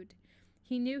food.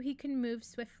 He knew he could move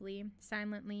swiftly,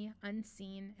 silently,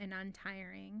 unseen, and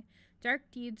untiring.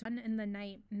 Dark deeds done in the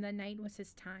night was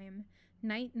his time.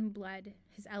 Night and blood,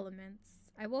 his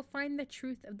elements. I will find the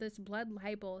truth of this blood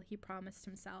libel, he promised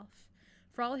himself.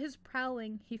 For all his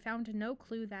prowling, he found no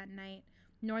clue that night,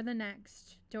 nor the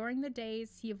next. During the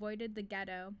days, he avoided the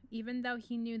ghetto, even though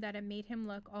he knew that it made him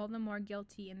look all the more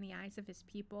guilty in the eyes of his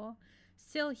people.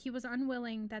 Still, he was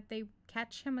unwilling that they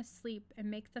catch him asleep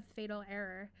and make the fatal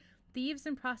error. Thieves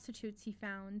and prostitutes he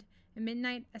found, and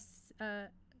midnight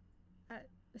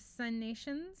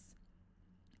assignations,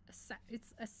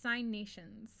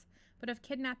 but of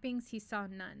kidnappings he saw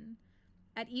none.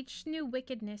 At each new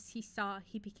wickedness he saw,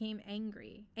 he became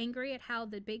angry at how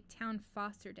the big town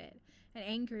fostered it, and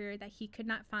angrier that he could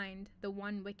not find the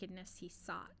one wickedness he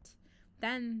sought.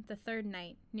 Then, the third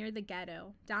night, near the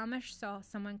ghetto, Damisch saw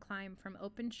someone climb from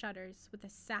open shutters with a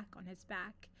sack on his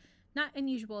back. Not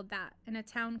unusual that, in a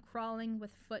town crawling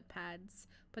with footpads,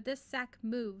 but this sack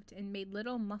moved and made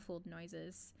little muffled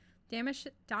noises.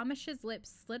 Damisch's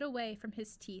lips slid away from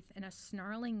his teeth in a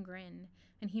snarling grin,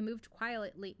 and he moved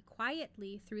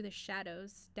quietly through the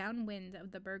shadows, downwind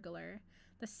of the burglar.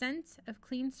 The scent of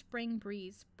clean spring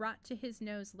breeze brought to his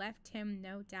nose left him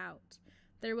no doubt.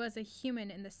 There was a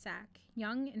human in the sack,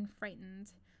 young and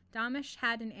frightened. Damisch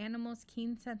had an animal's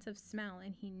keen sense of smell,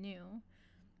 and he knew.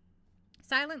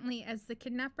 Silently, as the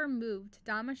kidnapper moved,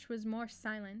 Damisch was more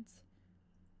silent.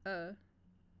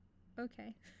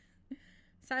 Okay.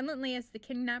 Silently, as the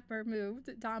kidnapper moved,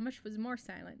 Damisch was more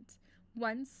silent.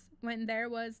 Once, when there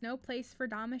was no place for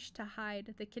Damisch to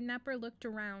hide, the kidnapper looked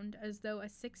around as though a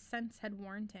sixth sense had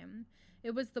warned him.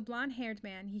 It was the blond-haired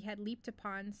man he had leaped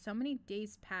upon so many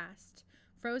days past.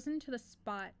 Frozen to the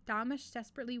spot, Damisch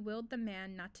desperately willed the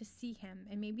man not to see him,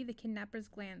 and maybe the kidnapper's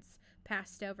glance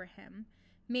passed over him.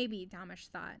 Maybe, Damisch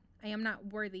thought, I am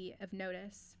not worthy of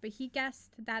notice, but he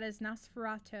guessed that as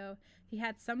Nosferatu, he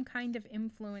had some kind of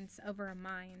influence over a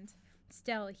mind.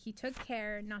 Still, he took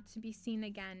care not to be seen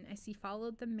again as he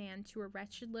followed the man to a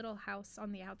wretched little house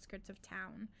on the outskirts of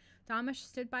town. Damisch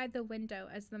stood by the window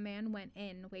as the man went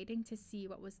in, waiting to see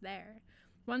what was there.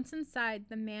 Once inside,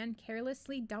 the man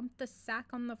carelessly dumped the sack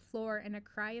on the floor, and a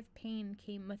cry of pain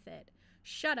came with it.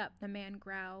 "Shut up," the man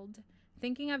growled.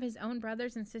 Thinking of his own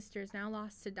brothers and sisters now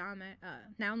lost to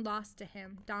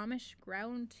him, Damisch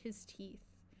ground his teeth.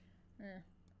 The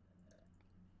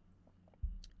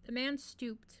man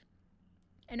stooped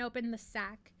and opened the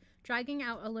sack, dragging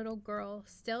out a little girl,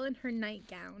 still in her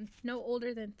nightgown, no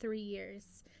older than 3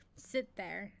 years. "Sit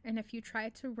there, and if you try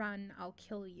to run, I'll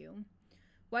kill you."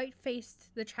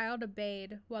 White-faced, the child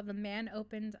obeyed, while the man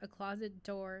opened a closet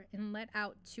door and let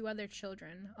out 2 other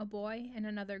children, a boy and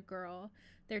another girl,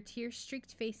 their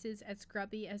tear-streaked faces as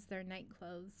grubby as their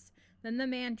nightclothes. Then the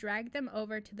man dragged them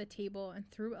over to the table and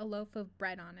threw a loaf of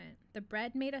bread on it. The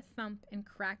bread made a thump and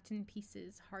cracked in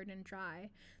pieces, hard and dry.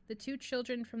 The 2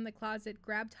 children from the closet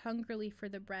grabbed hungrily for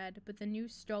the bread, but the new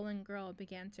stolen girl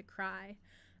began to cry.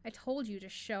 "I told you to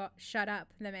shut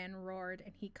up," the man roared,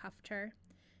 and he cuffed her.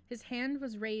 His hand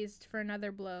was raised for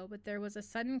another blow, but there was a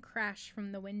sudden crash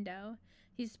from the window.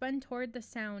 He spun toward the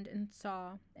sound and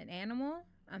saw an animal?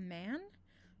 A man?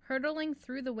 Hurtling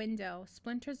through the window,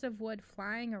 splinters of wood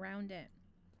flying around it.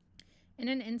 In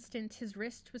an instant, his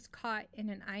wrist was caught in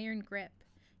an iron grip.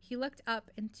 He looked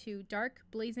up into dark,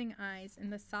 blazing eyes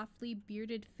and the softly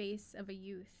bearded face of a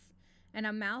youth, and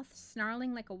a mouth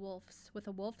snarling like a wolf's, with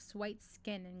a wolf's white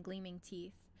skin and gleaming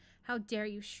teeth. "How dare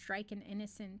you strike an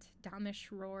innocent?"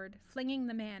 Damisch roared, flinging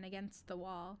the man against the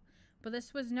wall. But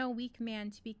this was no weak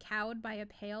man to be cowed by a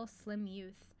pale, slim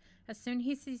youth. As soon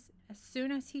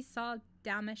as he saw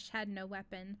Damisch had no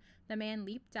weapon, the man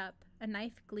leaped up, a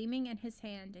knife gleaming in his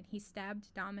hand, and he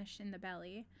stabbed Damisch in the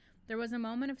belly. There was a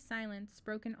moment of silence,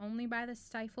 broken only by the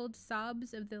stifled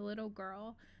sobs of the little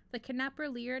girl. The kidnapper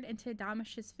leered into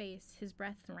Damisch's face, his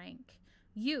breath rank.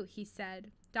 You, he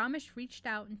said. Damisch reached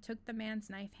out and took the man's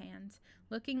knife hand,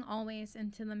 looking always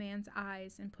into the man's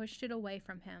eyes, and pushed it away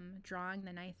from him, drawing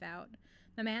the knife out.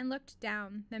 The man looked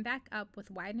down, then back up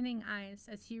with widening eyes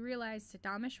as he realized that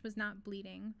Damisch was not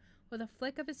bleeding. With a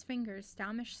flick of his fingers,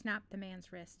 Damisch snapped the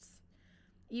man's wrists.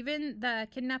 Even the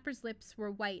kidnapper's lips were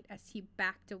white as he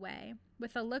backed away.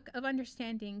 With a look of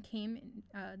understanding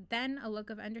then a look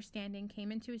of understanding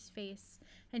came into his face,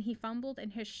 and he fumbled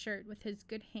in his shirt with his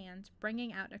good hand,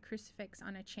 bringing out a crucifix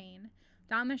on a chain.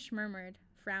 Damisch murmured,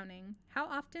 frowning, "How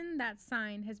often that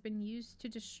sign has been used to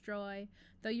destroy,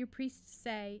 though you priests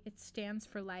say it stands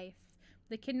for life."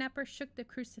 The kidnapper shook the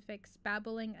crucifix,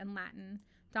 babbling in Latin.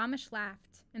 Damisch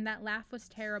laughed, and that laugh was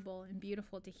terrible and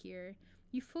beautiful to hear.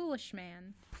 "You foolish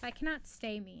man, that cannot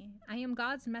stay me. I am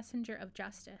God's messenger of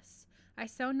justice. I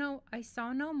saw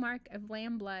no mark of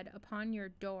lamb blood upon your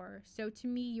door, so to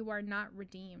me you are not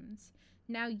redeemed.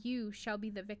 Now you shall be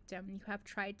the victim you have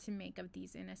tried to make of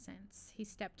these innocents." He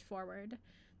stepped forward.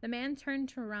 The man turned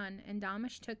to run, and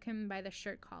Damisch took him by the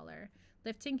shirt collar,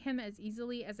 lifting him as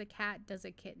easily as a cat does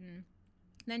a kitten.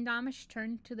 Then Damisch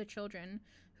turned to the children,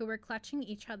 who were clutching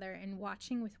each other and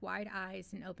watching with wide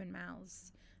eyes and open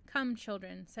mouths. "Come,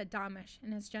 children," said Damisch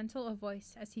in as gentle a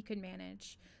voice as he could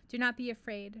manage. "Do not be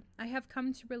afraid. I have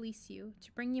come to release you,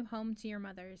 to bring you home to your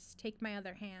mothers. Take my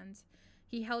other hand."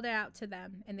 He held it out to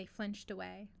them, and they flinched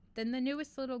away. Then the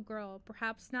newest little girl,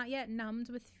 perhaps not yet numbed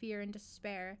with fear and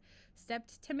despair,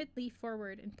 stepped timidly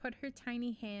forward and put her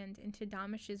tiny hand into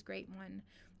Damisch's great one.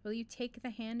 "Will you take the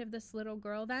hand of this little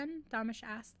girl, then?" Damisch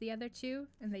asked the other two,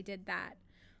 and they did that.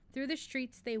 Through the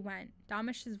streets they went,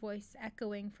 Damisch's voice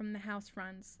echoing from the house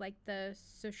fronts like the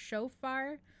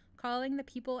shofar, calling the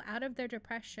people out of their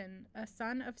depression, a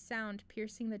sun of sound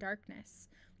piercing the darkness.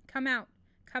 Come out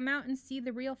and see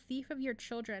the real thief of your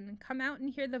children. Come out and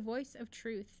hear the voice of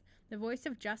truth, the voice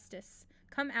of justice.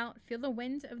 Come out, feel the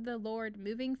wind of the Lord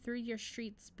moving through your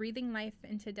streets, breathing life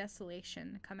into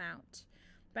desolation. Come out."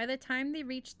 By the time they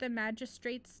reached the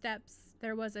magistrate's steps,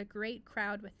 there was a great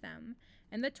crowd with them.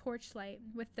 In the torchlight,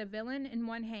 with the villain in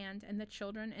one hand and the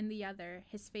children in the other,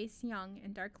 his face young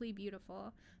and darkly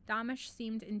beautiful, Damisch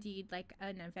seemed indeed like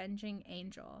an avenging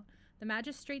angel. The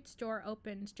magistrate's door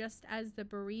opened just as the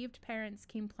bereaved parents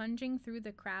came plunging through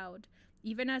the crowd,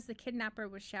 even as the kidnapper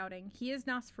was shouting, "He is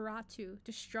Nosferatu!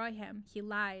 Destroy him! He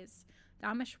lies!"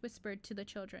 Damisch whispered to the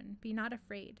children, "Be not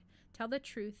afraid. Tell the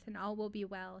truth, and all will be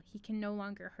well. He can no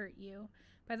longer hurt you."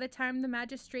 By the time the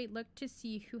magistrate looked to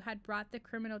see who had brought the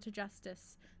criminal to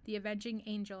justice, the avenging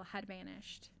angel had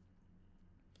vanished.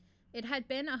 It had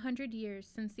been 100 years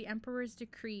since the emperor's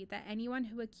decree that anyone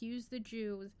who accused the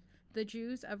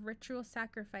Jews of ritual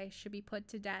sacrifice should be put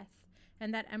to death,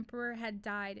 and that emperor had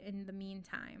died in the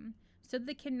meantime. So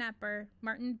the kidnapper,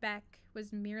 Martin Beck,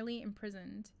 was merely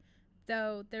imprisoned,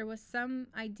 though there was some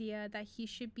idea that he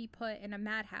should be put in a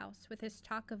madhouse with his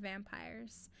talk of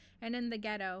vampires, and in the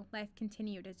ghetto, life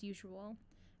continued as usual.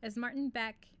 As Martin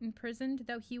Beck, imprisoned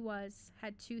though he was,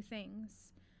 had two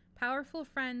things: powerful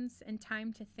friends and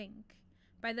time to think.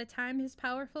 By the time his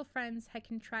powerful friends had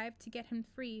contrived to get him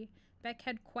free, Beck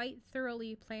had quite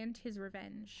thoroughly planned his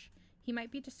revenge. He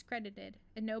might be discredited,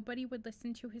 and nobody would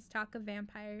listen to his talk of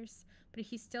vampires, but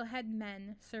he still had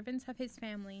men, servants of his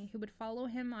family, who would follow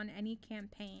him on any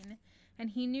campaign,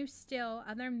 and he knew still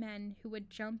other men who would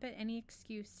jump at any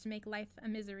excuse to make life a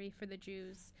misery for the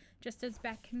Jews, just as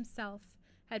Beck himself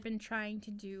had been trying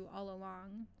to do all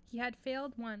along. He had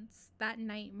failed once, that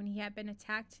night when he had been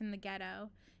attacked in the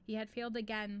ghetto. He had failed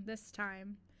again this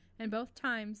time, and both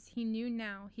times he knew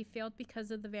now he failed because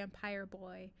of the vampire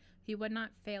boy. He would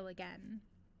not fail again.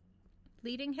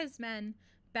 Leading his men,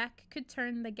 Beck could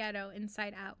turn the ghetto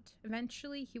inside out.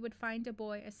 Eventually he would find a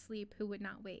boy asleep who would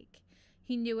not wake.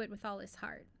 He knew it with all his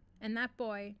heart. And that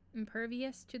boy,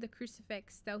 impervious to the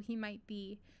crucifix though he might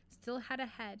be, still had a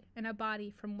head and a body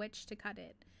from which to cut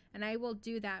it. "And I will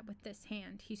do that with this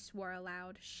hand," he swore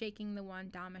aloud, shaking the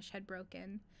one Damisch had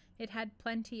broken. It had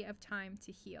plenty of time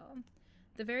to heal.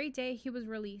 The very day he was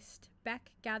released,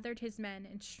 Beck gathered his men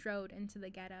and strode into the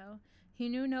ghetto. He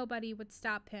knew nobody would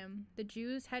stop him. The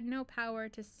Jews had no power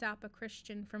to stop a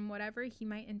Christian from whatever he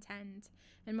might intend,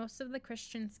 and most of the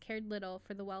Christians cared little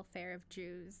for the welfare of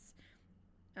Jews.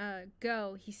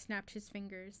 Go, he snapped his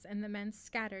fingers, and the men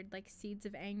scattered like seeds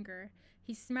of anger.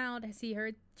 He smiled as he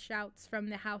heard shouts from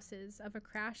the houses, of a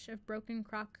crash of broken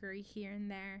crockery here and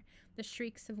there, the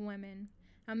shrieks of women.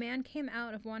 A man came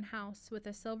out of one house with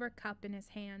a silver cup in his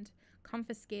hand.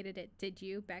 "Confiscated it, did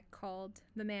you?" Beck called.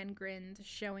 The man grinned,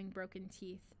 showing broken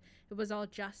teeth. It was all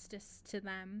justice to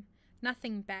them.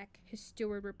 "Nothing, Beck," his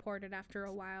steward reported after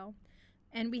a while.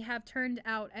 and we have turned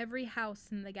out every house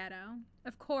in the ghetto.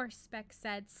 Of course, Beck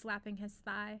said, slapping his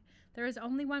thigh. There is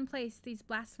only one place these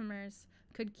blasphemers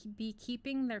could be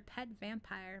keeping their pet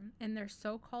vampire, in their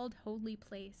so-called holy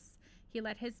place. He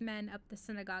led his men up the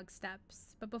synagogue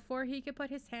steps, but before he could put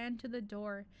his hand to the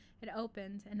door, it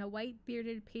opened, and a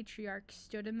white-bearded patriarch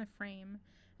stood in the frame.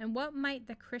 And what might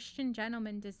the Christian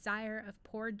gentleman desire of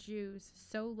poor Jews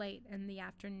so late in the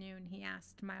afternoon? He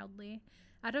asked mildly.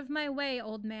 Out of my way,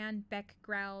 old man, Beck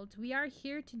growled. We are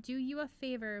here to do you a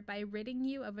favor by ridding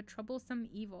you of a troublesome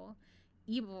evil.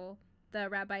 Evil? The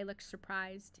rabbi looked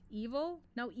surprised. Evil?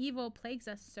 No evil plagues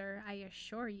us, sir, I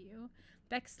assure you.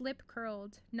 Beck's lip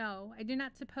curled. No, I do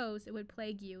not suppose it would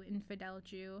plague you, infidel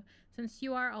Jew, since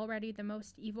you are already the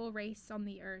most evil race on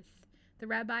the earth. The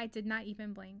rabbi did not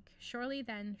even blink. Surely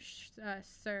then,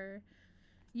 sir,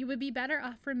 you would be better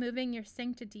off removing your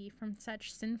sanctity from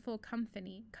such sinful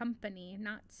company,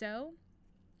 not so?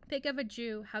 Pig of a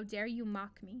Jew, how dare you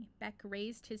mock me? Beck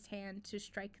raised his hand to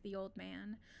strike the old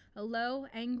man. A low,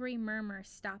 angry murmur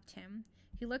stopped him.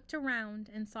 He looked around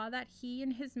and saw that he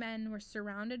and his men were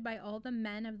surrounded by all the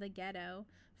men of the ghetto,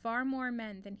 far more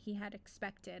men than he had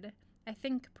expected. I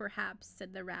think, perhaps,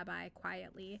 said the rabbi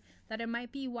quietly, that it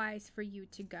might be wise for you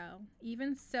to go.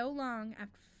 Even so long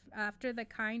after the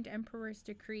kind emperor's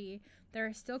decree, there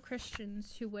are still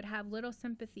Christians who would have little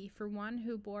sympathy for one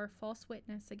who bore false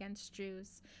witness against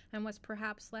Jews and was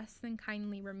perhaps less than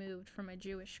kindly removed from a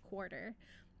Jewish quarter.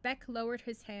 Beck lowered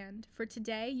his hand. For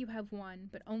today you have won,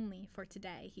 but only for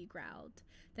today, he growled.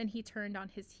 Then he turned on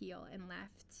his heel and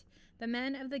left. The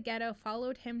men of the ghetto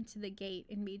followed him to the gate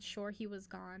and made sure he was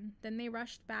gone. Then they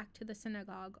rushed back to the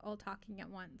synagogue, all talking at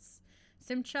once.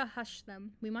 Simcha hushed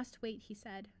them. We must wait, he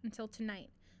said, until tonight.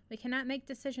 We cannot make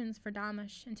decisions for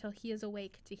Damisch until he is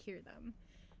awake to hear them.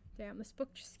 Damn, this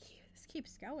book just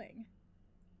keeps going.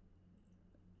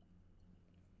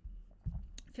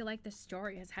 I feel like this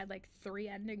story has had like 3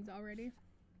 endings already.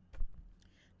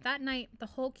 That night, the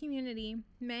whole community,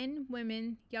 men,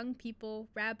 women, young people,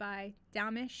 rabbi,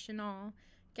 Damisch, and all,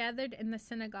 gathered in the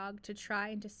synagogue to try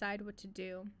and decide what to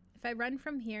do. If I run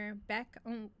from here, Beck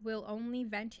will only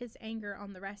vent his anger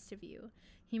on the rest of you.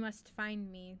 He must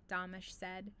find me, Damisch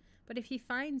said. But if he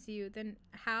finds you, then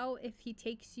how if he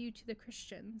takes you to the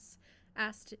Christians?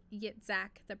 Asked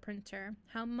Yitzhak, the printer.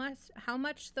 How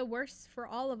much the worse for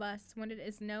all of us when it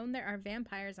is known there are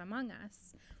vampires among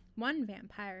us. One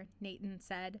vampire, Nathan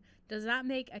said, does not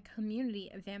make a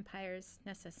community of vampires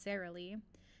necessarily.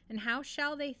 And how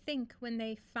shall they think when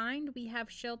they find we have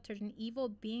sheltered an evil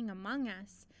being among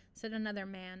us? Said another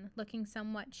man, looking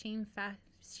somewhat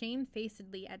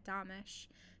shamefacedly at Damisch.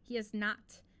 He is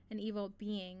not an evil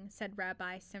being, said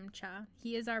Rabbi Simcha.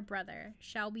 He is our brother.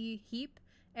 Shall we heap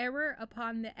error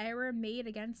upon the error made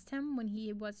against him when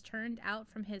he was turned out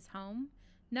from his home?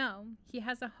 No, he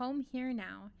has a home here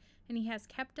now, and he has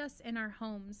kept us in our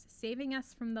homes, saving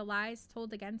us from the lies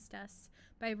told against us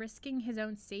by risking his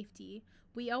own safety.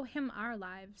 We owe him our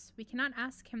lives. We cannot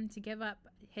ask him to give up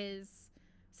his,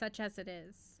 such as it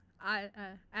is.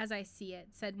 As I see it,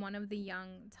 said one of the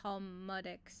young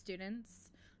Talmudic students.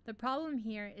 The problem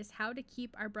here is how to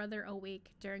keep our brother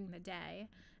awake during the day.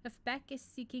 If Beck is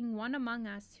seeking one among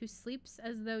us who sleeps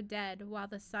as though dead while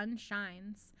the sun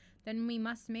shines, then we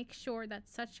must make sure that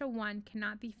such a one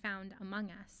cannot be found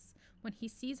among us. When he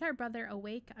sees our brother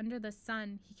awake under the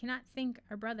sun, he cannot think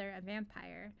our brother a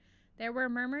vampire. There were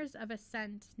murmurs of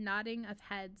assent, nodding of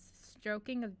heads,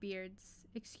 stroking of beards.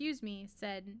 Excuse me,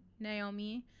 said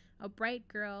Naomi, a bright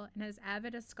girl and as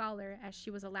avid a scholar as she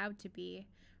was allowed to be.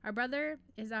 Our brother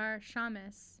is our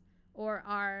Shamus, or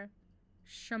our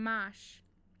Shamash.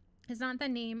 Is not the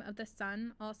name of the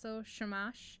sun also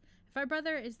Shamash? If our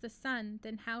brother is the sun,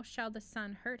 then how shall the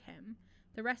sun hurt him?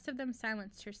 The rest of them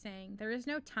silenced her, saying, There is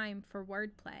no time for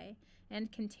wordplay,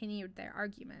 and continued their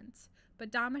argument.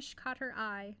 But Damisch caught her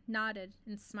eye, nodded,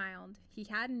 and smiled. He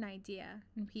had an idea,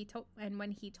 and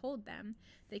when he told them,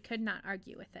 they could not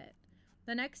argue with it.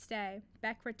 The next day,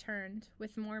 Beck returned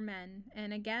with more men,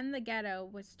 and again the ghetto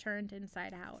was turned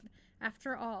inside out.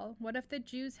 After all, what if the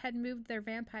Jews had moved their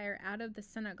vampire out of the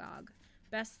synagogue?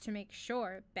 Best to make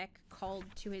sure, Beck called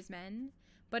to his men.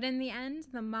 But in the end,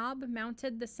 the mob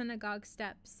mounted the synagogue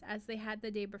steps, as they had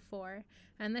the day before,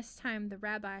 and this time the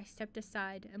rabbi stepped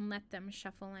aside and let them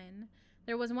shuffle in.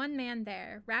 There was one man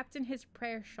there, wrapped in his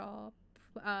prayer shawl,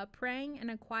 praying in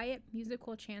a quiet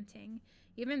musical chanting.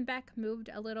 Even Beck moved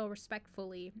a little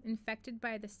respectfully, infected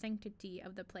by the sanctity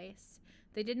of the place.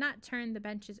 They did not turn the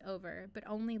benches over, but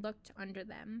only looked under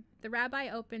them. The rabbi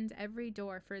opened every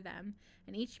door for them,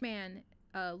 and each man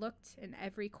looked in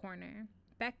every corner.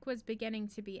 Beck was beginning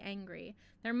to be angry.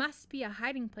 There must be a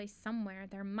hiding place somewhere.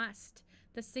 There must.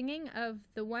 The singing of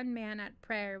the one man at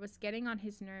prayer was getting on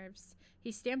his nerves.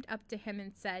 He stamped up to him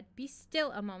and said, "Be still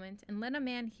a moment, and let a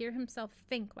man hear himself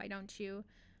think, why don't you?"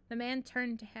 The man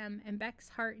turned to him, and Beck's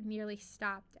heart nearly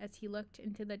stopped as he looked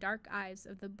into the dark eyes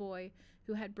of the boy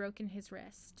who had broken his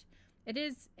wrist. It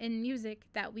is in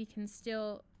music that we can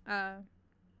still,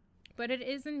 But it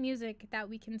is in music that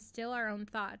we can still our own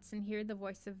thoughts and hear the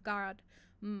voice of God,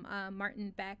 Martin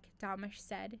Beck, Damisch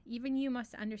said. Even you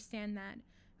must understand that,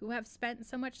 who have spent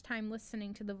so much time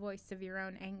listening to the voice of your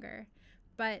own anger.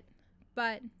 But,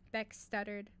 Beck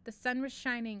stuttered. The sun was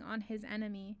shining on his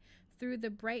enemy through the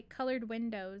bright-colored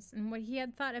windows, and what he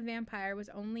had thought a vampire was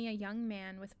only a young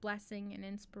man with blessing and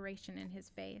inspiration in his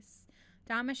face.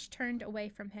 Damisch turned away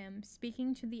from him,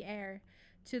 speaking to the air,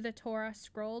 to the Torah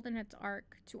scrolled in its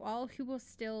arc, to all who were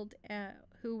stilled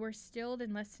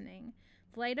and listening.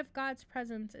 The light of God's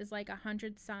presence is like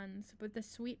 100 suns, but the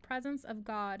sweet presence of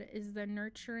God is the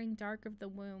nurturing dark of the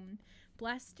womb.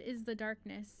 Blessed is the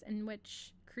darkness in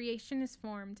which creation is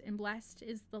formed, and blessed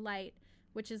is the light,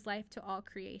 which is life to all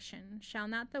creation. Shall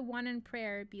not the one in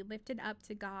prayer be lifted up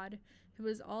to God, who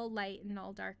is all light and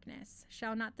all darkness?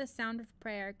 Shall not the sound of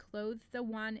prayer clothe the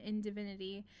one in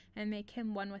divinity and make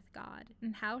him one with God?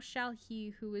 And how shall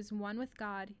he who is one with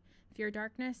God fear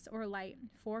darkness or light,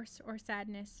 force or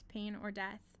sadness, pain or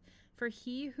death? For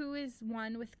he who is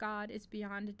one with God is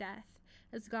beyond death,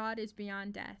 as God is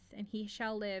beyond death, and he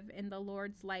shall live in the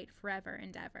Lord's light forever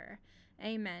and ever.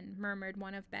 Amen, murmured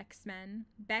one of Beck's men.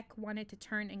 Beck wanted to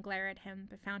turn and glare at him,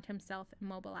 but found himself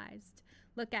immobilized.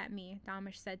 Look at me,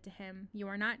 Damisch said to him. You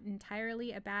are not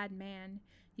entirely a bad man.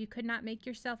 You could not make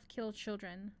yourself kill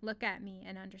children. Look at me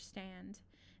and understand.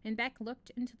 And Beck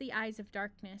looked into the eyes of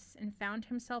darkness and found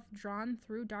himself drawn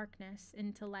through darkness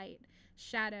into light.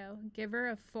 Shadow, giver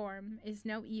of form, is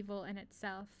no evil in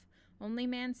itself. Only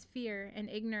man's fear and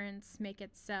ignorance make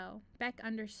it so. Beck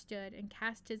understood and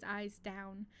cast his eyes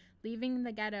down, leaving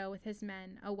the ghetto with his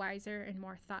men, a wiser and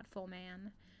more thoughtful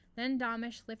man. Then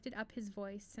Damisch lifted up his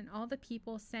voice, and all the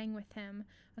people sang with him,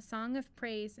 a song of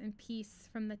praise and peace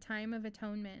from the time of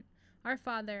atonement. Our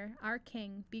Father, our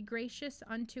King, be gracious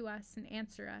unto us and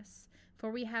answer us,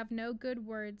 for we have no good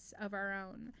words of our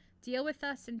own. Deal with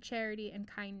us in charity and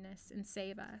kindness, and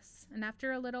save us. And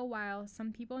after a little while,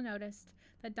 some people noticed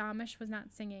that Damisch was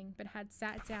not singing, but had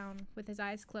sat down with his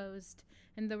eyes closed,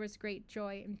 and there was great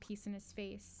joy and peace in his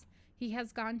face. He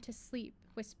has gone to sleep,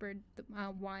 whispered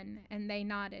one, and they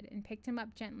nodded and picked him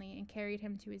up gently and carried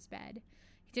him to his bed.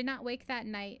 He did not wake that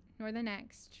night, nor the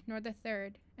next, nor the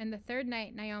third. And the third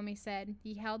night, Naomi said,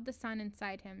 he held the son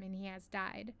inside him, and he has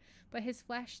died. But his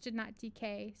flesh did not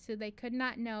decay, so they could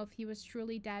not know if he was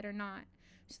truly dead or not.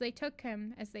 So they took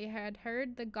him, as they had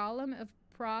heard the golem of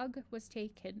Prague was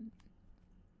taken,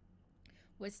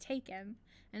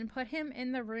 and put him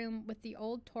in the room with the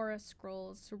old Torah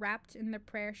scrolls, wrapped in the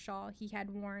prayer shawl he had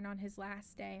worn on his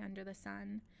last day under the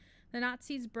sun. The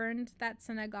Nazis burned that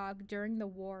synagogue during the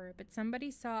war, but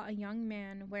somebody saw a young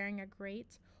man wearing a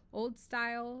great,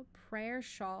 old-style prayer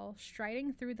shawl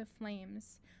striding through the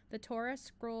flames, the Torah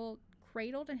scroll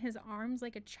cradled in his arms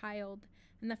like a child,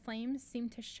 and the flames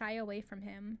seemed to shy away from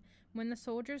him. When the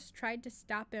soldiers tried to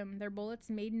stop him, their bullets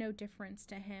made no difference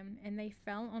to him, and they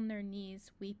fell on their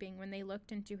knees, weeping when they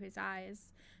looked into his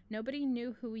eyes. Nobody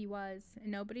knew who he was,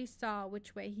 and nobody saw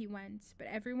which way he went, but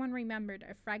everyone remembered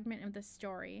a fragment of the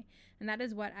story, and that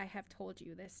is what I have told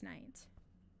you this night.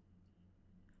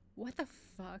 What the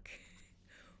fuck?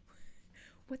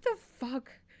 What the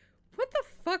fuck? What the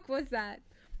fuck was that?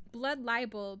 Blood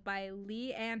Libel by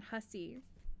Lee Ann Hussey.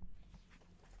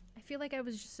 I feel like I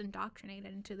was just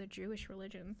indoctrinated into the Jewish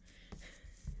religion.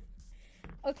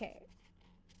 Okay.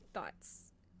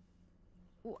 Thoughts.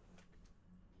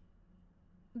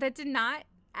 That did not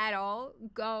at all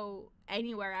go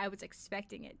anywhere I was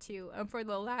expecting it to. And for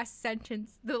the last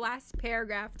sentence, the last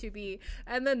paragraph to be,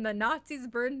 and then the Nazis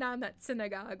burned down that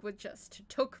synagogue, which just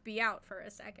took me out for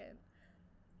a second.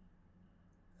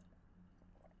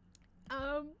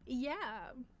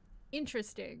 Yeah.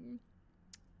 Interesting.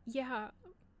 Yeah.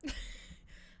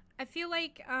 I feel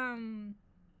like, well,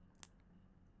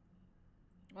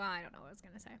 I don't know what I was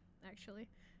gonna say, actually.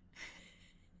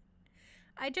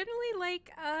 I generally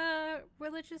like,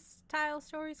 religious style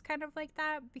stories kind of like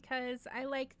that, because I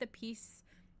like the peace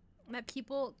that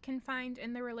people can find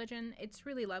in the religion. It's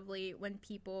really lovely when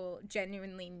people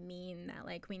genuinely mean that,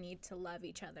 like, we need to love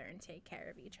each other and take care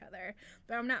of each other.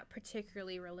 But I'm not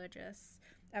particularly religious.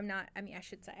 I'm not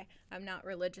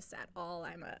religious at all.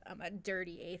 I'm a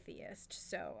dirty atheist.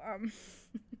 So,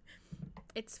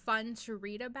 it's fun to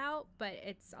read about, but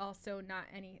it's also not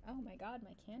any. Oh my god,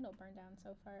 my candle burned down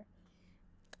so far.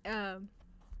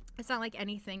 It's not like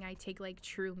anything I take like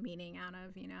true meaning out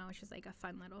of, you know. It's just like a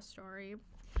fun little story,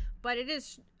 but it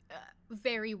is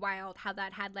very wild how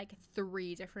that had like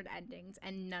 3 different endings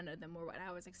and none of them were what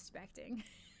I was expecting.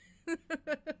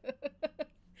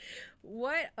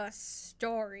 What a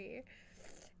story.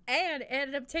 And it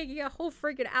ended up taking a whole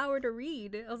freaking hour to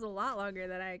read. It was a lot longer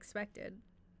than I expected.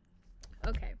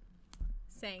 Okay,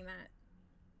 saying that,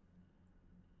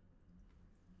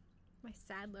 my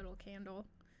sad little candle.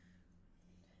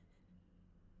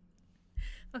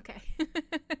 Okay.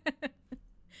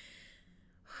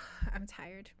 I'm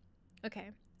tired. Okay.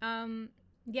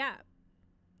 Yeah.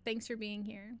 Thanks for being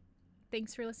here.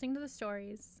 Thanks for listening to the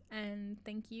stories, and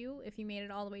thank you if you made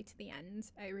it all the way to the end.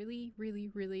 I really, really,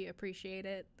 really appreciate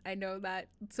it. I know that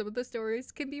some of the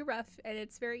stories can be rough, and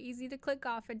it's very easy to click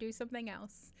off and do something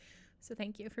else. So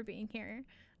thank you for being here.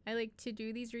 I like to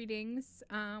do these readings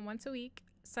once a week,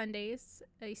 Sundays,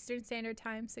 Eastern Standard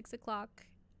Time, 6 o'clock.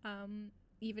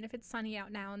 Even if it's sunny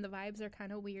out now and the vibes are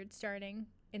kind of weird starting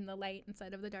in the light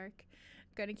instead of the dark.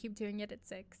 I'm going to keep doing it at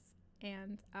 6.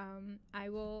 And I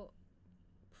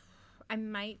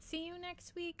might see you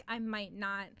next week. I might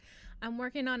not. I'm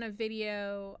working on a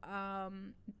video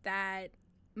that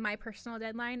my personal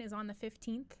deadline is on the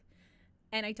 15th.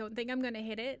 And I don't think I'm going to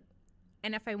hit it.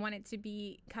 And if I want it to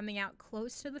be coming out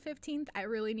close to the 15th, I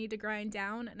really need to grind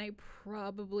down. And I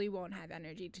probably won't have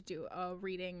energy to do a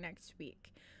reading next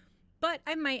week. But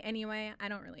I might anyway. I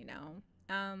don't really know.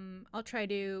 I'll try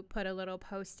to put a little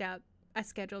post up, a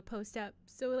scheduled post up.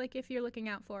 So like if you're looking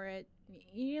out for it,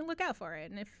 you look out for it.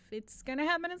 And if it's going to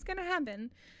happen, it's going to happen.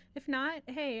 If not,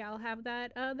 hey, I'll have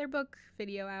that other book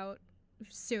video out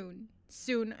soon.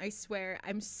 Soon, I swear.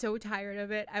 I'm so tired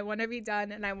of it. I want to be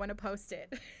done and I want to post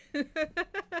it.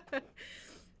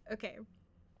 Okay.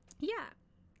 Yeah.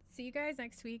 See you guys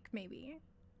next week, maybe.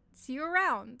 See you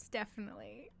around,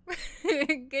 definitely.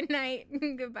 Good night.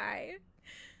 Goodbye.